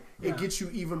tonight? It gets you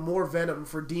even more venom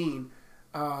for Dean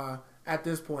at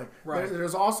this point. Right.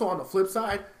 There's also, on the flip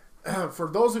side, for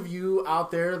those of you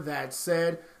out there that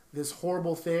said this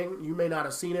horrible thing, you may not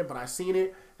have seen it, but I've seen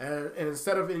it. And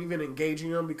instead of even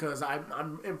engaging them, because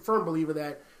I'm a firm believer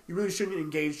that you really shouldn't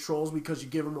engage trolls because you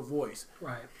give them a voice.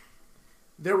 Right.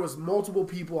 There was multiple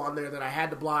people on there that I had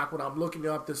to block when I'm looking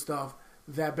up this stuff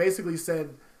that basically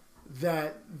said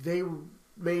that they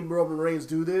made Roman Reigns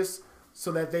do this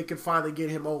so that they could finally get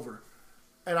him over.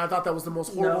 And I thought that was the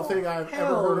most horrible thing I've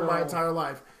ever heard in my entire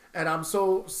life. And I'm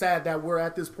so sad that we're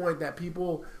at this point that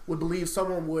people would believe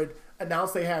someone would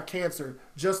announce they have cancer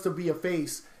just to be a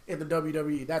face in the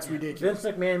WWE. That's ridiculous.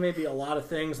 Vince McMahon may be a lot of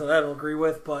things that I don't agree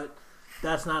with, but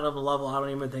that's not of a level I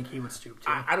don't even think he would stoop to.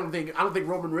 I don't think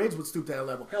Roman Reigns would stoop to that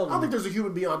level. I don't think there's a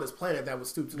human being on this planet that would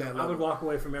stoop to that level. I would walk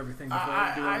away from everything before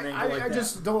I do anything like that. I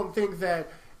just don't think that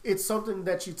it's something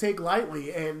that you take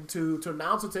lightly, and to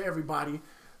announce it to everybody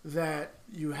that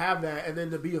you have that, and then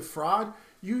to be a fraud,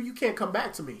 you can't come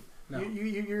back to me. No.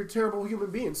 You're a terrible human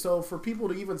being. So for people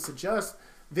to even suggest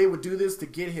they would do this to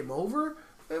get him over,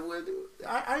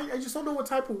 I just don't know what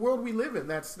type of world we live in.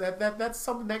 That's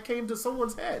something that came to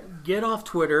someone's head. Get off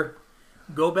Twitter,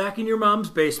 go back in your mom's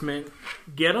basement,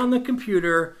 get on the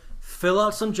computer, fill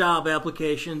out some job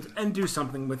applications, and do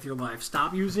something with your life.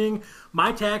 Stop using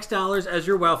my tax dollars as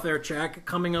your welfare check,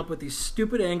 coming up with these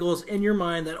stupid angles in your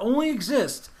mind that only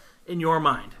exist in your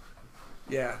mind.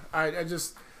 Yeah,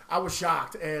 I was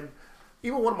shocked, and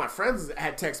even one of my friends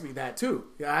had texted me that too.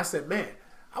 Yeah, I said, man,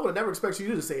 I would have never expected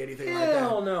you to say anything like that.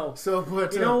 Hell no. So,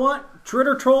 but you know what?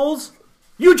 Twitter trolls,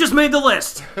 you just made the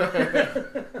list.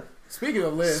 Speaking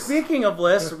of lists,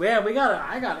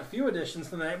 I got a few additions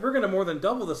tonight. We're going to more than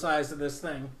double the size of this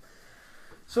thing.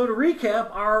 So to recap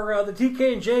our the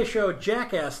TK and J Show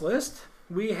Jackass list,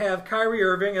 we have Kyrie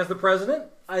Irving as the president,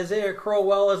 Isaiah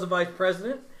Crowell as the vice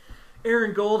president,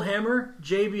 Aaron Goldhammer,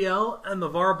 JBL, and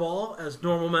LeVar Ball as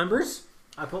normal members.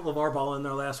 I put LeVar Ball in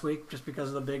there last week just because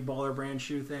of the big Baller Brand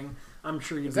shoe thing. I'm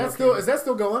sure you've Is that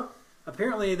still going?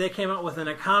 Apparently, they came out with an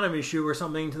economy shoe or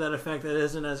something to that effect that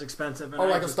isn't as expensive. And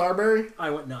a Starberry? I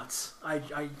went nuts.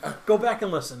 I go back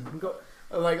and listen.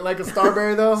 Like a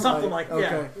Starberry though? Something like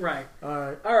okay. Yeah, right.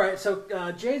 All right.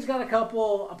 So Jay's got a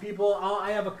couple of people.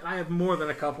 I have more than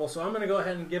a couple, so I'm going to go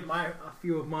ahead and give a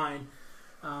few of mine.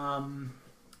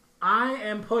 I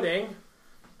am putting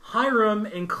Hiram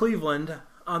in Cleveland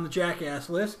on the Jackass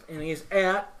list, and he's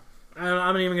at. I'm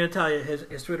not even going to tell you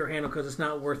his Twitter handle because it's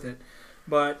not worth it.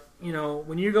 But,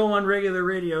 when you go on regular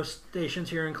radio stations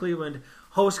here in Cleveland,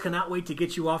 hosts cannot wait to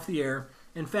get you off the air.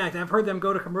 In fact, I've heard them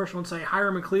go to commercial and say,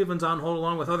 Hiram in Cleveland's on hold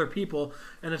along with other people.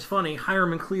 And it's funny,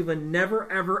 Hiram in Cleveland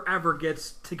never, ever, ever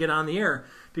gets to get on the air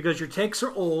because your takes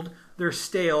are old, they're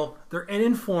stale, they're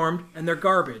uninformed, and they're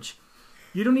garbage.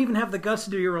 You don't even have the guts to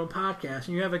do your own podcast.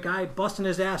 And you have a guy busting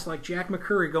his ass like Jack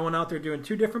McCurry going out there doing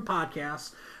 2 different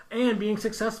podcasts and being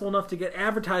successful enough to get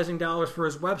advertising dollars for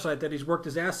his website that he's worked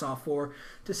his ass off for,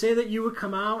 to say that you would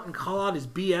come out and call out his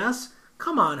BS?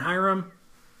 Come on, Hiram.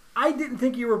 I didn't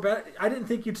think you were I didn't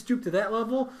think you'd stoop to that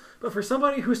level. But for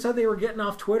somebody who said they were getting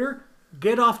off Twitter,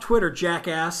 get off Twitter,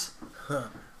 jackass. Huh.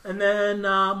 And then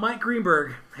Mike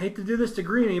Greenberg. I hate to do this to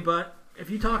Greeny, but if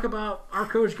you talk about our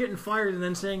coach getting fired and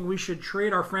then saying we should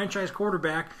trade our franchise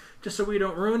quarterback just so we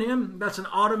don't ruin him, that's an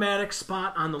automatic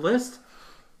spot on the list.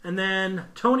 And then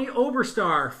Tony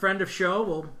Oberstar, friend of show,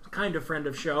 well, kind of friend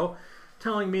of show,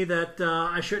 telling me that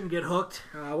I shouldn't get hooked.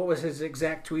 What was his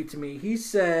exact tweet to me? He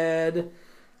said,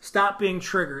 stop being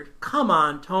triggered. Come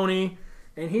on, Tony.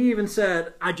 And he even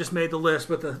said, I just made the list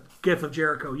with a gif of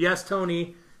Jericho. Yes,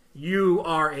 Tony, you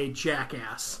are a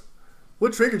jackass.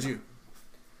 What triggered you?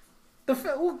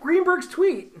 Greenberg's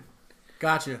tweet.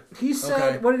 Gotcha. He said,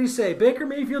 okay. What did he say? Baker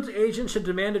Mayfield's agent should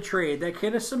demand a trade. That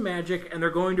kid is some magic, and they're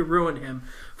going to ruin him.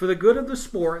 For the good of the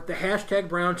sport, the hashtag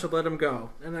Brown should let him go.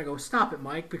 And I go, stop it,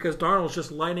 Mike, because Darnold's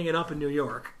just lighting it up in New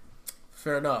York.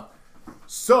 Fair enough.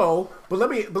 So, but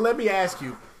let me ask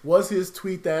you, was his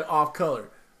tweet that off color?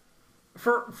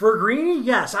 For Greeny,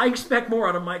 yes. I expect more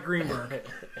out of Mike Greenberg.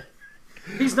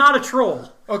 He's not a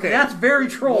troll. Okay. That's very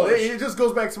trollish. Well, it just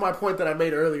goes back to my point that I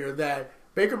made earlier that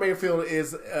Baker Mayfield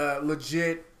is a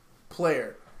legit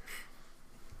player.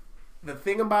 The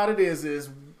thing about it is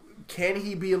can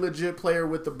he be a legit player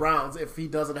with the Browns if he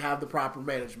doesn't have the proper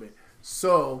management?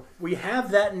 So we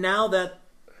have that now that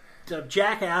the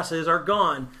jackasses are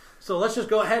gone. So let's just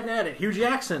go ahead and add it. Hugh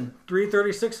Jackson,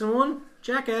 336-1,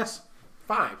 jackass.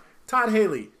 Fine. Todd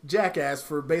Haley, jackass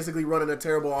for basically running a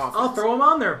terrible offense. I'll throw him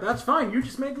on there. That's fine. You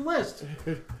just made the list.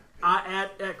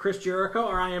 At Chris Jericho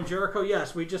or I Am Jericho,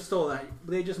 yes, we just stole that.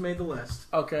 They just made the list.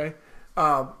 Okay.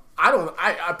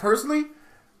 I personally,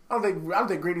 I don't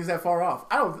think Greeny's that far off.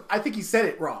 I think he said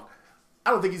it wrong.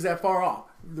 I don't think he's that far off.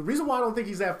 The reason why I don't think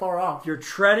he's that far off, you're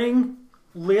treading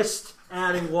list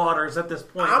adding waters at this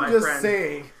point. I'm just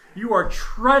saying. You are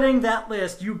treading that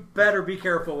list. You better be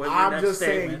careful with your next statement. I'm just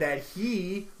saying that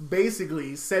he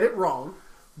basically said it wrong,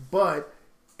 but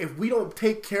if we don't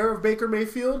take care of Baker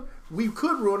Mayfield, we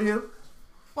could ruin him.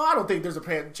 Well, I don't think there's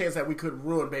a chance that we could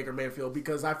ruin Baker Mayfield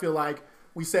because I feel like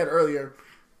we said earlier,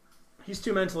 he's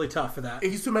too mentally tough for that.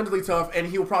 He's too mentally tough, and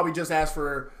he'll probably just ask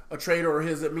for a trade or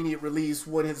his immediate release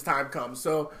when his time comes.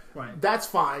 So That's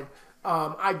fine.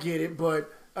 I get it, but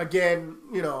again,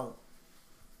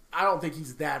 I don't think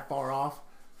he's that far off.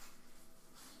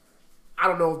 I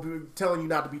don't know if telling you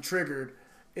not to be triggered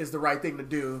is the right thing to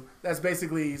do. That's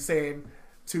basically saying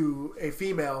to a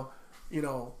female,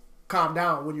 calm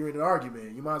down when you're in an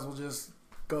argument. You might as well just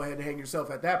go ahead and hang yourself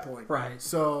at that point. Right.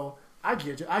 So I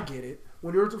get you. I get it.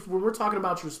 When we're talking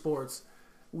about your sports,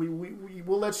 we'll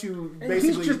let you basically.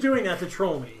 And he's just doing that to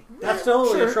troll me. That's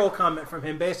totally a troll comment from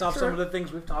him based off some of the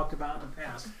things we've talked about in the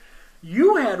past.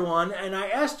 You had one, and I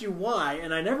asked you why,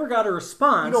 and I never got a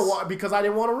response. You know why? Because I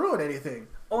didn't want to ruin anything.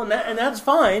 Oh, and that's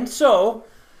fine. So,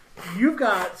 you've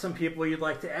got some people you'd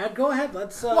like to add. Go ahead.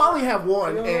 Let's. Well, I only have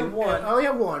one, I only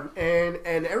have one, and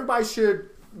everybody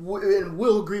should and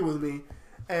will agree with me.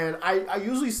 And I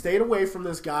usually stayed away from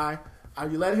this guy. I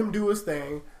let him do his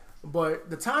thing, but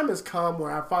the time has come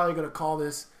where I'm finally going to call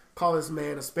this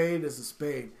man a spade is a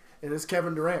spade, and it's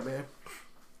Kevin Durant, man.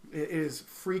 It is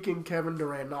freaking Kevin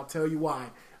Durant, and I'll tell you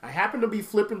why. I happened to be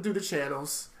flipping through the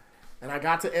channels, and I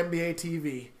got to NBA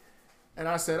TV, and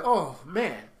I said, oh,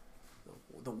 man,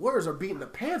 the Warriors are beating the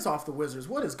pants off the Wizards.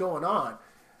 What is going on?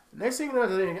 Next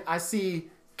thing I see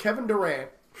Kevin Durant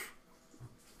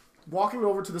walking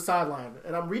over to the sideline,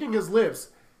 and I'm reading his lips.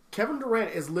 Kevin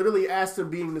Durant is literally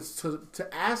asking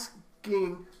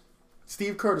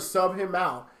Steve Kerr to sub him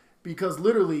out because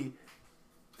literally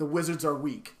the Wizards are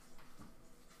weak.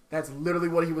 That's literally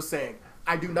what he was saying.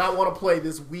 I do not want to play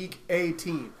this weak A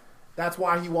team. That's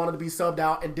why he wanted to be subbed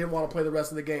out and didn't want to play the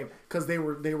rest of the game because they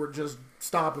were just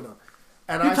stomping him.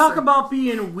 And you talk about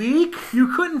being weak.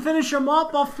 You couldn't finish them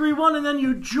off 3-1, and then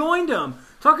you joined them.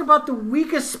 Talk about the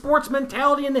weakest sports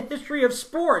mentality in the history of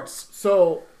sports.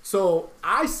 So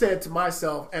I said to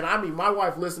myself, and I mean, my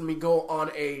wife listened to me go on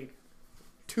a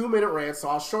 2-minute rant, so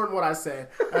I'll shorten what I said.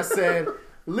 I said,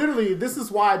 literally, this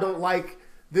is why I don't like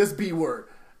this B word.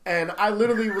 And I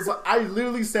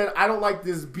literally said I don't like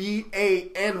this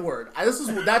BAN word.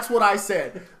 That's what I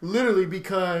said, literally,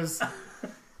 because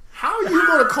how are you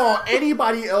going to call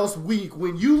anybody else weak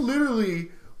when you literally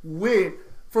went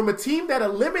from a team that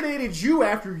eliminated you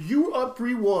after you up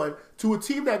 3-1 to a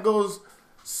team that goes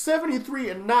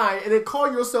 73-9 and then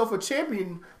call yourself a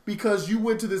champion because you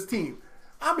went to this team?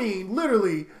 I mean,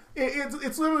 literally.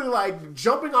 It's literally like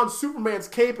jumping on Superman's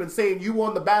cape and saying you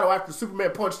won the battle after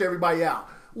Superman punched everybody out.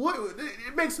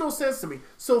 It makes no sense to me.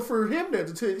 So for him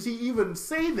to even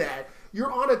say that,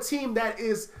 you're on a team that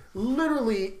is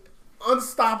literally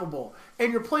unstoppable,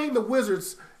 and you're playing the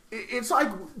Wizards. It's like,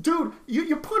 dude,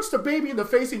 you punched a baby in the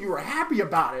face and you were happy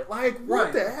about it. Like,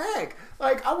 what the heck?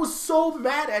 Like, I was so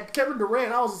mad at Kevin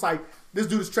Durant. I was just like, this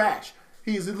dude is trash.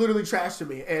 He's literally trash to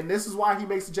me. And this is why he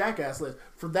makes the jackass list.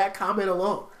 For that comment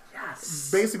alone. Yes.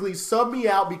 Basically, sub me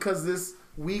out because this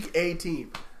week A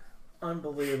team.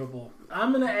 Unbelievable.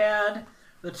 I'm going to add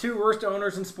the 2 worst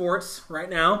owners in sports right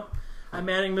now. I'm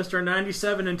adding Mr.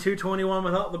 97 and 221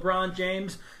 without LeBron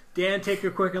James. Dan, take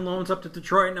your Quicken loans up to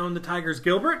Detroit and own the Tigers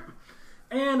Gilbert.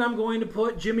 And I'm going to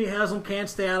put Jimmy Haslam can't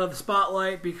stay out of the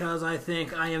spotlight because I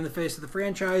think I am the face of the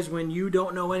franchise when you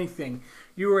don't know anything.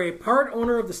 You are a part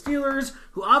owner of the Steelers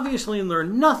who obviously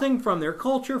learned nothing from their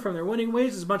culture, from their winning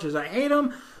ways, as much as I hate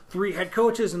them. 3 head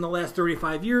coaches in the last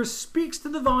 35 years speaks to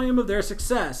the volume of their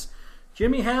success.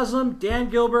 Jimmy Haslam, Dan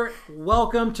Gilbert,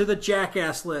 welcome to the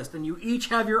jackass list. And you each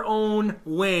have your own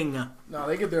wing. No,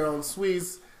 they get their own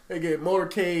suites. They get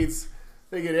motorcades.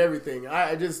 They get everything.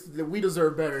 We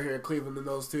deserve better here in Cleveland than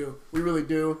those 2. We really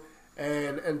do.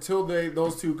 And until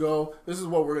those 2 go, this is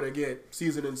what we're going to get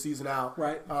season in, season out.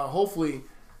 Right. Hopefully,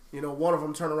 one of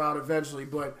them turn around eventually.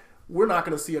 But we're not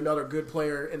going to see another good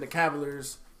player in the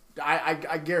Cavaliers.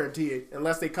 I guarantee it.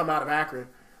 Unless they come out of Akron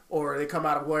or they come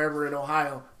out of wherever in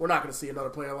Ohio, we're not going to see another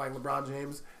player like LeBron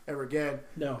James ever again.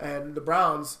 No. And the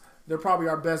Browns, they're probably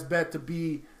our best bet to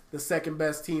be the second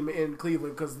best team in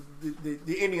Cleveland because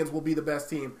the Indians will be the best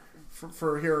team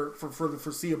for the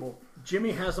foreseeable.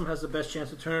 Jimmy Haslam has the best chance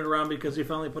to turn it around because he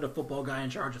finally put a football guy in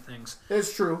charge of things.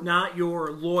 It's true. Not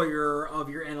your lawyer of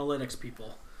your analytics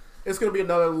people. It's going to be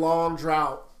another long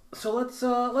drought. So let's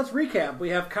recap. We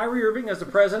have Kyrie Irving as the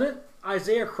president,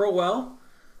 Isaiah Crowell,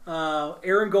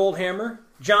 Aaron Goldhammer,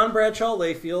 John Bradshaw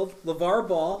Layfield, LeVar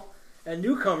Ball, and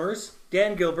newcomers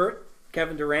Dan Gilbert,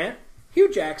 Kevin Durant, Hugh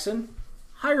Jackson,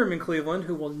 Hiram in Cleveland,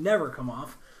 who will never come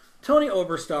off, Tony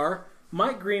Oberstar,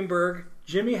 Mike Greenberg,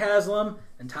 Jimmy Haslam,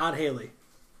 and Todd Haley.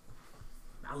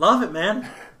 I love it, man.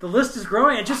 The list is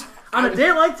growing. It just on a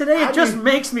day like today, it just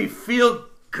makes me feel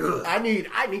good. I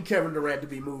need Kevin Durant to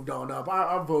be moved on up.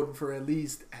 I'm voting for at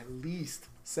least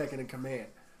second in command.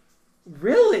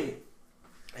 Really?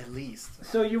 At least.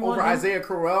 So you want over Isaiah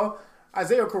Crowell?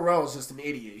 Isaiah Crowell is just an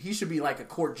idiot. He should be like a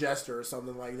court jester or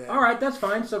something like that. All right, that's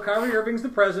fine. So Kyrie Irving's the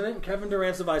president, and Kevin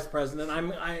Durant's the vice president.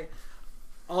 I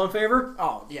all in favor?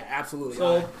 Oh yeah, absolutely.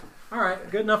 So, all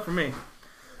right, good enough for me.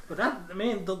 But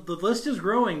the list is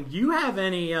growing. Do you have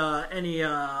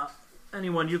anyone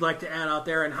you'd like to add out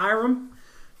there? And Hiram,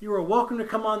 you are welcome to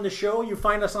come on the show. You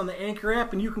find us on the Anchor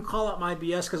app, and you can call out my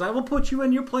BS because I will put you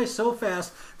in your place so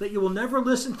fast that you will never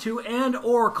listen to and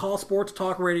or call sports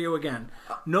talk radio again.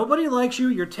 Nobody likes you.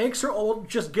 Your takes are old.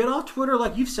 Just get off Twitter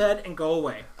like you've said and go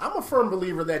away. I'm a firm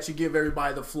believer that you give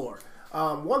everybody the floor.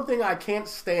 One thing I can't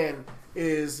stand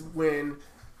is when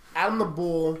Adam the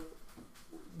Bull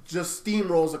just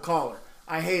steamrolls a caller.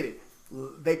 I hate it.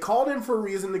 They called in for a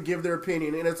reason to give their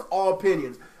opinion, and it's all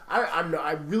opinions.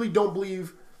 I really don't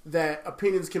believe that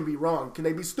opinions can be wrong. Can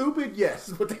they be stupid?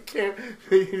 Yes, but they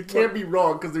can't be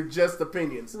wrong because they're just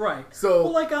opinions. Right. So,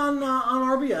 well, like on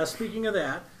RBS, speaking of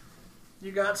that,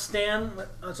 you got Stan.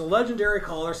 It's a legendary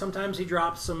caller. Sometimes he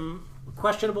drops some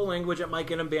questionable language that might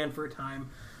get him banned for a time.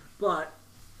 But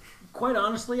quite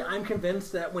honestly, I'm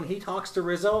convinced that when he talks to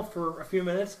Rizzo for a few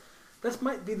minutes, this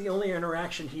might be the only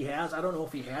interaction he has. I don't know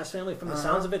if he has family. From the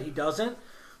sounds of it, he doesn't.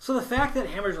 So the fact that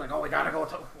Hammer's like, oh, we gotta go.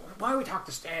 Why do we talk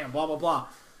to Stan? Blah blah blah.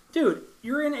 Dude,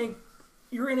 you're in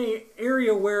a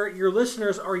area where your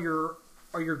listeners are your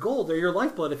gold. They're your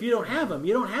lifeblood. If you don't have them,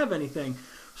 you don't have anything.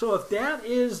 So if that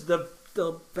is the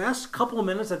best couple of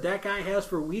minutes that guy has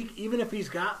per week, even if he's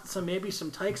got maybe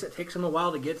some tykes that takes him a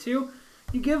while to get to,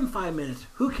 you give him 5 minutes.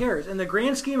 Who cares? In the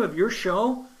grand scheme of your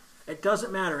show, it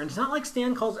doesn't matter. And it's not like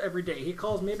Stan calls every day. He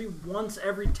calls maybe once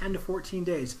every 10 to 14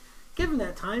 days. Give him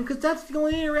that time because that's the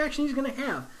only interaction he's going to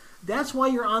have. That's why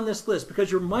you're on this list,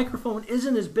 because your microphone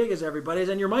isn't as big as everybody's,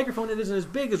 and your microphone isn't as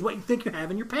big as what you think you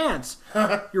have in your pants.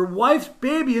 Your wife's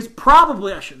baby is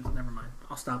probably... Never mind.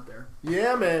 I'll stop there.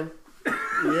 Yeah, man.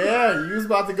 Yeah, you was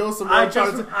about to go somewhere.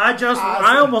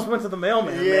 I almost went to the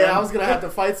mailman. Yeah, man. I was going to have to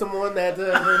fight someone that...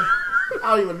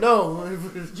 I don't even know.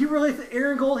 Do you really think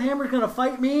Aaron Goldhammer's going to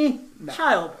fight me? No.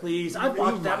 Child, please. I've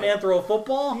watched that man throw a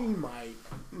football. He might.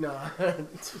 No.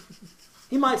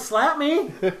 He might slap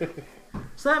me.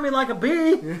 Slap me like a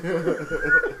bee.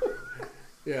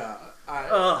 Yeah.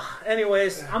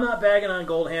 Anyways, I'm not bagging on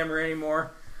Goldhammer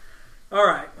anymore. All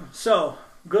right. So,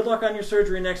 good luck on your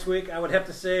surgery next week. I would have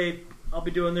to say I'll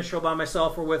be doing this show by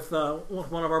myself or with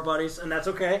one of our buddies, and that's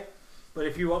okay. But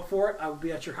if you're up for it, I will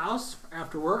be at your house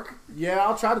after work. Yeah,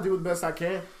 I'll try to do the best I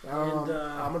can. I'm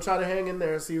going to try to hang in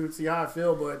there and see how I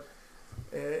feel. But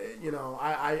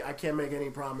I can't make any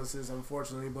promises,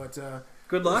 unfortunately, but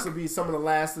good luck. This will be some of the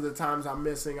last of the times I'm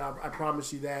missing. I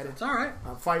promise you that. It's all right.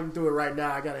 I'm fighting through it right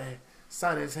now. I got a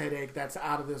sinus headache that's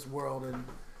out of this world,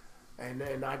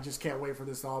 and I just can't wait for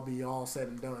this to all be all said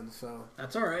and done. So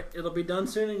that's all right. It'll be done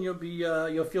soon, and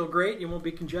you'll feel great. You won't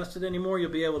be congested anymore.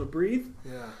 You'll be able to breathe.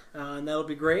 Yeah, and that'll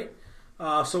be great.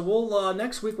 So we'll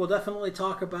next week we'll definitely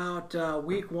talk about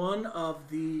week 1 of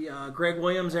the Greg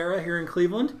Williams era here in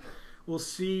Cleveland. We'll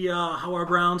see how our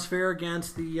Browns fare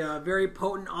against the very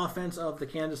potent offense of the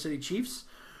Kansas City Chiefs.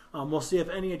 We'll see if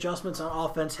any adjustments on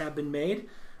offense have been made.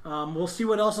 We'll see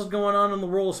what else is going on in the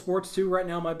world of sports, too. Right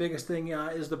now, my biggest thing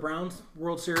is the Browns.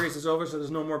 World Series is over, so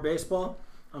there's no more baseball.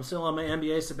 I'm still on my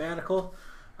NBA sabbatical.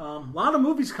 A lot of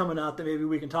movies coming out that maybe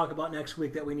we can talk about next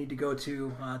week that we need to go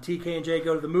to. TK and Jay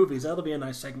go to the movies. That'll be a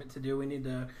nice segment to do. We need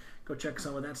to go check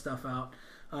some of that stuff out.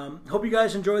 Hope you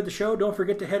guys enjoyed the show. Don't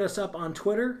forget to hit us up on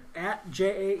Twitter at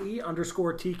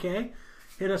JAE_TK.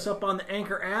 Hit us up on the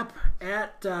Anchor app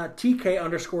at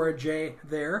TK_J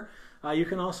there. You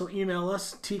can also email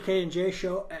us,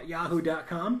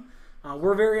 tkandjshow@yahoo.com.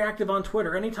 We're very active on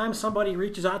Twitter. Anytime somebody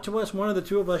reaches out to us, one of the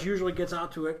two of us usually gets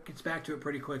back to it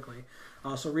pretty quickly.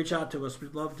 So reach out to us.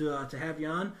 We'd love to have you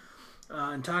on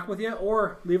and talk with you,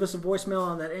 or leave us a voicemail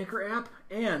on that Anchor app.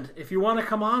 And if you want to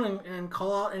come on and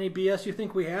call out any BS you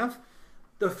think we have,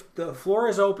 the floor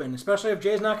is open, especially if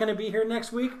Jay's not going to be here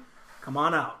next week. Come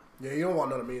on out. Yeah, you don't want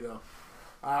none of me, though.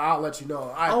 I'll let you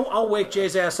know. I'll wake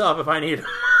Jay's ass up if I need him.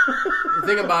 The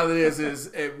thing about it is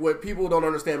what people don't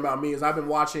understand about me is I've been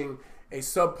watching a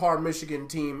subpar Michigan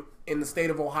team in the state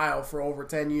of Ohio for over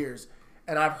 10 years,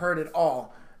 and I've heard it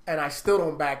all, and I still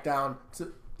don't back down.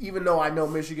 Even though I know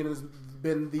Michigan has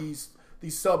been these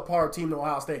subpar team in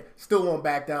Ohio State, still won't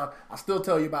back down. I'll still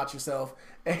tell you about yourself,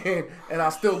 and I'll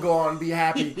still go on and be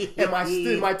happy, and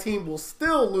my team will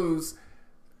still lose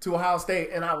to Ohio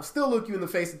State, and I will still look you in the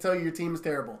face and tell you your team is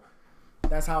terrible.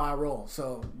 That's how I roll.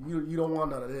 So you don't want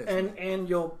none of this. And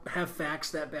you'll have facts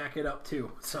that back it up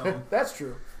too. So that's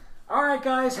true. All right,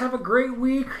 guys, have a great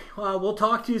week. We'll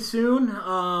talk to you soon.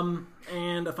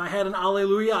 And if I had an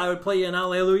Alleluia, I would play you an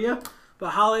Alleluia.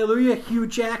 But hallelujah, Hugh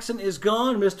Jackson is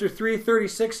gone. Mr.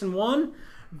 336-1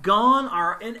 gone.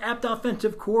 Our inept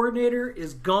offensive coordinator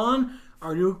is gone.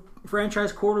 Our new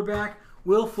franchise quarterback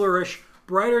will flourish.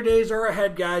 Brighter days are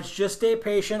ahead, guys. Just stay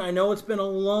patient. I know it's been a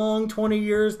long 20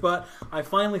 years, but I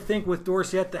finally think with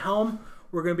Dorsey at the helm,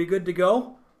 we're going to be good to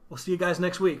go. We'll see you guys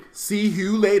next week. See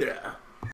you later.